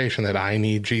realization that I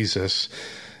need Jesus.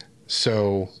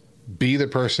 So be the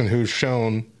person who's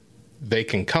shown they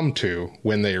can come to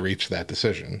when they reach that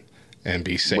decision, and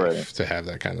be safe to have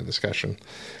that kind of discussion.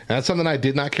 And that's something I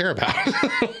did not care about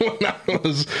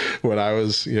when I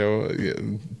was, you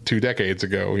know, 2 decades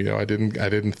ago. You know, I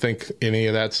didn't think any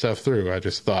of that stuff through. I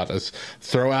just thought, let's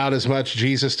throw out as much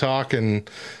Jesus talk and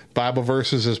Bible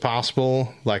verses as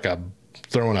possible, like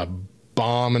throwing a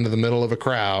bomb into the middle of a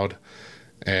crowd,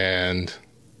 and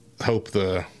hope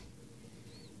the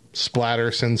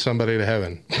splatter sends somebody to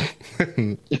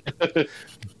heaven.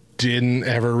 Didn't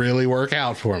ever really work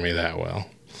out for me that well.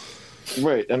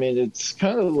 Right. I mean, it's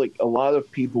kind of like a lot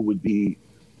of people would be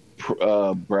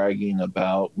bragging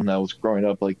about when I was growing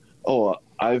up, like, oh,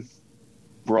 I've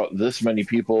brought this many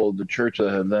people to church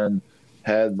that have then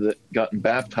gotten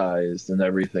baptized and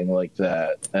everything like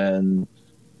that. And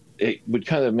it would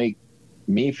kind of make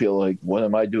me feel like, what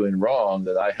am I doing wrong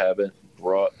that I haven't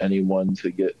brought anyone to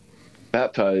get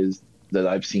baptized that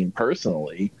I've seen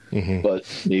personally? But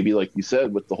maybe, like you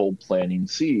said, with the whole planting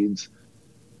seeds,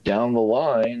 down the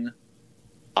line,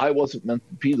 I wasn't meant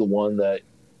to be the one that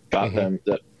got them,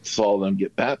 that saw them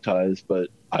get baptized, but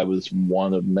I was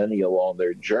one of many along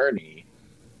their journey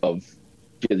of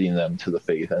getting them to the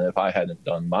faith. And if I hadn't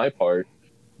done my part,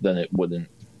 then it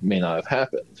may not have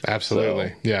happened. Absolutely.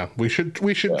 So, yeah. We should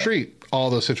treat all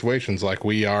those situations like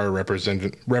we are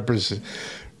representative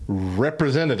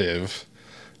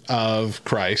of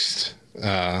Christ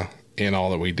in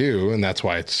all that we do. And that's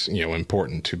why it's, you know,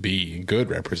 important to be good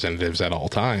representatives at all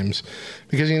times,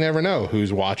 because you never know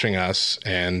who's watching us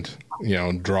and, you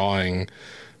know, drawing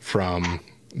from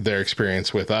their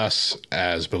experience with us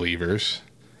as believers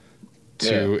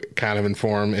to kind of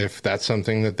inform if that's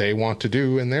something that they want to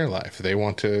do in their life. They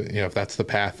want to, you know, if that's the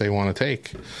path they want to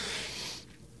take.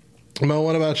 Mo,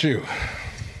 what about you?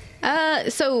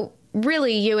 So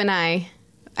really, you and I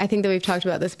think that we've talked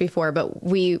about this before, but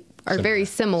we are very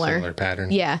similar. Similar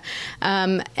pattern. Yeah.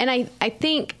 And I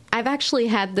think I've actually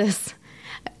had this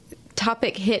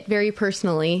topic hit very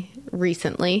personally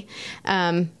recently,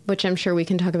 which I'm sure we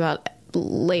can talk about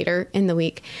later in the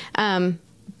week.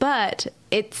 But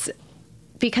it's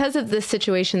because of the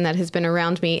situation that has been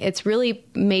around me, it's really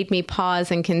made me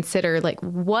pause and consider, like,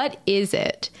 what is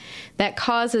it that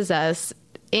causes us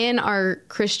in our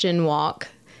Christian walk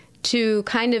to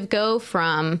kind of go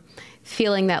from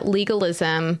feeling that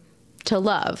legalism to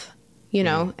love? You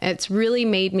know, it's really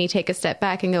made me take a step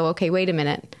back and go, okay, wait a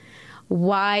minute.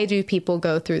 Why do people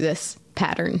go through this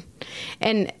pattern?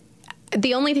 And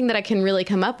the only thing that I can really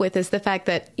come up with is the fact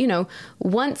that, you know,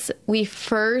 once we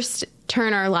first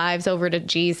turn our lives over to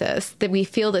Jesus, that we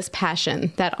feel this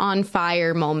passion, that on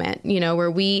fire moment, you know, where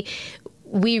we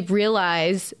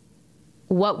realize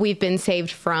what we've been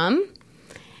saved from,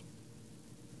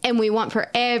 and we want for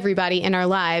everybody in our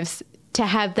lives to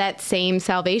have that same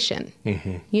salvation,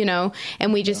 you know,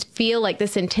 and we just feel like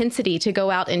this intensity to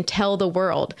go out and tell the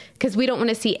world, because we don't want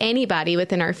to see anybody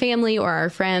within our family or our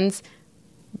friends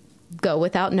go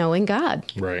without knowing God.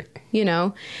 Right. You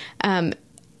know,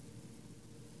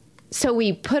 so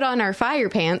we put on our fire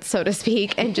pants, so to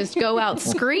speak, and just go out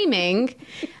screaming.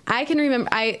 I can remember,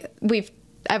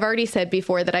 I've already said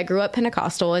before that I grew up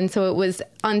Pentecostal, and so it was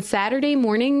on Saturday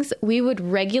mornings, we would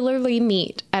regularly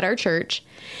meet at our church,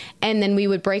 and then we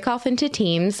would break off into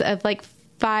teams of like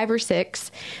 5 or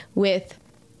 6 with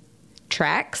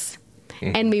tracts,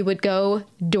 and we would go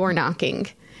door knocking.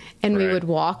 And we would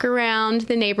walk around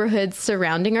the neighborhoods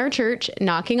surrounding our church,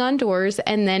 knocking on doors,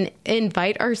 and then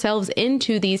invite ourselves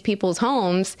into these people's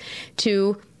homes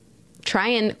to try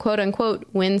and, quote unquote,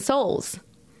 win souls.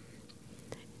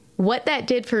 What that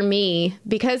did for me,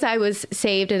 because I was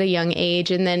saved at a young age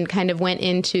and then kind of went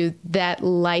into that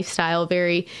lifestyle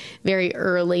very, very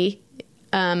early,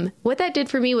 what that did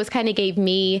for me was kind of gave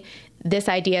me this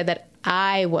idea that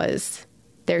I was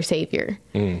their savior.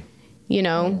 You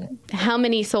know, how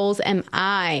many souls am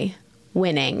I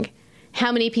winning?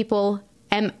 How many people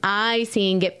am I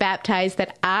seeing get baptized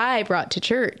that I brought to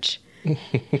church?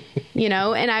 You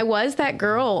know, and I was that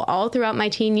girl all throughout my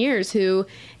teen years who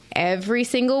every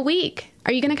single week,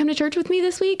 are you going to come to church with me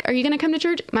this week? Are you going to come to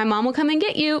church? My mom will come and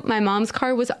get you. My mom's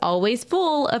car was always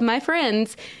full of my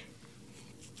friends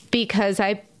because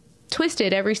I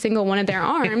twisted every single one of their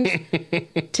arms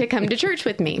to come to church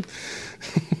with me.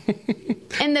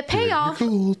 And the payoff, you're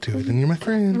cool, do it, and you're my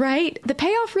friend. Right? The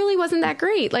payoff really wasn't that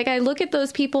great. Like, I look at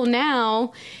those people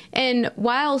now, and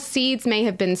while seeds may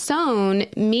have been sown,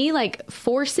 me like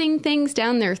forcing things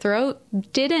down their throat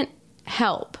didn't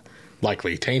help.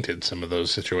 Likely tainted some of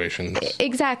those situations.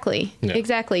 Exactly. Yeah.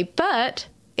 Exactly. But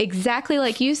exactly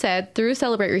like you said, through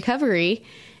Celebrate Recovery,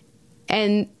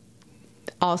 and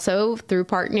also through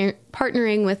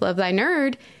partnering with Love Thy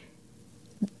Nerd,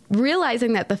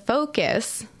 realizing that the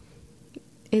focus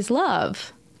is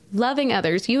love, loving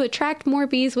others. You attract more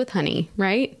bees with honey,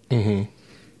 right?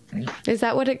 Is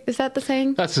that what is that the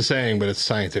saying? That's the saying, but it's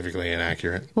scientifically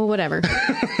inaccurate. Well, whatever.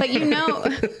 But you know.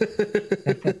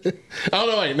 Oh,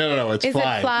 no, wait. No. It's is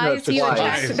flies. It flies? No, it's you flies.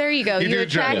 Attract, there you go. You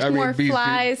attract more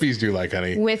flies. Bees do like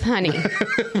honey. With honey.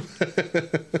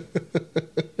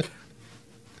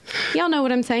 Y'all know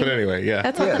what I'm saying. But anyway, yeah.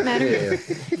 That's all that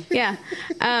matters. Yeah.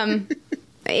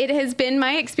 It has been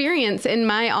my experience in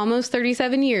my almost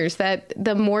 37 years that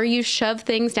the more you shove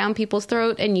things down people's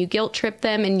throat and you guilt trip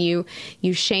them and you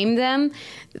shame them,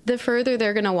 the further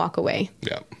they're going to walk away.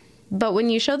 Yeah. But when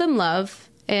you show them love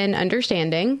and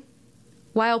understanding,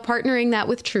 while partnering that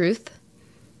with truth,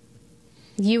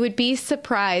 you would be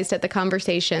surprised at the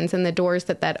conversations and the doors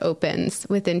that opens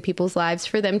within people's lives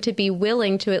for them to be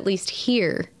willing to at least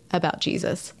hear about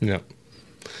Jesus. Yeah.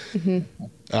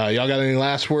 Y'all got any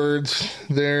last words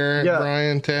there,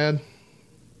 Brian, Tad?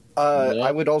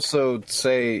 I would also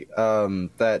say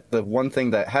that the one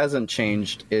thing that hasn't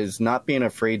changed is not being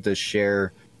afraid to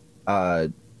share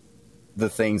the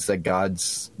things that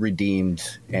God's redeemed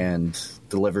and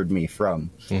delivered me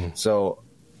from. So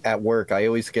at work, I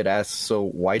always get asked, so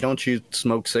why don't you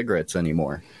smoke cigarettes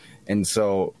anymore? And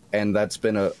that's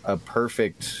been a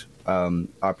perfect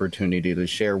opportunity to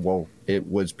share, well, it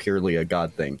was purely a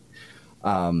God thing.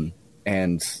 And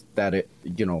that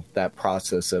that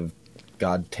process of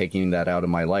God taking that out of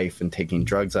my life and taking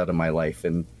drugs out of my life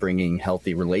and bringing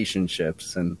healthy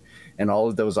relationships and all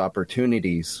of those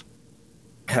opportunities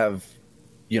have,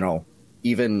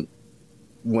 even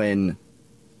when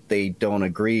they don't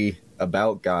agree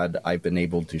about God, I've been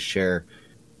able to share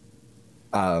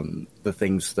the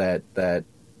things that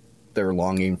they're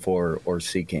longing for or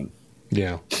seeking.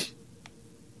 Yeah.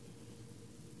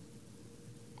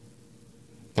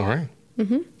 All right.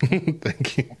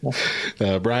 Thank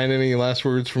you. Brian, any last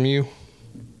words from you?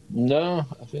 No,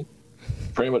 I think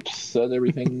pretty much said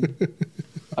everything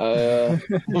I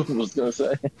was going to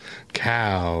say.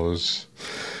 Cows.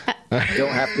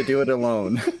 Don't have to do it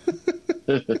alone.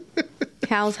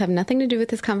 Cows have nothing to do with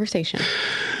this conversation.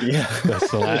 Yeah.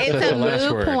 That's the last, it's that's a the last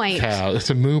moo word. point. Cow. It's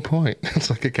a moo point. It's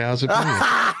like a cow's opinion.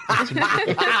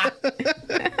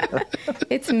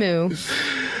 It's moo.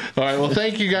 All right. Well,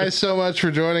 thank you guys so much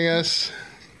for joining us.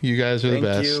 You guys are the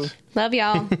best. You. Love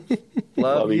y'all.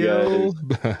 Love you.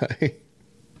 Bye.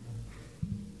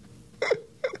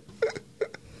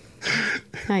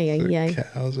 Ay.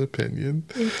 Cow's opinion.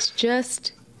 It's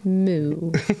just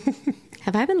moo.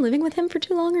 Have I been living with him for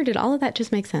too long, or did all of that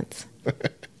just make sense?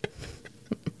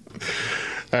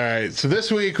 All right, so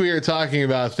this week we are talking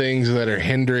about things that are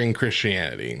hindering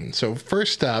Christianity. So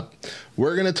first up,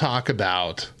 we're going to talk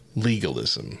about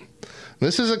legalism.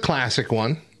 This is a classic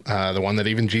one, the one that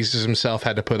even Jesus himself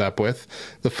had to put up with.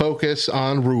 The focus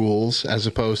on rules as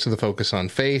opposed to the focus on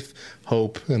faith,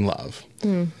 hope, and love.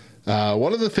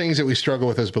 One of the things that we struggle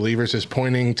with as believers is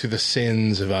pointing to the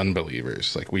sins of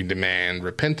unbelievers. Like, we demand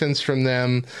repentance from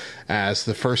them as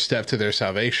the first step to their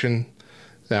salvation.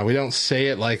 Now, we don't say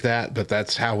it like that, but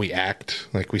that's how we act.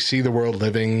 Like, we see the world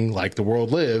living like the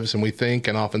world lives, and we think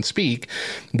and often speak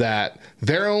that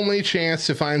their only chance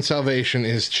to find salvation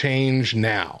is change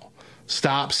now.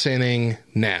 Stop sinning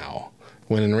now.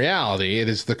 When in reality, it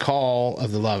is the call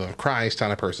of the love of Christ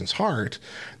on a person's heart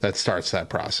that starts that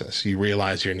process. You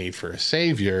realize your need for a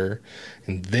savior,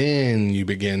 and then you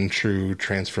begin true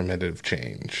transformative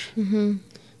change. Mm-hmm.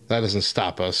 That doesn't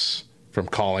stop us from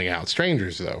calling out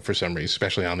strangers, though, for some reason,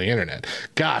 especially on the internet.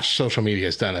 Gosh, social media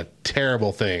has done a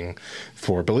terrible thing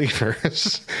for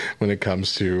believers when it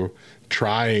comes to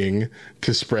trying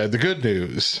to spread the good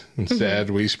news. Instead,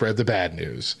 we spread the bad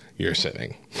news. You're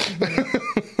sinning.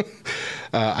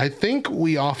 I think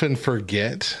we often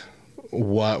forget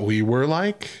what we were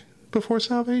like before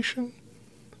salvation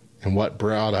and what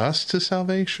brought us to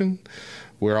salvation.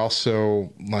 We're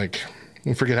also,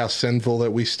 we forget how sinful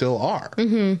that we still are.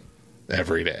 Mm-hmm.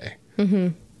 Every day. Mm-hmm.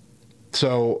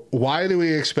 So why do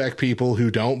we expect people who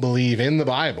don't believe in the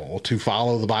Bible to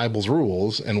follow the Bible's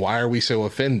rules, and why are we so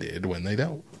offended when they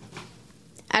don't?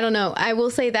 I don't know. I will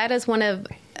say that is one of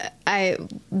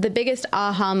the biggest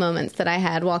aha moments that I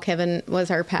had while Kevin was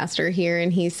our pastor here,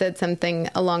 and he said something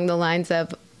along the lines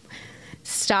of,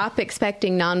 stop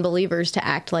expecting non-believers to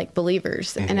act like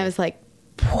believers. Mm-hmm. And I was like,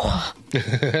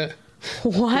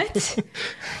 what?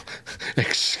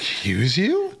 Excuse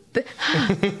you?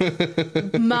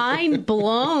 Mind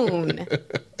blown.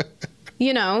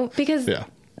 Because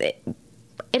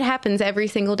it happens every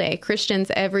single day. Christians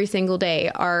every single day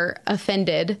are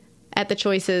offended at the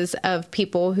choices of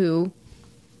people who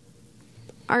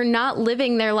are not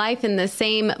living their life in the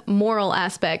same moral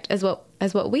aspect as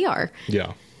what we are.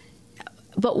 Yeah.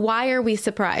 But why are we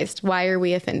surprised? Why are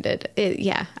we offended?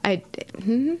 I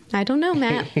don't know,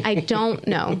 Matt. I don't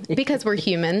know. Because we're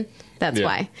human. That's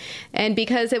why. And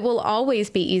because it will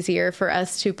always be easier for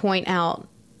us to point out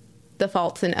the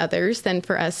faults in others than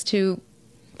for us to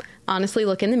honestly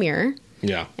look in the mirror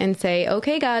and say,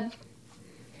 okay, God,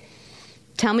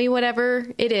 tell me whatever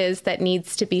it is that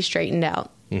needs to be straightened out.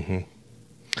 Mm-hmm.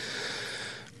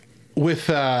 With,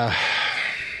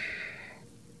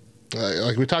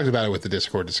 like we talked about it with the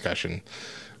Discord discussion.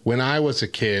 When I was a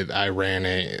kid, I ran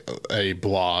a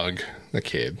blog. When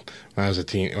I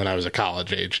was a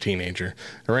college age teenager,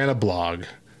 I ran a blog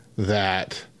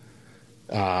that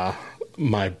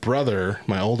my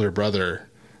older brother,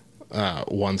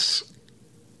 once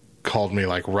called me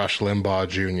like Rush Limbaugh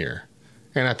Jr.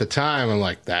 And at the time, I'm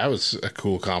like, that was a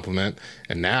cool compliment.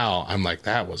 And now I'm like,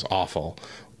 that was awful.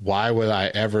 Why would I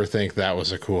ever think that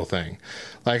was a cool thing?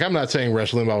 Like, I'm not saying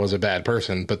Rush Limbaugh was a bad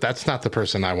person, but that's not the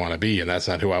person I want to be, and that's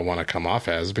not who I want to come off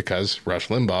as, because Rush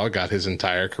Limbaugh got his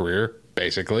entire career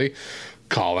basically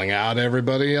calling out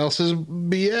everybody else's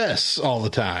BS all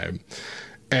the time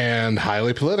and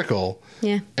highly political.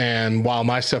 Yeah. And while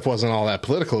my stuff wasn't all that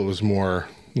political, it was more,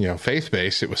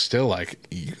 faith-based. It was still like,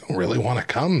 you don't really want to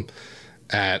come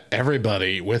at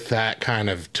everybody with that kind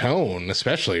of tone,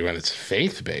 especially when it's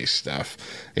faith-based stuff.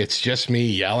 It's just me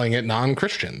yelling at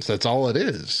non-Christians. That's all it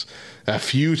is. A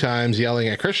few times yelling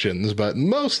at Christians, but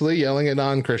mostly yelling at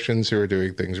non-Christians who are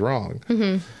doing things wrong.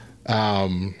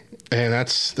 Mm-hmm. And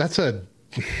that's a...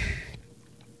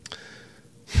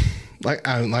 Like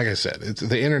I said,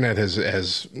 the internet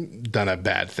has done a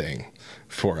bad thing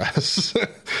for us.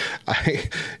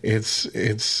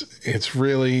 It's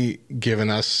really given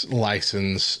us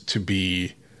license to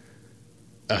be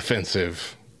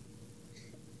offensive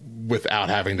without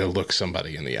having to look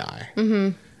somebody in the eye.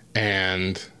 Mm-hmm.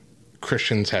 And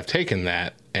Christians have taken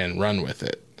that and run with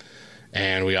it.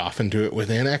 And we often do it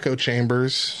within echo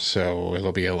chambers, so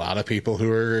it'll be a lot of people who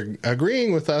are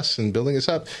agreeing with us and building us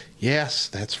up. Yes,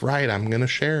 that's right. I'm going to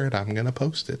share it. I'm going to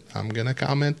post it. I'm going to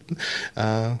comment.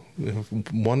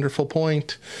 Wonderful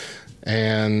point.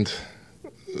 And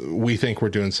we think we're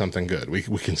doing something good. We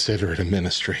consider it a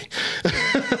ministry.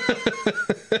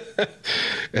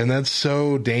 And that's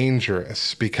so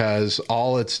dangerous because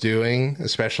all it's doing,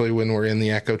 especially when we're in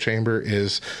the echo chamber,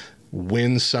 is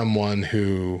when someone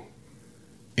who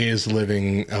is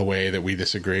living a way that we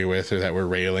disagree with or that we're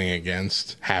railing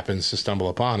against happens to stumble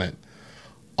upon it,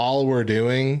 all we're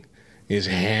doing is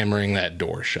hammering that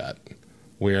door shut.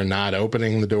 We are not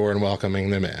opening the door and welcoming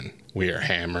them in. We are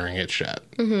hammering it shut,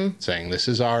 saying, this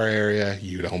is our area,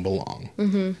 you don't belong.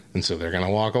 And so they're going to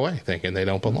walk away thinking they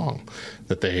don't belong,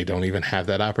 that they don't even have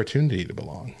that opportunity to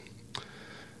belong.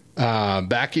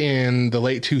 Back in the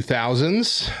late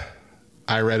 2000s,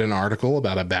 I read an article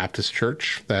about a Baptist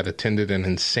church that attended an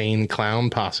Insane Clown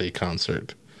Posse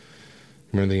concert.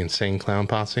 Remember the Insane Clown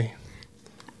Posse?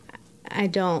 I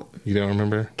don't. You don't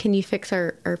remember? Can you fix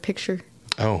our picture?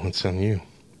 Oh, it's on you.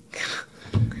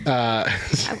 I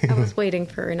was waiting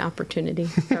for an opportunity.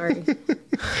 Sorry.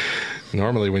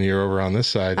 Normally when you're over on this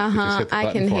side, you just hit the button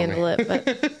I can for handle me. it,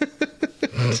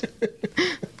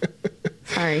 but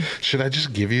sorry. Should I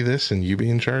just give you this and you be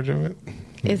in charge of it?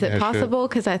 Is it possible?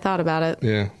 Because I thought about it.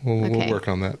 Yeah, we'll work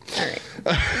on that. All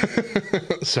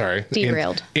right. Sorry.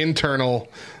 Derailed. Internal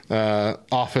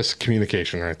office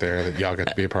communication right there that y'all got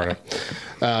to be a part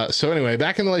of. So anyway,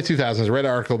 back in the late 2000s, I read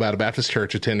an article about a Baptist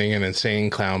church attending an Insane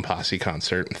Clown Posse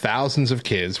concert. Thousands of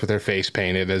kids with their face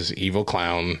painted as evil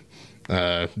clown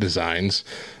designs.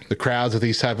 The crowds at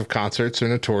these type of concerts are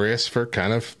notorious for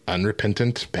kind of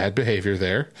unrepentant bad behavior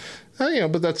there.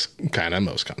 But that's kind of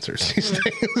most concerts these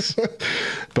days.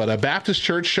 But a Baptist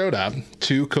church showed up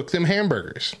to cook them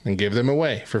hamburgers and give them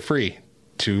away for free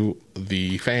to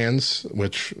the fans,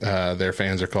 which their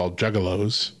fans are called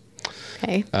juggalos.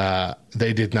 Okay.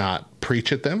 They did not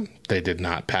preach at them. They did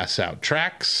not pass out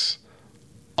tracts.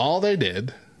 All they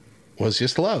did was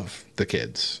just love the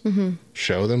kids,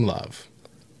 show them love,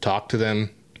 talk to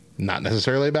them, not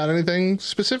necessarily about anything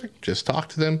specific, just talk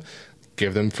to them,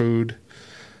 give them food.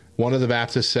 One of the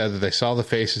Baptists said that they saw the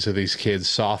faces of these kids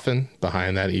soften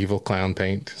behind that evil clown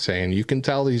paint, saying, you can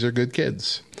tell these are good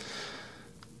kids.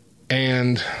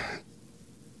 And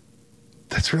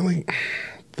that's really,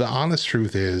 the honest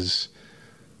truth is,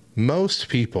 most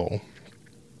people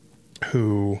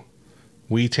who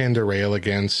we tend to rail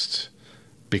against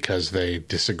because they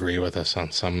disagree with us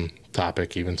on some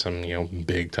topic, even some,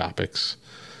 big topics,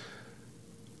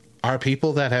 are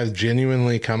people that have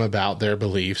genuinely come about their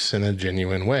beliefs in a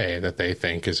genuine way that they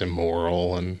think is a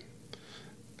moral and,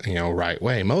 right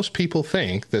way. Most people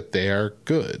think that they are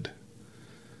good.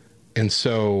 And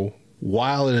so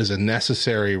while it is a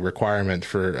necessary requirement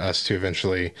for us to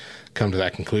eventually come to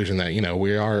that conclusion that,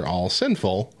 we are all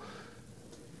sinful,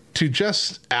 to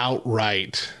just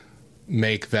outright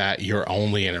make that your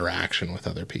only interaction with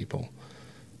other people,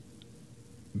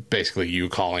 basically you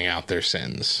calling out their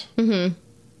sins,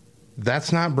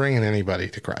 that's not bringing anybody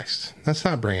to Christ. That's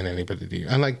not bringing anybody to you.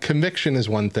 And conviction is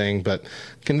one thing, but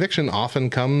conviction often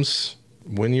comes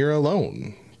when you're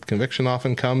alone. Conviction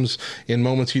often comes in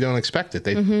moments you don't expect it.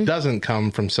 It doesn't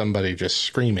come from somebody just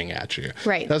screaming at you.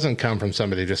 Right. It doesn't come from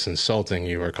somebody just insulting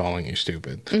you or calling you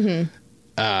stupid.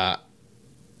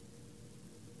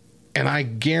 And I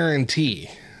guarantee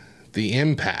the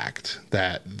impact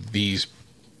that this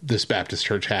Baptist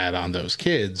church had on those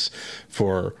kids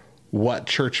for what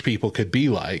church people could be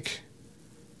like,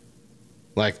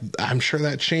 I'm sure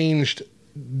that changed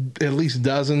at least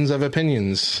dozens of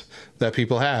opinions that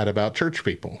people had about church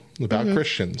people, about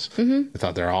Christians. They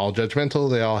thought they're all judgmental,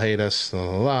 they all hate us, blah,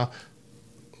 blah,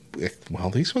 blah. Well,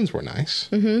 these ones were nice,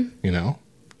 and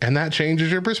that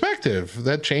changes your perspective.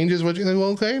 That changes what you think.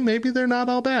 Well, okay, maybe they're not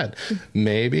all bad.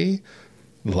 Maybe,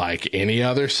 like any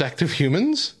other sect of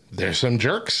humans, there's some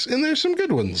jerks and there's some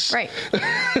good ones. Right.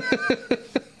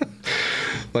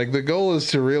 The goal is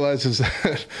to realize is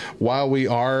that while we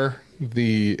are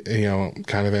the,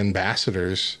 kind of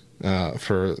ambassadors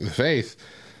for the faith,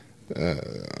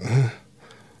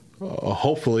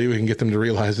 hopefully we can get them to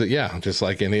realize that, just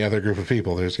like any other group of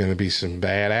people, there's going to be some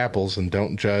bad apples, and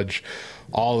don't judge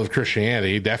all of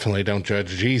Christianity. Definitely don't judge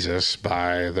Jesus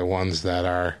by the ones that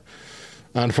are,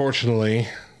 unfortunately,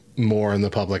 more in the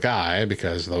public eye,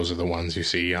 because those are the ones you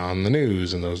see on the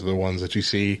news, and those are the ones that you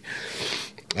see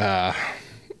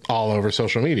all over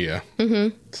social media.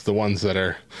 It's the ones that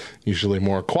are usually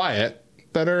more quiet,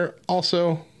 that are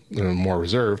also more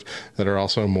reserved, that are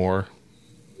also more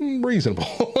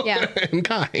reasonable and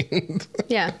kind.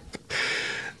 Yeah.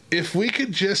 If we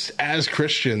could just, as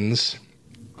Christians,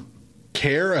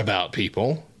 care about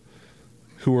people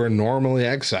who are normally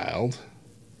exiled,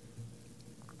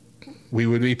 we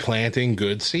would be planting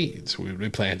good seeds. We would be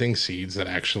planting seeds that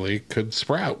actually could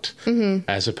sprout,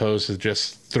 as opposed to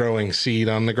just throwing seed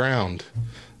on the ground.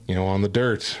 on the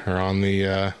dirt or on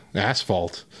the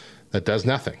asphalt that does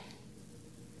nothing,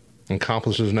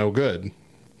 accomplishes no good,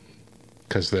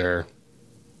 because they're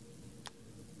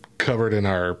covered in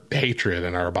our hatred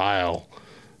and our bile,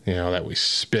 that we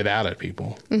spit out at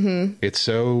people. Mm-hmm. It's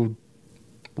so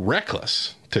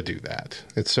reckless to do that.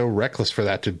 It's so reckless for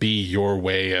that to be your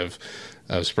way of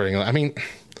spreading. I mean,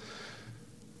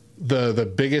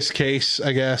 the biggest case,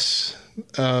 I guess,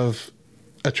 of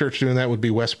a church doing that would be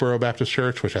Westboro Baptist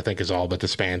Church, which I think is all but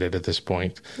disbanded at this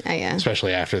point. Oh, yeah.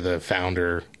 Especially after the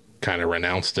founder kind of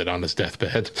renounced it on his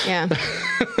deathbed. Yeah.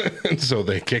 And so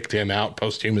they kicked him out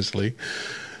posthumously.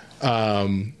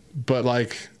 But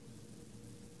like,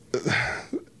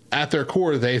 at their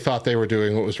core, they thought they were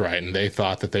doing what was right, and they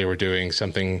thought that they were doing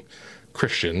something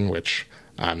Christian, which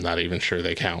I'm not even sure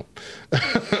they count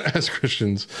as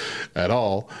Christians at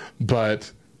all.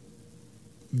 But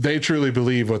they truly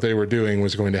believed what they were doing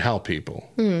was going to help people.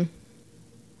 Mm.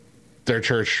 Their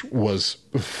church was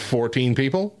 14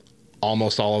 people.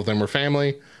 Almost all of them were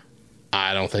family.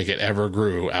 I don't think it ever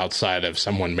grew outside of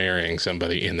someone marrying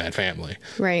somebody in that family.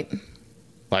 Right.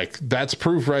 Like, that's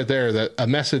proof right there that a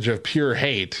message of pure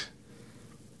hate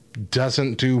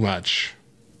doesn't do much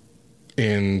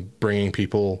in bringing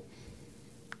people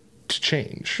to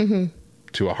change,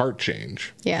 to a heart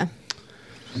change. Yeah.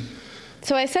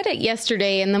 So I said it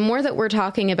yesterday, and the more that we're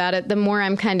talking about it, the more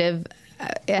I'm kind of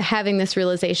having this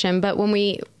realization. But when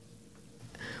we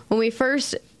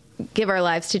first give our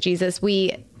lives to Jesus,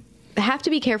 we have to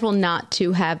be careful not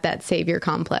to have that savior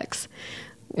complex,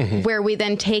 where we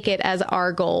then take it as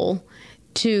our goal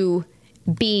to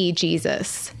be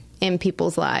Jesus in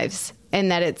people's lives,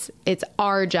 and that it's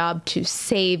our job to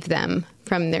save them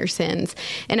from their sins.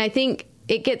 And I think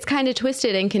it gets kind of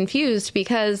twisted and confused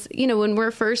because, when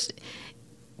we're first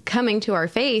coming to our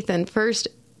faith and first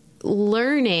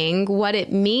learning what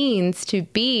it means to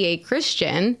be a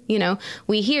Christian,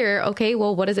 we hear, okay,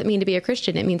 well, what does it mean to be a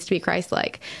Christian? It means to be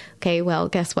Christ-like. Okay, well,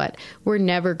 guess what? We're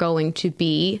never going to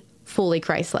be fully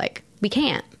Christ-like. We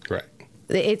can't. Right.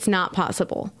 It's not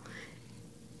possible.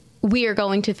 We are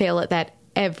going to fail at that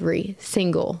every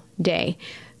single day.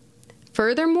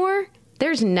 Furthermore,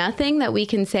 there's nothing that we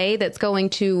can say that's going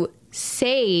to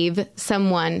save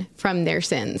someone from their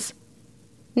sins.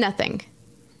 Nothing.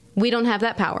 We don't have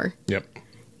that power. Yep.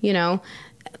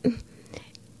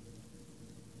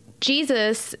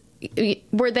 Jesus,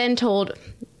 we're then told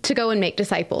to go and make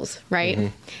disciples, right?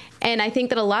 Mm-hmm. And I think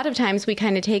that a lot of times we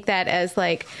kind of take that as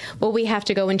like, well, we have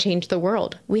to go and change the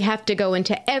world. We have to go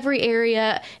into every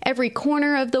area, every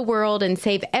corner of the world and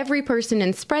save every person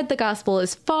and spread the gospel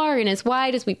as far and as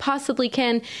wide as we possibly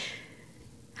can.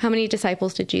 How many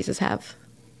disciples did Jesus have?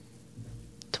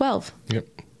 12. Yep.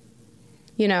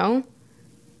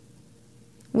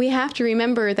 We have to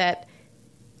remember that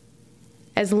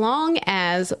as long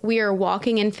as we are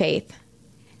walking in faith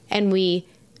and we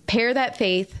pair that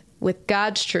faith with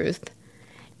God's truth,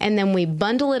 and then we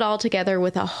bundle it all together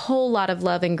with a whole lot of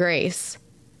love and grace,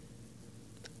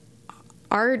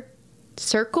 our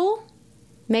circle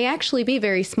may actually be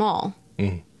very small.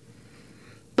 Mm.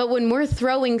 But when we're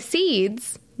throwing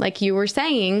seeds, like you were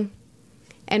saying,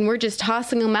 and we're just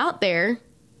tossing them out there,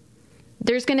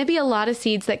 there's going to be a lot of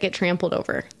seeds that get trampled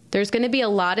over. There's going to be a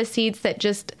lot of seeds that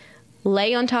just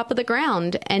lay on top of the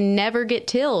ground and never get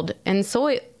tilled and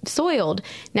soiled,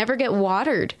 never get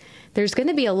watered. There's going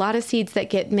to be a lot of seeds that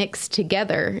get mixed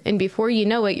together. And before you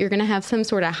know it, you're going to have some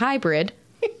sort of hybrid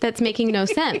that's making no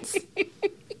sense.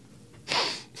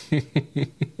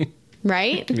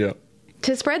 Right? Yeah.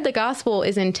 To spread the gospel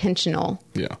is intentional.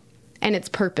 Yeah. And it's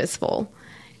purposeful.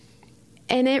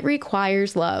 And it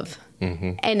requires love.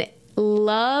 Mm-hmm. And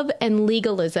love and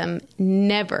legalism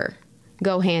never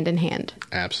go hand in hand.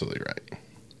 Absolutely right.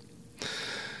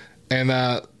 And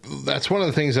that's one of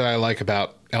the things that I like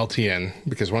about LTN,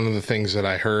 because one of the things that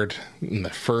I heard in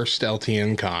the first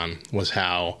LTN con was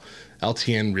how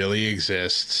LTN really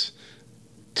exists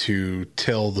to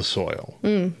till the soil.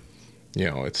 Mm.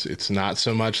 It's not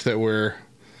so much that we're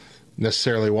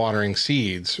necessarily watering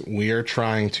seeds. We are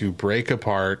trying to break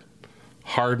apart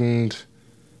hardened,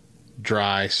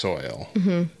 dry soil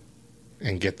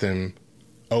and get them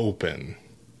open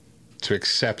to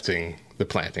accepting the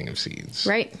planting of seeds.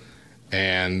 Right.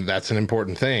 And that's an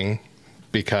important thing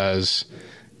because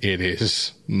it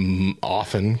is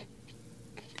often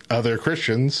other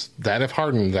Christians that have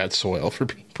hardened that soil for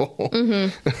people.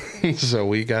 Mm-hmm. So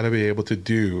we got to be able to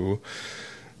do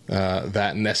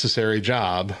that necessary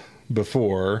job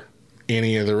before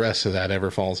any of the rest of that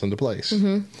ever falls into place.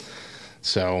 Mm-hmm.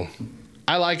 So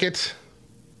I like it.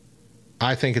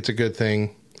 I think it's a good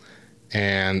thing.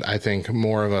 And I think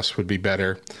more of us would be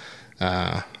better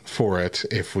for it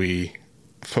if we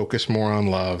focus more on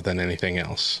love than anything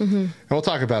else. Mm-hmm. And we'll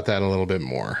talk about that a little bit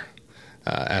more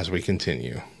as we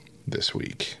continue this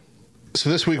week. So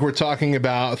this week we're talking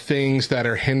about things that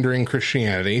are hindering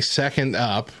Christianity. Second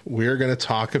up, we're going to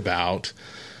talk about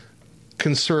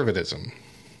conservatism.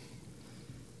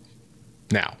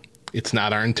 Now, it's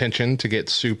not our intention to get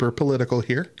super political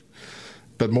here,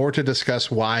 but more to discuss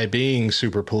why being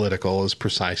super political is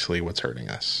precisely what's hurting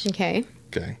us. Okay.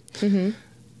 Okay. Mm-hmm.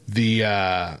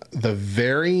 The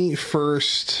very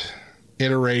first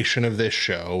iteration of this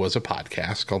show was a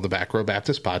podcast called the Back Row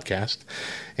Baptist Podcast.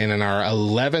 And in our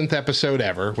 11th episode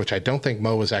ever, which I don't think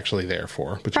Mo was actually there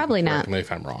for, but probably not. Correct me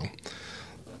if I'm wrong.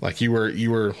 Like you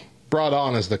were brought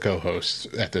on as the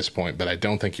co-host at this point, but I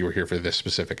don't think you were here for this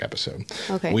specific episode.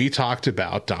 Okay. We talked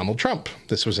about Donald Trump.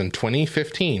 This was in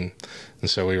 2015. And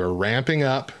so we were ramping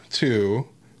up to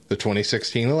the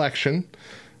 2016 election,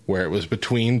 where it was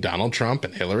between Donald Trump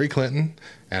and Hillary Clinton.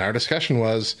 And our discussion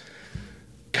was,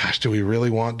 gosh, do we really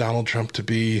want Donald Trump to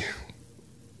be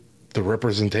the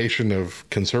representation of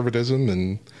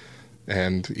conservatism?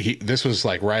 And this was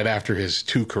like right after his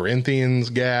 2 Corinthians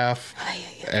gaffe.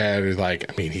 And like,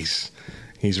 I mean, he's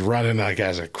running like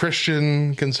as a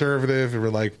Christian conservative. And we're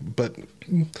like, but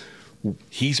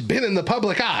he's been in the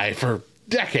public eye for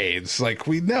decades. Like,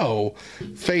 we know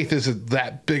faith isn't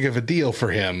that big of a deal for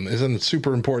him, isn't a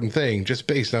super important thing just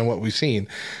based on what we've seen.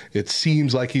 It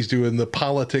seems like he's doing the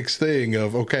politics thing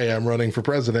of, okay, I'm running for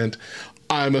president,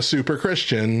 I'm a super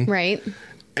Christian, right?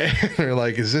 And we're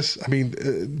like, is this, I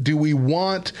mean, do we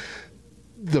want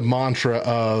the mantra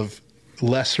of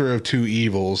lesser of two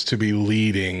evils to be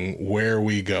leading where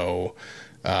we go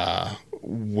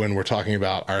when we're talking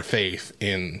about our faith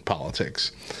in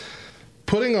politics?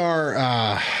 Putting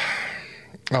our,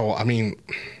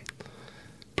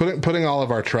 putting all of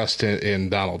our trust in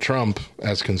Donald Trump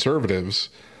as conservatives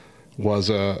was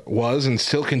and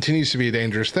still continues to be a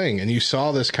dangerous thing. And you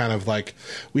saw this kind of like,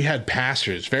 we had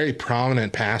pastors, very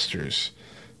prominent pastors,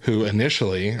 who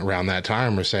initially around that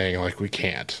time were saying like, we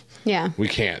can't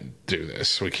do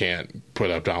this. We can't put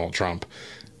up Donald Trump.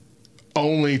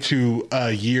 Only to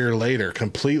a year later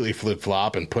completely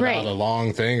flip-flop and put out a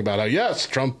long thing about how, yes,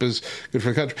 Trump is good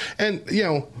for the country. And, you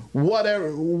know,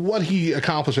 what he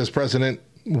accomplished as president,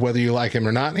 whether you like him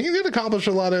or not, he did accomplish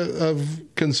a lot of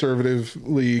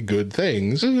conservatively good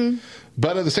things. Mm-hmm.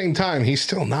 But at the same time, he's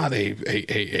still not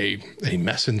a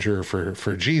messenger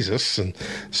for Jesus, and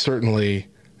certainly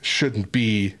shouldn't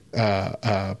be,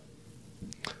 like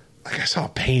I saw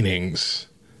paintings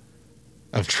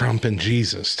of Trump and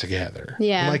Jesus together.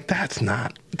 Yeah. Like, that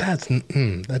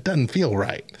doesn't feel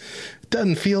right. It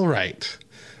doesn't feel right.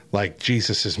 Like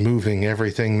Jesus is moving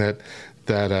everything that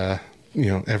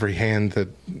every hand that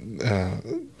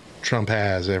Trump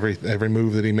has, every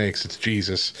move that he makes, it's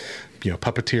Jesus,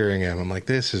 puppeteering him. I'm like,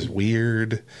 this is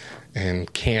weird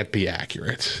and can't be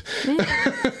accurate.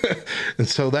 And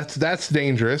so that's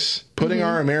dangerous. Putting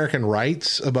our American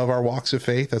rights above our walks of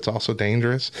faith, that's also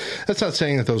dangerous. That's not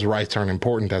saying that those rights aren't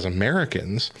important as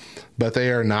Americans, but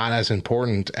they are not as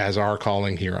important as our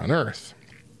calling here on earth.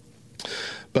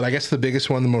 But I guess the biggest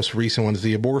one, the most recent one, is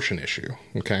the abortion issue.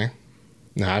 Okay.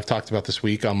 Now, I've talked about this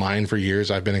week online for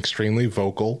years. I've been extremely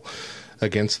vocal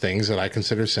against things that I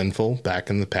consider sinful back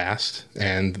in the past.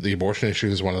 And the abortion issue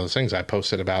is one of those things I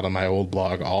posted about on my old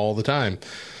blog all the time.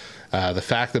 The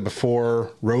fact that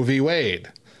before Roe v. Wade,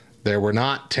 there were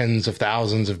not tens of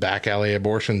thousands of back alley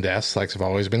abortion deaths like have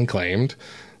always been claimed,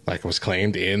 like was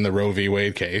claimed in the Roe v.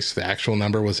 Wade case. The actual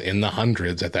number was in the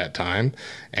hundreds at that time.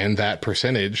 And that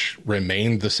percentage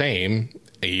remained the same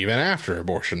even after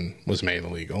abortion was made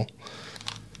illegal.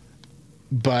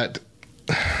 But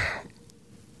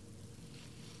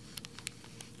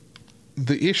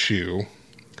the issue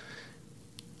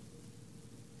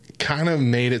kind of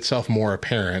made itself more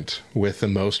apparent with the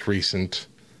most recent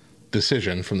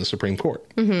decision from the Supreme Court.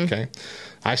 Mm-hmm. Okay.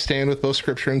 I stand with both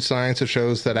scripture and science that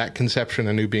shows that at conception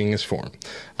a new being is formed.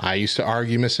 I used to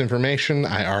argue misinformation.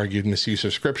 I argued misuse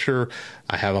of scripture.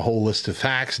 I have a whole list of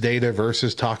facts, data,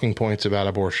 verses, talking points about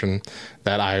abortion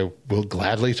that I will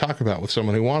gladly talk about with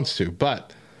someone who wants to.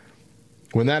 But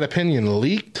when that opinion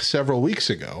leaked several weeks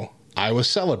ago, I was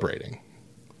celebrating.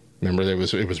 Remember,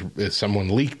 someone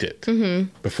leaked it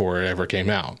before it ever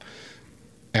came out.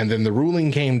 And then the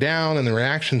ruling came down and the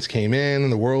reactions came in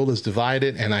and the world is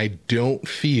divided, and I don't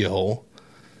feel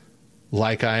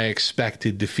like I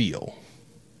expected to feel.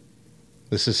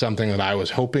 This is something that I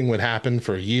was hoping would happen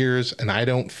for years, and I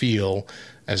don't feel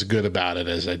as good about it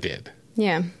as I did.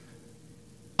 Yeah.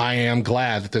 I am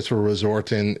glad that this will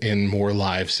result in more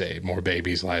lives saved, more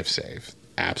babies' lives saved.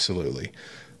 Absolutely.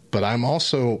 But I'm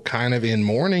also kind of in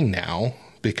mourning now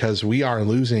because we are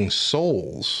losing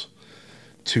souls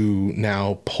to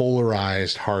now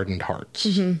polarized, hardened hearts.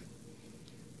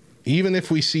 Even if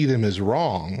we see them as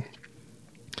wrong,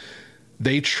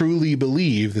 they truly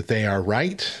believe that they are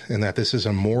right and that this is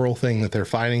a moral thing that they're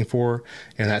fighting for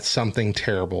and that something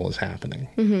terrible is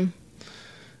happening.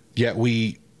 Yet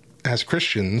we, as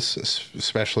Christians,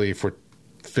 especially if we're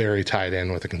very tied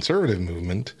in with the conservative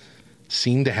movement,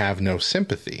 seem to have no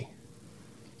sympathy.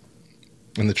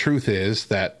 And the truth is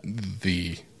that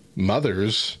the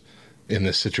mothers in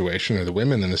this situation, or the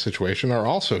women in this situation, are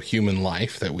also human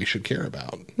life that we should care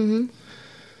about. And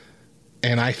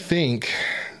I think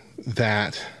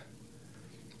that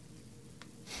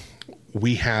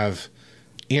we have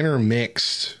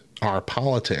intermixed our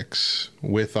politics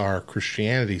with our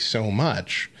Christianity so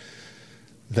much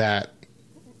that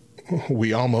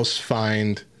we almost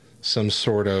find some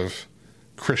sort of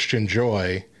Christian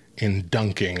joy in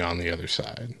dunking on the other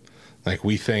side. Like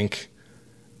we think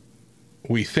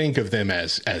of them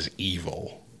as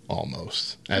evil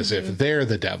almost, as if they're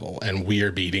the devil and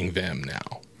we're beating them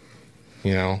now.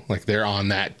 You know, like they're on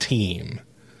that team.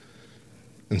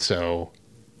 And so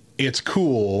it's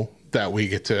cool that we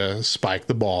get to spike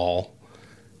the ball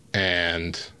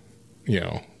and, you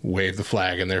know, wave the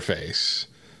flag in their face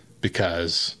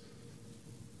because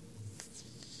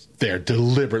they're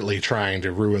deliberately trying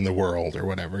to ruin the world or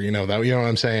whatever, you know what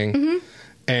I'm saying?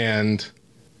 And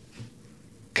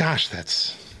gosh,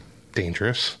 that's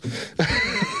dangerous.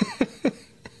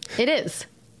 It is.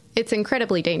 It's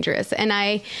incredibly dangerous. And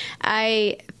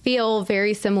I feel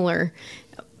very similar.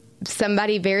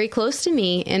 Somebody very close to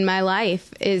me in my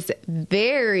life is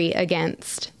very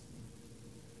against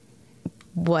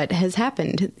what has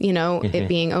happened, you know, it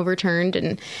being overturned.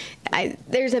 And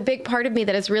there's a big part of me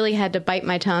that has really had to bite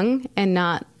my tongue and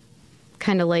not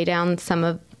kind of lay down some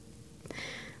of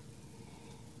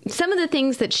the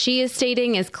things that she is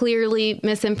stating as clearly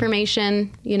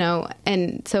misinformation, you know,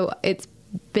 and so it's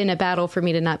been a battle for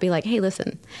me to not be like, hey,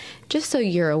 listen, just so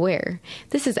you're aware,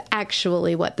 this is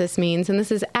actually what this means, and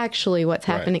this is actually what's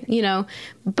happening, you know,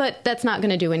 but that's not going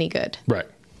to do any good. Right.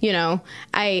 You know,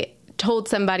 I told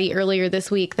somebody earlier this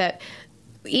week that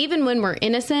even when we're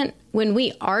innocent, when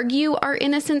we argue our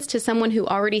innocence to someone who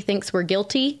already thinks we're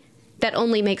guilty, that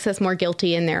only makes us more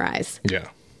guilty in their eyes. Yeah.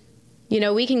 You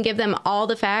know, we can give them all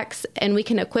the facts and we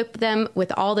can equip them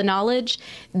with all the knowledge.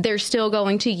 They're still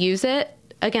going to use it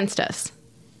against us.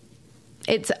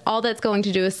 It's all that's going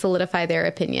to do is solidify their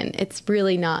opinion. It's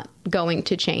really not going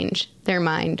to change their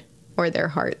mind or their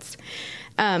hearts.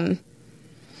 And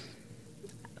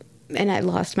I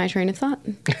lost my train of thought.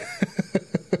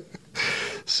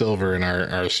 Silver in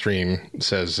our stream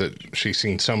says that she's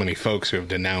seen so many folks who have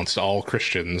denounced all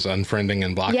Christians, unfriending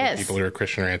and blocking people who are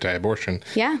Christian or anti-abortion.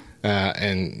 Yeah.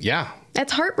 And yeah.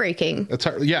 That's heartbreaking.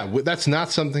 That's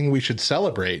not something we should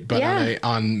celebrate. But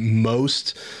on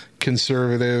most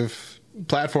conservative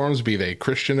platforms, be they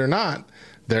Christian or not,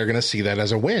 they're going to see that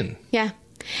as a win. Yeah.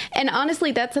 And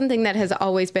honestly, that's something that has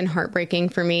always been heartbreaking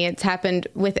for me. It's happened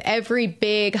with every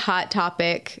big hot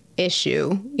topic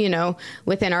issue, you know,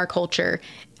 within our culture.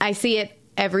 I see it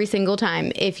every single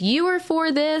time. If you are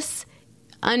for this,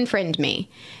 unfriend me.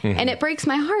 And it breaks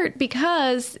my heart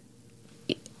because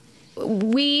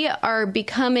we are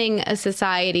becoming a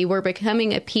society, we're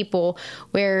becoming a people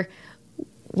where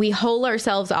we hole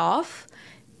ourselves off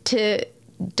to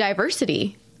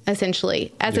diversity.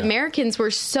 Essentially, as Americans, we're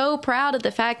so proud of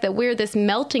the fact that we're this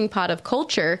melting pot of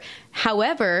culture.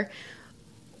 However,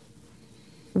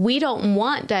 we don't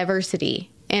want diversity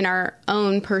in our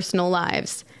own personal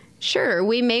lives. Sure,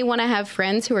 we may want to have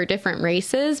friends who are different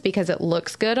races because it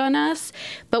looks good on us,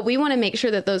 but we want to make sure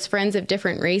that those friends of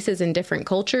different races and different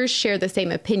cultures share the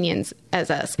same opinions as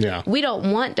us. Yeah. We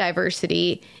don't want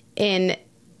diversity in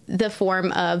the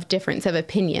form of difference of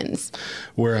opinions.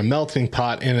 We're a melting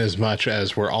pot in as much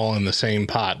as we're all in the same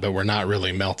pot, but we're not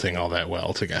really melting all that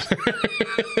well together.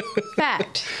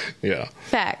 Fact. Yeah.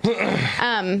 Fact.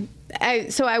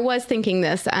 So I was thinking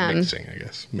this. Mixing, I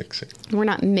guess. Mixing. We're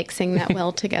not mixing that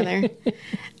well together.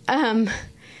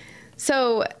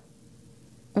 So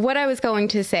what I was going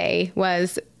to say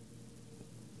was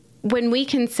when we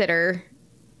consider,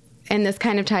 and this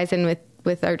kind of ties in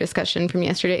with our discussion from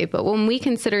yesterday, but when we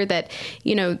consider that,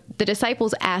 you know, the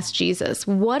disciples asked Jesus,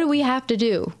 what do we have to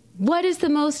do? What is the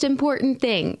most important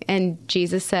thing? And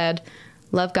Jesus said,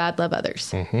 love God, love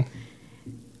others.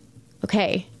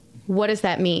 Okay, what does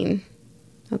that mean?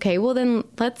 Okay, well then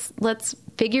let's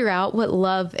figure out what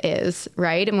love is,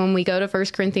 right? And when we go to 1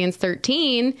 Corinthians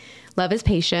 13, love is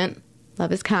patient,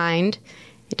 love is kind,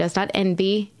 It does not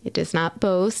envy. It does not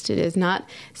boast. It is not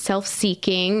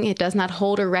self-seeking. It does not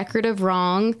hold a record of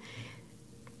wrong.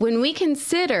 When we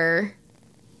consider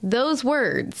those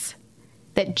words,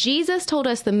 that Jesus told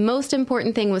us the most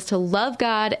important thing was to love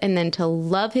God and then to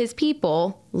love his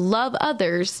people, love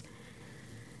others,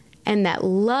 and that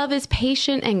love is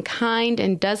patient and kind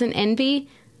and doesn't envy,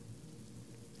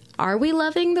 are we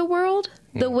loving the world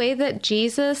the way that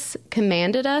Jesus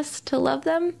commanded us to love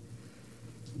them?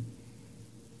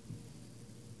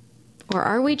 Or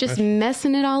are we just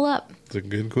messing it all up? It's a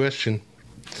good question.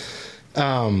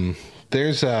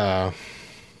 There's a...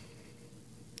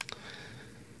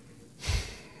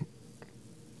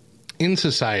 In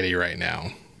society right now,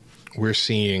 we're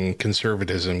seeing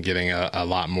conservatism getting a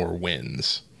lot more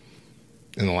wins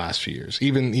in the last few years.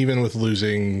 Even with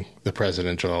losing the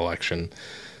presidential election,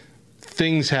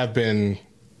 things have been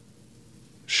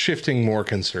shifting more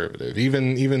conservative.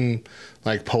 Even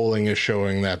like polling is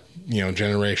showing that,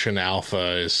 Generation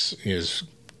Alpha is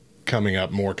coming up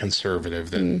more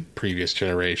conservative than previous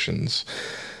generations.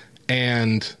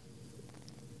 And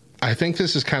I think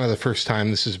this is kind of the first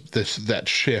time that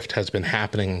shift has been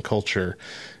happening in culture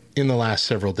in the last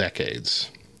several decades.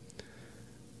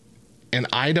 And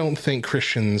I don't think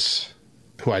Christians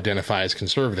who identify as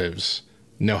conservatives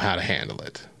know how to handle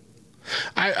it.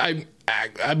 I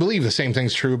believe the same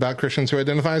thing's true about Christians who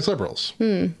identify as liberals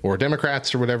or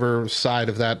Democrats or whatever side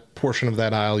of that portion of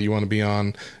that aisle you want to be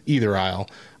on, either aisle.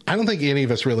 I don't think any of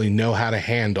us really know how to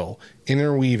handle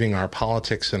interweaving our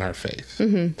politics and our faith.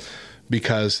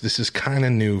 Because this is kind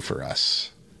of new for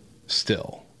us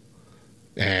still.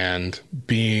 And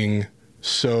being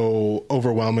so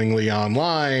overwhelmingly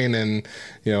online and,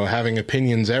 having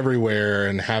opinions everywhere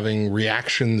and having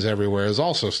reactions everywhere is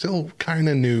also still kind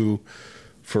of new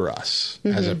for us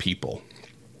as a people.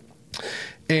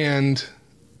 And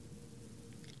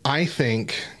I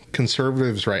think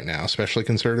conservatives right now, especially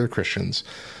conservative Christians,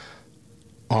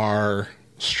 are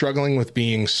struggling with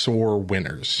being sore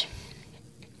winners.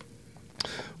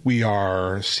 We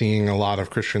are seeing a lot of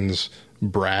Christians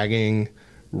bragging,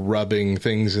 rubbing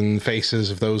things in the faces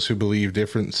of those who believe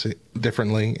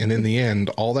differently. And in the end,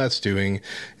 all that's doing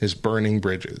is burning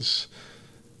bridges.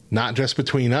 Not just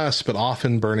between us, but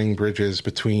often burning bridges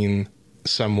between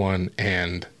someone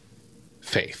and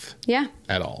faith. Yeah.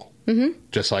 At all.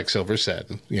 Just like Silver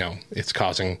said, it's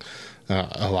causing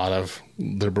a lot of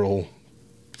liberal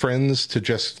friends to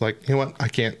just like, what, I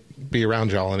can't be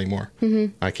around y'all anymore.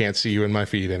 I can't see you in my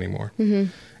feed anymore.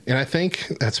 And I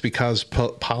think that's because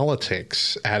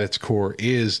politics at its core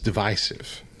is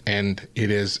divisive, and it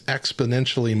is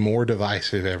exponentially more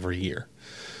divisive every year.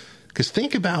 Because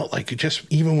think about just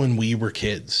even when we were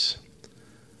kids,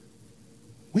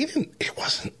 you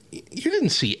didn't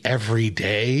see every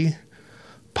day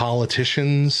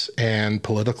politicians and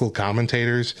political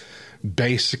commentators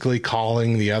basically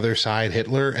calling the other side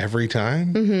Hitler every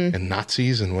time and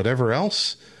Nazis and whatever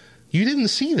else. You didn't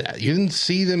see that. You didn't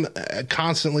see them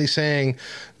constantly saying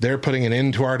they're putting an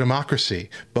end to our democracy.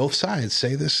 Both sides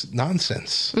say this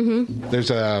nonsense.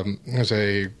 There's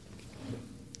a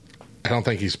I don't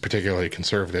think he's particularly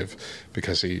conservative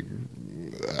because if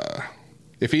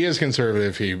he is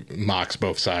conservative, he mocks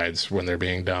both sides when they're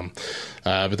being dumb.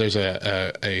 But there's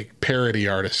a parody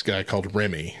artist guy called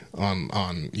Remy on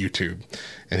YouTube,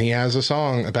 and he has a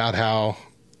song about how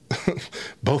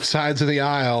both sides of the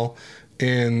aisle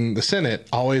in the Senate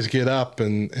always get up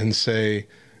and say,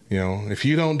 if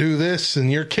you don't do this,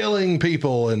 and you're killing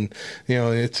people, and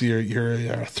it's you're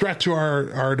a threat to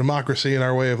our democracy and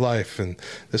our way of life. And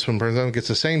this one burns out gets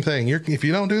the same thing. If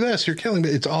you don't do this, you're killing.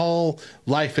 It's all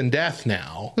life and death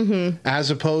now,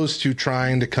 as opposed to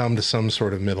trying to come to some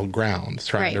sort of middle ground,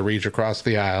 trying to reach across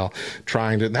the aisle,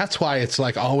 That's why it's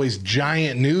like always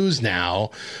giant news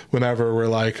now. Whenever we're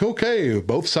like, okay,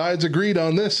 both sides agreed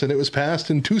on this, and it was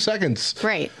passed in 2 seconds.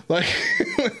 Right.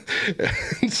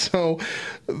 So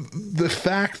the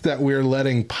fact that we're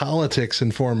letting politics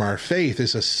inform our faith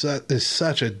is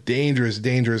such a dangerous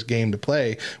game to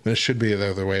play when it should be the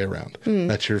other way around.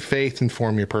 Let your faith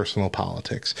inform your personal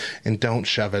politics, and don't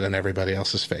shove it in everybody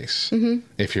else's face.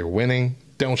 If you're winning,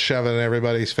 don't shove it in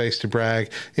everybody's face to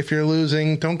brag. If you're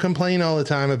losing, don't complain all the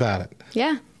time about it.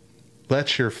 Yeah.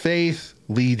 Let your faith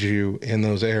lead you in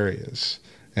those areas,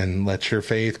 and let your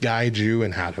faith guide you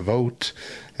in how to vote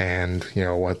and,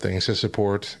 what things to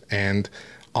support. And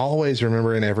always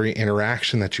remember in every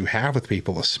interaction that you have with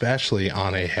people, especially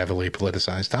on a heavily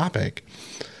politicized topic,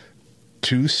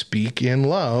 to speak in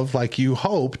love like you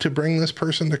hope to bring this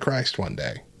person to Christ one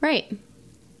day. Right.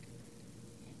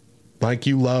 Like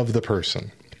you love the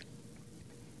person.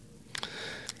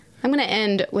 I'm going to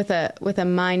end with a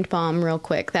mind bomb real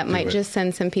quick that might just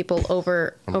send some people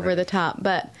over the top,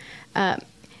 but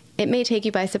it may take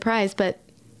you by surprise, but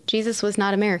Jesus was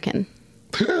not American.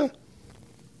 I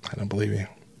don't believe you.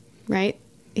 Right?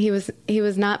 He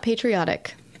was not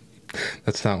patriotic.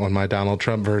 That's not what my Donald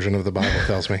Trump version of the Bible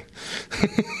tells me.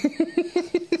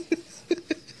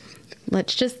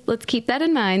 Let's keep that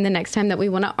in mind the next time that we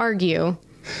want to argue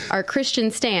our Christian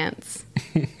stance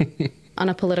on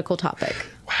a political topic.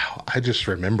 Wow. I just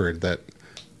remembered that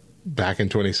back in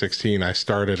 2016, I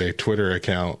started a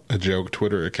joke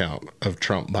Twitter account of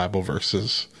Trump Bible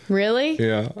verses. Really?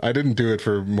 Yeah. I didn't do it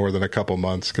for more than a couple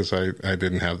months because I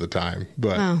didn't have the time,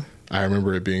 but I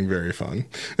remember it being very fun.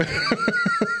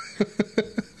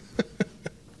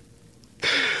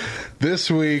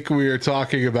 This week, we are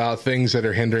talking about things that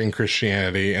are hindering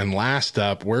Christianity. And last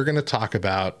up, we're going to talk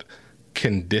about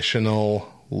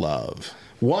conditional love.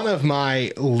 One of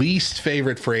my least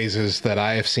favorite phrases that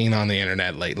I have seen on the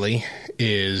internet lately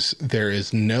is there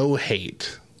is no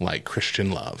hate like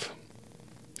Christian love.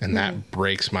 And that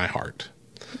breaks my heart.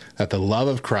 That the love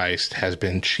of Christ has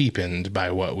been cheapened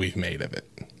by what we've made of it.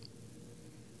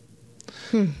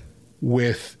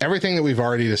 With everything that we've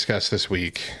already discussed this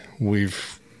week,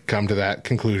 we've come to that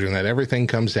conclusion that everything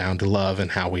comes down to love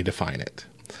and how we define it.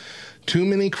 Too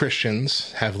many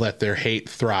Christians have let their hate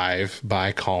thrive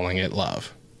by calling it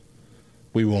love.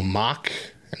 We will mock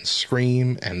and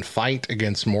scream and fight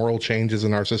against moral changes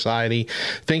in our society,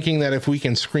 thinking that if we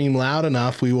can scream loud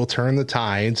enough, we will turn the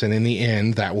tides, and in the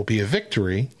end, that will be a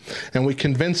victory, and we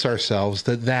convince ourselves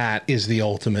that that is the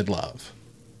ultimate love.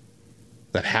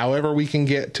 That however we can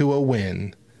get to a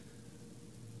win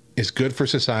is good for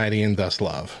society and thus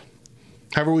love.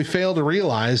 However, we fail to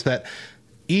realize that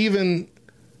even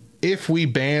if we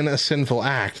ban a sinful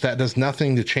act, that does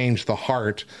nothing to change the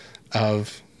heart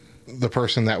of the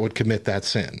person that would commit that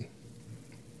sin.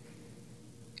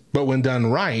 But when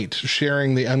done right,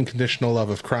 sharing the unconditional love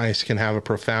of Christ can have a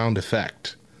profound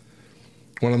effect.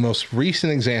 One of the most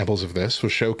recent examples of this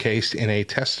was showcased in a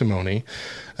testimony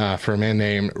for a man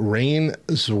named Rain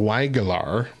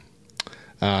Zweigelaar,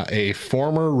 a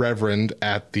former reverend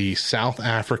at the South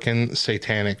African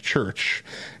Satanic Church,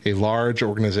 a large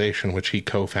organization which he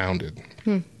co-founded.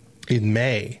 In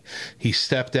May, he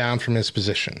stepped down from his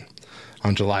position.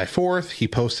 On July 4th, he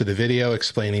posted a video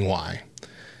explaining why.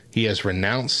 He has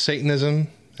renounced Satanism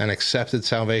and accepted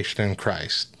salvation in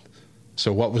Christ.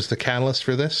 So what was the catalyst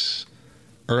for this?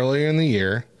 Earlier in the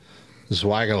year,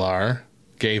 Zweigelaar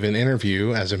gave an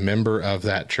interview as a member of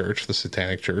that church, the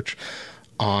Satanic Church,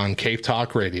 on Cape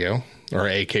Talk Radio, or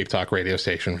a Cape Talk radio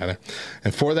station, rather.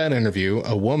 And for that interview,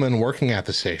 a woman working at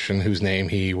the station, whose name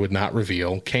he would not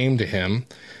reveal, came to him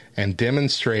and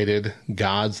demonstrated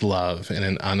God's love in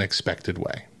an unexpected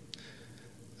way.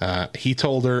 He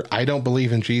told her, "I don't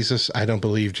believe in Jesus. I don't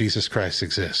believe Jesus Christ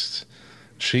exists."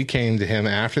 She came to him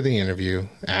after the interview,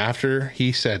 after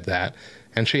he said that,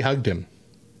 and she hugged him.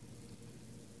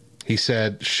 He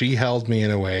said, "She held me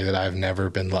in a way that I've never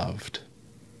been loved."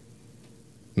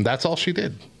 And that's all she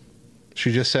did.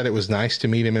 She just said it was nice to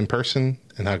meet him in person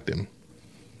and hugged him.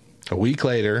 A week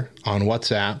later, on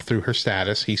WhatsApp, through her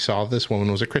status, he saw this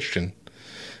woman was a Christian.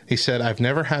 He said, "I've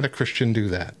never had a Christian do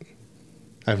that.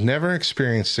 I've never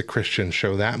experienced a Christian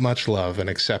show that much love and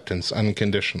acceptance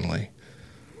unconditionally.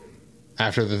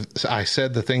 After I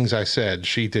said the things I said,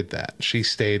 she did that. She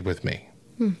stayed with me."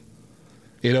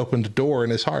 It opened a door in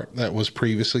his heart that was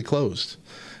previously closed.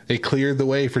 It cleared the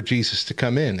way for Jesus to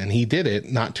come in, and he did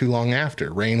it not too long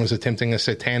after. Rain was attempting a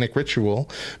satanic ritual,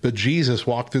 but Jesus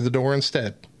walked through the door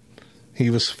instead. He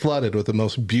was flooded with the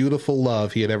most beautiful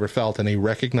love he had ever felt, and he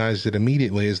recognized it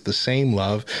immediately as the same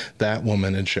love that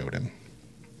woman had showed him.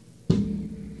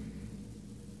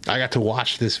 I got to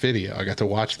watch this video. I got to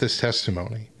watch this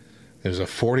testimony. It was a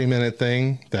 40-minute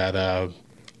thing that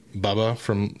Bubba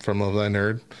from Love Thy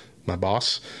Nerd, my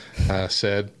boss,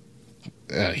 said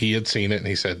he had seen it, and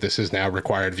he said, "This is now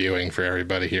required viewing for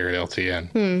everybody here at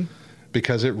LTN."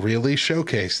 Because it really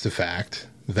showcased the fact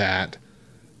that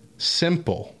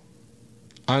simple,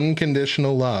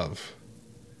 unconditional love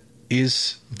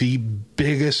is the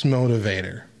biggest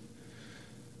motivator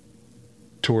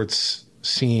towards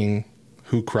seeing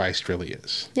who Christ really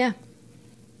is. Yeah.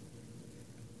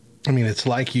 I mean, it's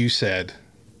like you said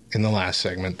in the last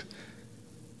segment,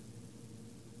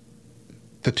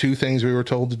 the two things we were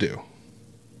told to do: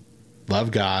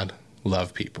 love God,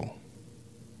 love people.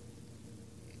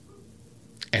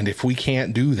 And if we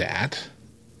can't do that,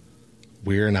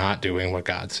 we're not doing what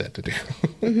God said to do.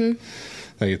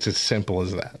 Like, it's as simple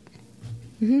as that.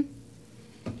 I'm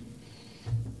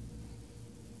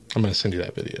going to send you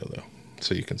that video, though,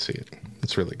 so you can see it.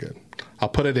 It's really good. I'll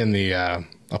put it in the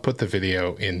I'll put the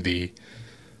video in the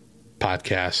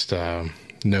podcast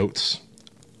notes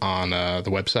on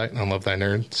the website on Love Thy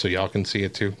Nerd, so y'all can see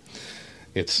it too.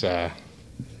 It's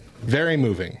very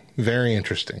moving, very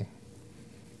interesting.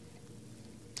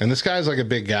 And this guy's like a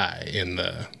big guy in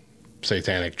the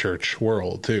Satanic Church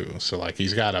world too. So like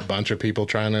he's got a bunch of people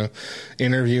trying to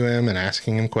interview him and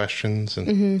asking him questions,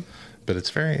 and but it's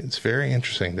very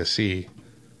interesting to see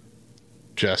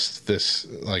just this.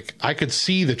 Like I could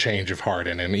see the change of heart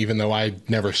in him, even though I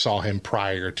never saw him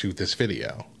prior to this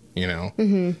video. You know,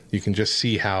 you can just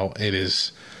see how it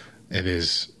is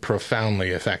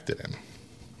profoundly affected him.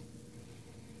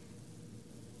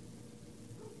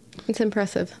 It's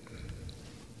impressive.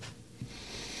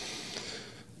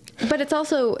 But it's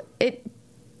also, it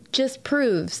just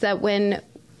proves that when,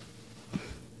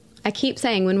 I keep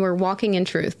saying, when we're walking in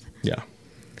truth. Yeah.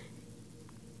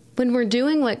 When we're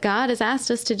doing what God has asked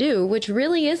us to do, which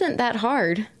really isn't that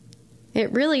hard.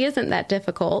 It really isn't that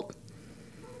difficult.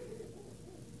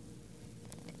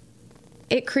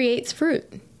 It creates fruit.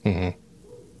 You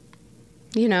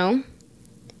know?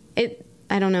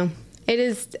 I don't know. It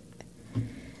is,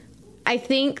 I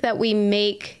think that we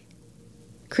make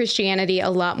Christianity a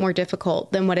lot more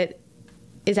difficult than what it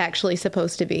is actually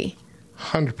supposed to be.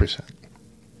 100%.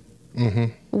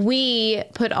 We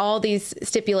put all these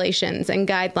stipulations and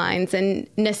guidelines and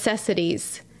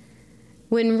necessities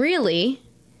when really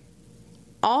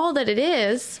all that it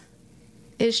is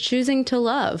choosing to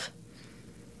love.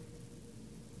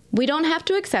 We don't have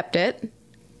to accept it.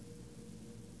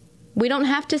 We don't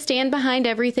have to stand behind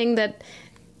everything that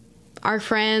our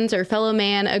friends or fellow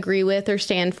man agree with or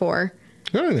stand for.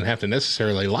 You don't even have to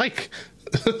necessarily like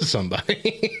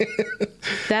somebody.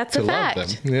 That's a fact.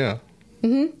 Love them.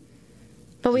 Yeah.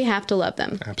 But we have to love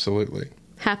them. Absolutely.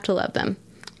 Have to love them.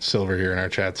 Silver here in our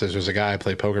chat says there's a guy I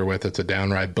play poker with that's a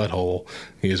downright butthole.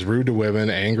 He is rude to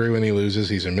women, angry when he loses.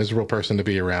 He's a miserable person to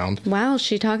be around. Wow, is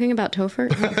she talking about Topher?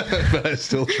 But I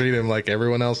still treat him like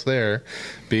everyone else there.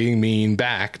 Being mean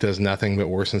back does nothing but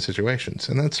worsen situations.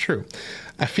 And that's true.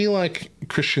 I feel like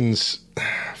Christians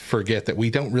forget that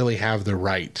we don't really have the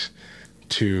right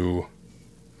to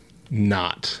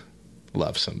not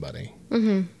love somebody.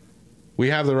 We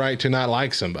have the right to not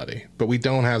like somebody, but we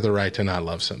don't have the right to not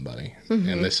love somebody.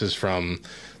 And this is from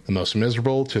the most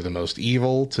miserable to the most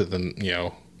evil to the, you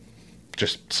know,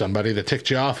 just somebody that ticked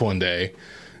you off one day.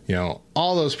 You know,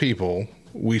 all those people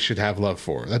we should have love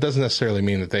for. That doesn't necessarily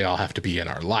mean that they all have to be in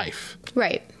our life.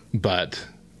 Right. But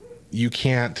you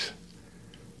can't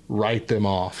write them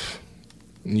off.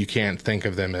 You can't think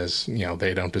of them as, you know,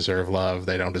 they don't deserve love.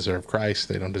 They don't deserve Christ.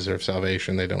 They don't deserve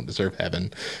salvation. They don't deserve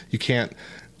heaven. You can't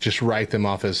just write them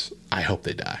off as, I hope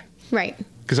they die. Right.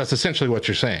 Because that's essentially what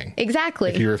you're saying.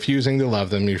 Exactly. If you're refusing to love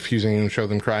them, you're refusing to show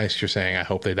them Christ, you're saying, I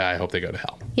hope they die, I hope they go to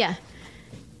hell. Yeah.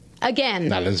 Again.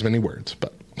 Not as many words,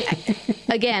 but.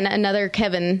 Again, another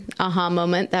Kevin aha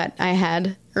moment that I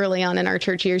had early on in our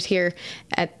church years here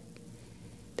at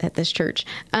this church.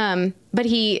 But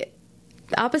the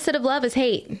opposite of love is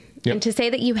hate. Yep. And to say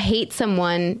that you hate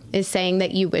someone is saying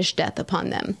that you wish death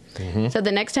upon them. So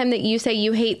the next time that you say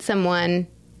you hate someone,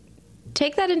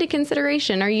 take that into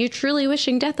consideration. Are you truly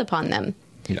wishing death upon them?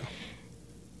 No.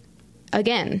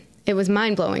 Again, it was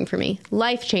mind-blowing for me,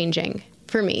 life-changing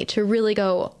for me to really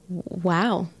go,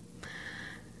 wow.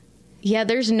 Yeah,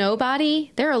 there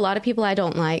are a lot of people I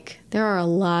don't like. There are a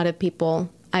lot of people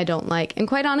I don't like. And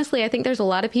quite honestly, I think there's a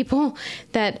lot of people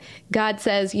that God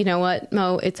says, you know what,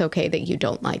 Mo, it's okay that you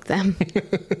don't like them.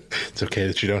 It's okay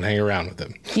that you don't hang around with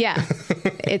them. Yeah.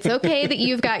 It's okay that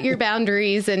you've got your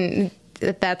boundaries and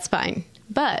that's fine.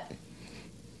 But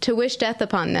to wish death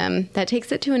upon them, that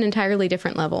takes it to an entirely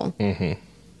different level.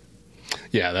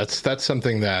 Yeah, that's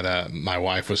something that my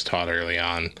wife was taught early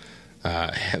on.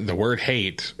 The word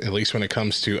hate, at least when it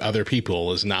comes to other people,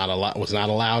 was not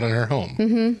allowed in her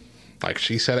home. Like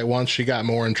she said it once, she got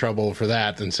more in trouble for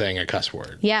that than saying a cuss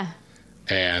word. Yeah.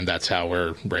 And that's how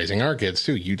we're raising our kids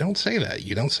too. You don't say that.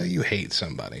 You don't say you hate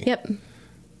somebody. Yep.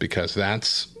 Because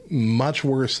that's much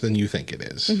worse than you think it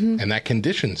is. And that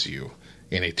conditions you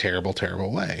in a terrible,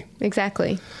 terrible way.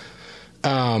 Exactly.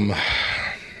 The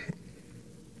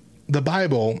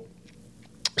Bible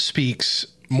speaks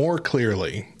more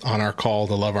clearly on our call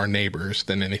to love our neighbors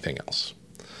than anything else.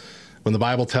 When the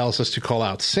Bible tells us to call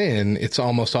out sin, it's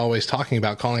almost always talking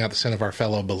about calling out the sin of our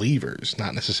fellow believers,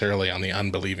 not necessarily on the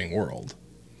unbelieving world.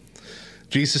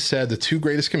 Jesus said the two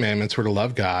greatest commandments were to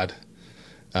love God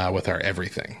with our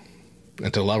everything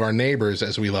and to love our neighbors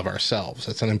as we love ourselves.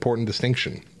 That's an important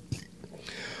distinction.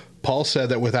 Paul said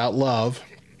that without love,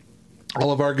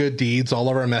 All of our good deeds, all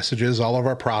of our messages, all of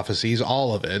our prophecies,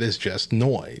 all of it is just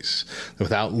noise.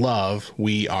 Without love,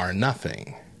 we are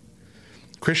nothing.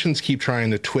 Christians keep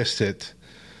trying to twist it,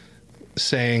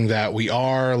 saying that we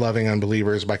are loving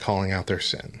unbelievers by calling out their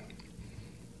sin.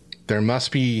 There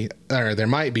might be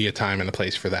a time and a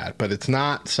place for that, but it's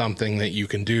not something that you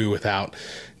can do without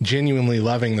genuinely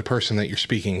loving the person that you're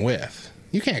speaking with.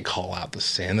 You can't call out the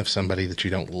sin of somebody that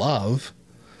you don't love.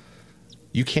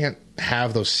 You can't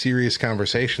have those serious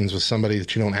conversations with somebody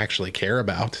that you don't actually care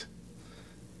about,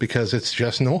 because it's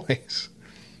just noise.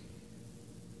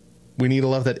 We need a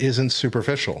love that isn't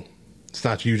superficial. It's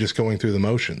not you just going through the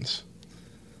motions.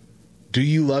 Do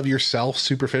you love yourself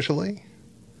superficially?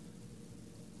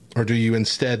 Or do you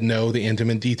instead know the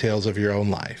intimate details of your own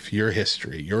life, your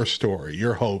history, your story,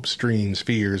 your hopes, dreams,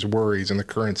 fears, worries, and the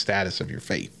current status of your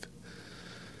faith?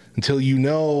 Until you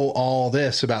know all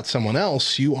this about someone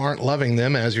else, you aren't loving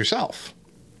them as yourself.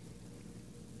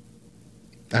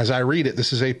 As I read it,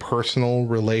 this is a personal,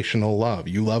 relational love.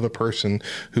 You love a person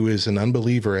who is an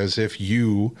unbeliever as if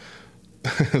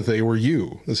they were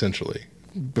you, essentially,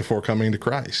 before coming to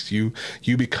Christ. You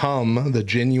become the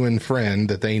genuine friend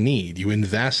that they need. You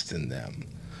invest in them.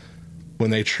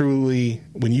 When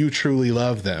you truly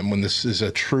love them, when this is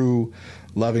a true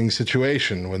loving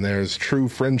situation, when there's true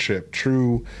friendship,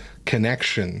 true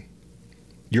connection,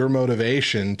 your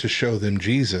motivation to show them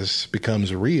Jesus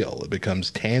becomes real. It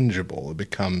becomes tangible. It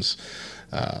becomes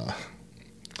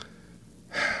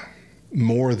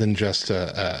more than just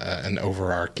an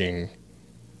overarching,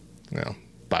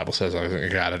 Bible says I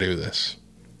got to do this.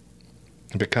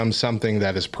 It becomes something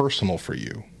that is personal for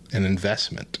you, an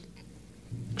investment.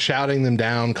 Shouting them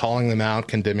down, calling them out,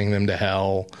 condemning them to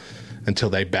hell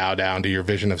until they bow down to your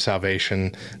vision of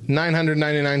salvation,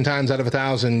 999 times out of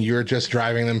 1,000, you're just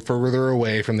driving them further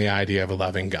away from the idea of a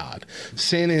loving God.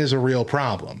 Sin is a real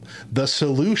problem. The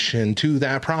solution to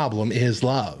that problem is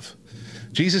love.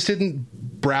 Jesus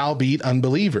didn't browbeat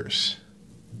unbelievers.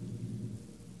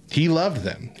 He loved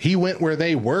them. He went where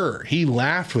they were. He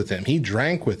laughed with them. He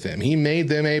drank with them. He made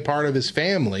them a part of his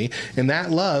family, and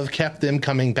that love kept them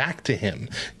coming back to him,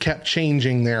 kept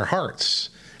changing their hearts.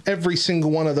 Every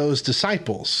single one of those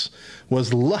disciples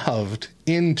was loved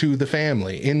into the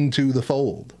family, into the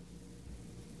fold.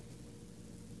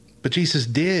 But Jesus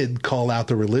did call out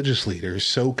the religious leaders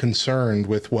so concerned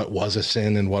with what was a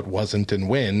sin and what wasn't and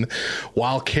when,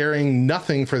 while caring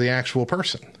nothing for the actual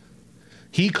person.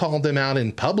 He called them out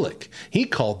in public. He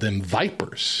called them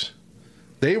vipers.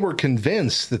 They were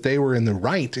convinced that they were in the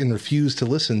right and refused to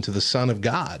listen to the Son of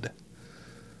God.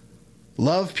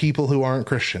 Love people who aren't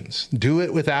Christians. Do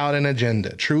it without an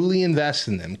agenda. Truly invest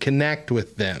in them. Connect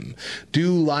with them.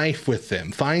 Do life with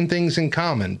them. Find things in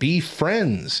common. Be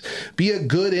friends. Be a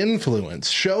good influence.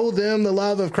 Show them the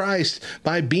love of Christ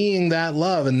by being that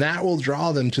love, and that will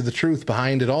draw them to the truth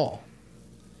behind it all.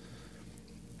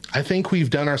 I think we've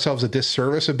done ourselves a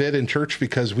disservice a bit in church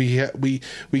because we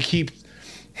keep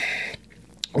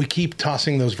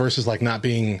tossing those verses like not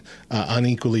being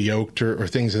unequally yoked or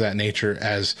things of that nature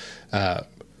as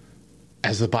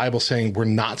the Bible saying we're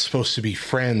not supposed to be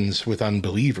friends with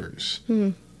unbelievers.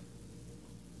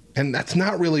 And that's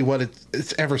not really what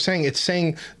it's ever saying. It's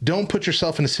saying don't put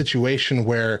yourself in a situation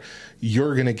where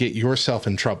you're going to get yourself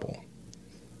in trouble.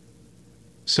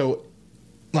 So,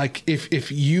 like,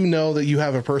 if you know that you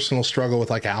have a personal struggle with,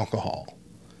 like, alcohol,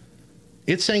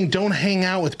 it's saying don't hang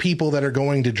out with people that are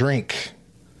going to drink.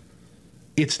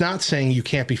 It's not saying you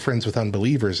can't be friends with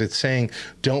unbelievers. It's saying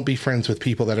don't be friends with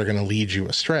people that are going to lead you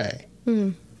astray.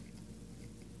 So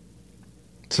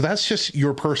that's just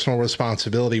your personal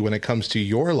responsibility when it comes to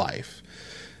your life.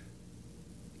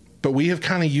 But we have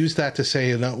kind of used that to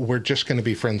say, no, we're just going to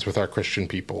be friends with our Christian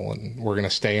people, and we're going to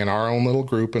stay in our own little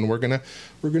group, and we're going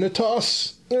to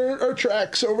toss our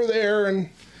tracts over there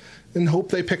and hope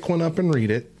they pick one up and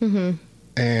read it.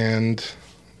 And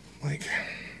like,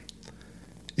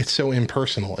 it's so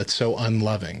impersonal. It's so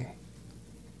unloving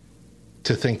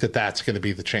to think that that's going to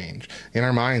be the change. In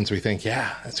our minds, we think,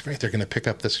 yeah, that's great. They're going to pick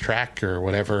up this tract or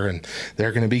whatever, and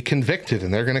they're going to be convicted,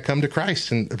 and they're going to come to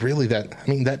Christ. And really I'm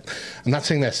not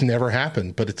saying that's never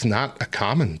happened, but it's not a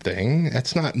common thing.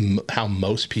 That's not how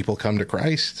most people come to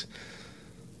Christ.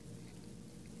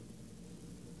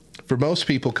 For most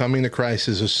people, coming to Christ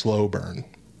is a slow burn.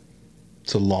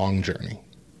 It's a long journey.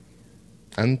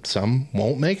 And some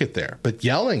won't make it there. But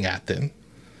yelling at them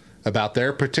about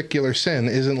their particular sin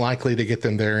isn't likely to get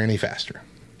them there any faster.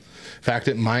 In fact,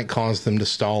 it might cause them to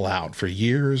stall out for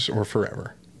years or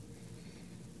forever.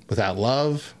 Without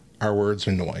love, our words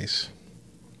are noise.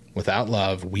 Without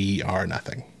love, we are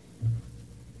nothing.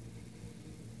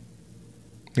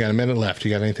 You got a minute left.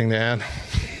 You got anything to add?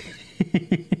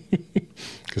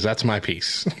 Because that's my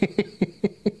piece.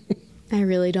 I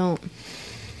really don't.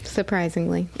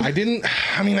 Surprisingly. I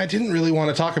didn't really want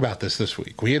to talk about this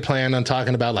week. We had planned on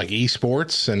talking about like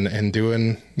esports and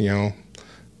doing,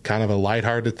 kind of a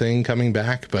lighthearted thing coming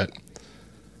back, but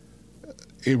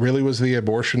it really was the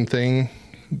abortion thing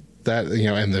that,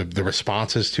 and the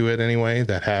responses to it anyway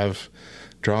that have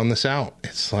drawn this out.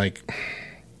 It's like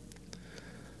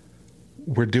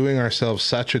we're doing ourselves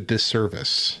such a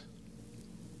disservice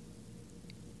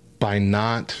by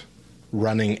not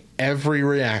running every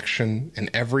reaction and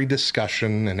every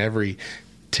discussion and every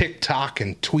TikTok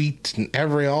and tweet and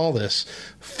all this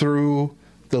through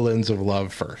the lens of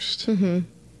love first. Mm-hmm.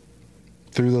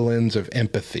 Through the lens of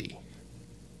empathy.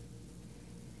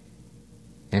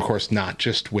 And of course, not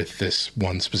just with this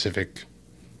one specific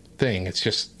thing. It's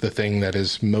just the thing that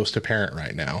is most apparent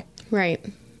right now. Right.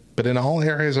 But in all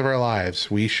areas of our lives,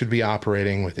 we should be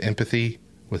operating with empathy,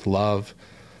 with love,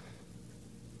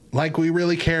 like we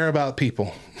really care about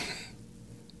people.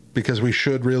 Because we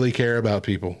should really care about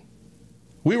people.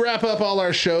 We wrap up all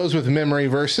our shows with memory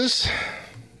verses.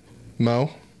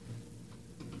 Mo,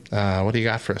 what do you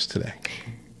got for us today?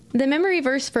 The memory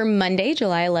verse for Monday,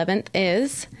 July 11th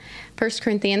is 1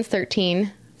 Corinthians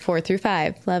 13,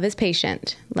 4-5. Love is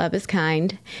patient. Love is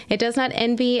kind. It does not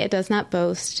envy. It does not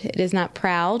boast. It is not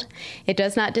proud. It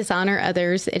does not dishonor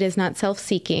others. It is not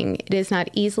self-seeking. It is not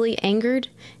easily angered,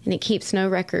 and it keeps no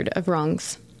record of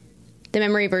wrongs. The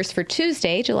memory verse for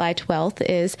Tuesday, July 12th,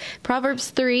 is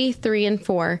Proverbs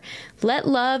 3:3-4. Let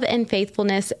love and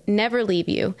faithfulness never leave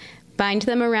you. Bind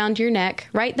them around your neck.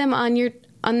 Write them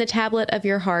on the tablet of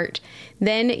your heart.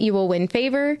 Then you will win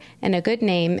favor and a good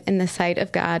name in the sight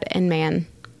of God and man.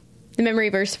 The memory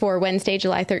verse for Wednesday,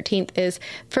 July 13th is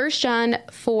 1 John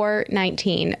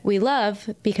 4:19. We love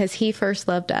because he first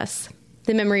loved us.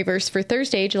 The memory verse for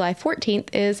Thursday, July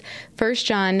 14th is 1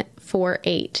 John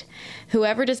 4:8.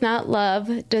 Whoever does not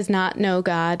love does not know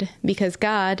God, because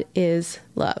God is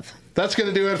love. That's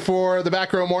going to do it for the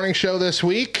Back Row Morning Show this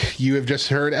week. You have just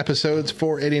heard episodes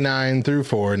 489 through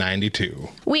 492.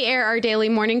 We air our daily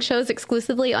morning shows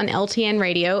exclusively on LTN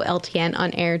Radio,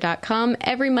 LTNOnAir.com,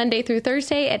 every Monday through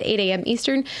Thursday at 8 a.m.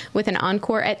 Eastern, with an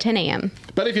encore at 10 a.m.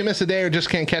 But if you miss a day or just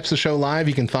can't catch the show live,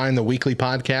 you can find the weekly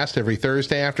podcast every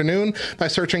Thursday afternoon by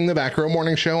searching the Back Row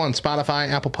Morning Show on Spotify,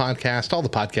 Apple Podcast, all the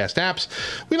podcast apps.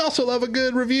 We'd also love a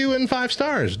good review and 5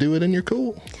 stars. Do it and you're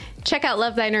cool. Check out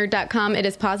lovethynerd.com. It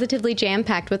is positively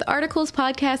jam-packed with articles,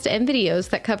 podcasts, and videos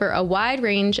that cover a wide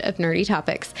range of nerdy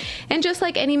topics. And just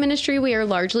like any ministry, we are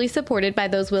largely supported by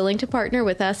those willing to partner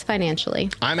with us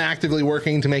financially. I'm actively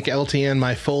working to make LTN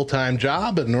my full-time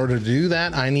job, but in order to do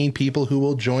that, I need people who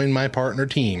will join my partner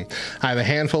team. I have a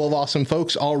handful of awesome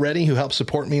folks already who help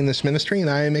support me in this ministry, and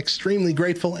I am extremely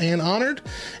grateful and honored.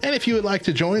 And if you would like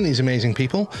to join these amazing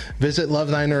people, visit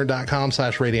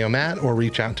lovethynerd.com/radiomatt or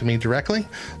reach out to me directly.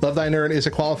 Love Thy Nerd is a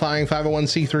qualifying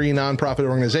 501c3 nonprofit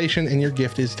organization, and your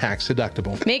gift is tax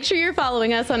deductible. Make sure you're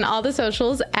following us on all the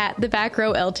socials at the Back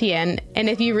Row LTN. And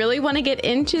if you really want to get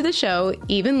into the show,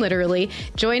 even literally,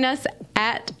 join us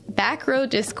at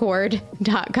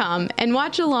backrowdiscord.com and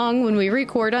watch along when we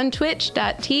record on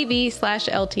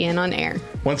twitch.tv/LTNOnAir.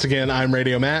 Once again, I'm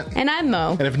Radio Matt. And I'm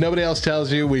Mo. And if nobody else tells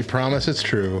you, we promise it's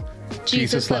true.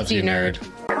 Jesus loves you, nerd.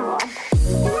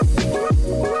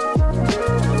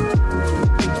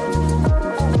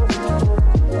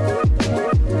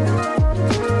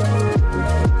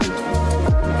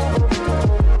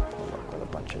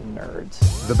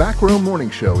 The Back Row Morning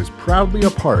Show is proudly a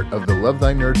part of the Love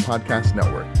Thy Nerd podcast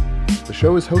network. The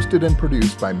show is hosted and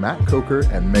produced by Matt Coker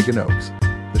and Megan Oaks.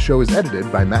 The show is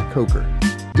edited by Matt Coker.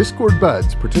 Discord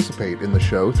buds participate in the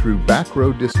show through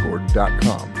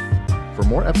backrowdiscord.com. For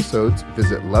more episodes,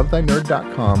 visit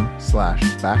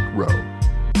lovethynerd.com/backrow.